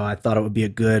 So I thought it would be a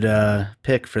good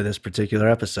pick for this particular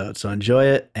episode. So enjoy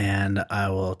it, and I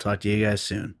will talk to you guys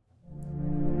soon.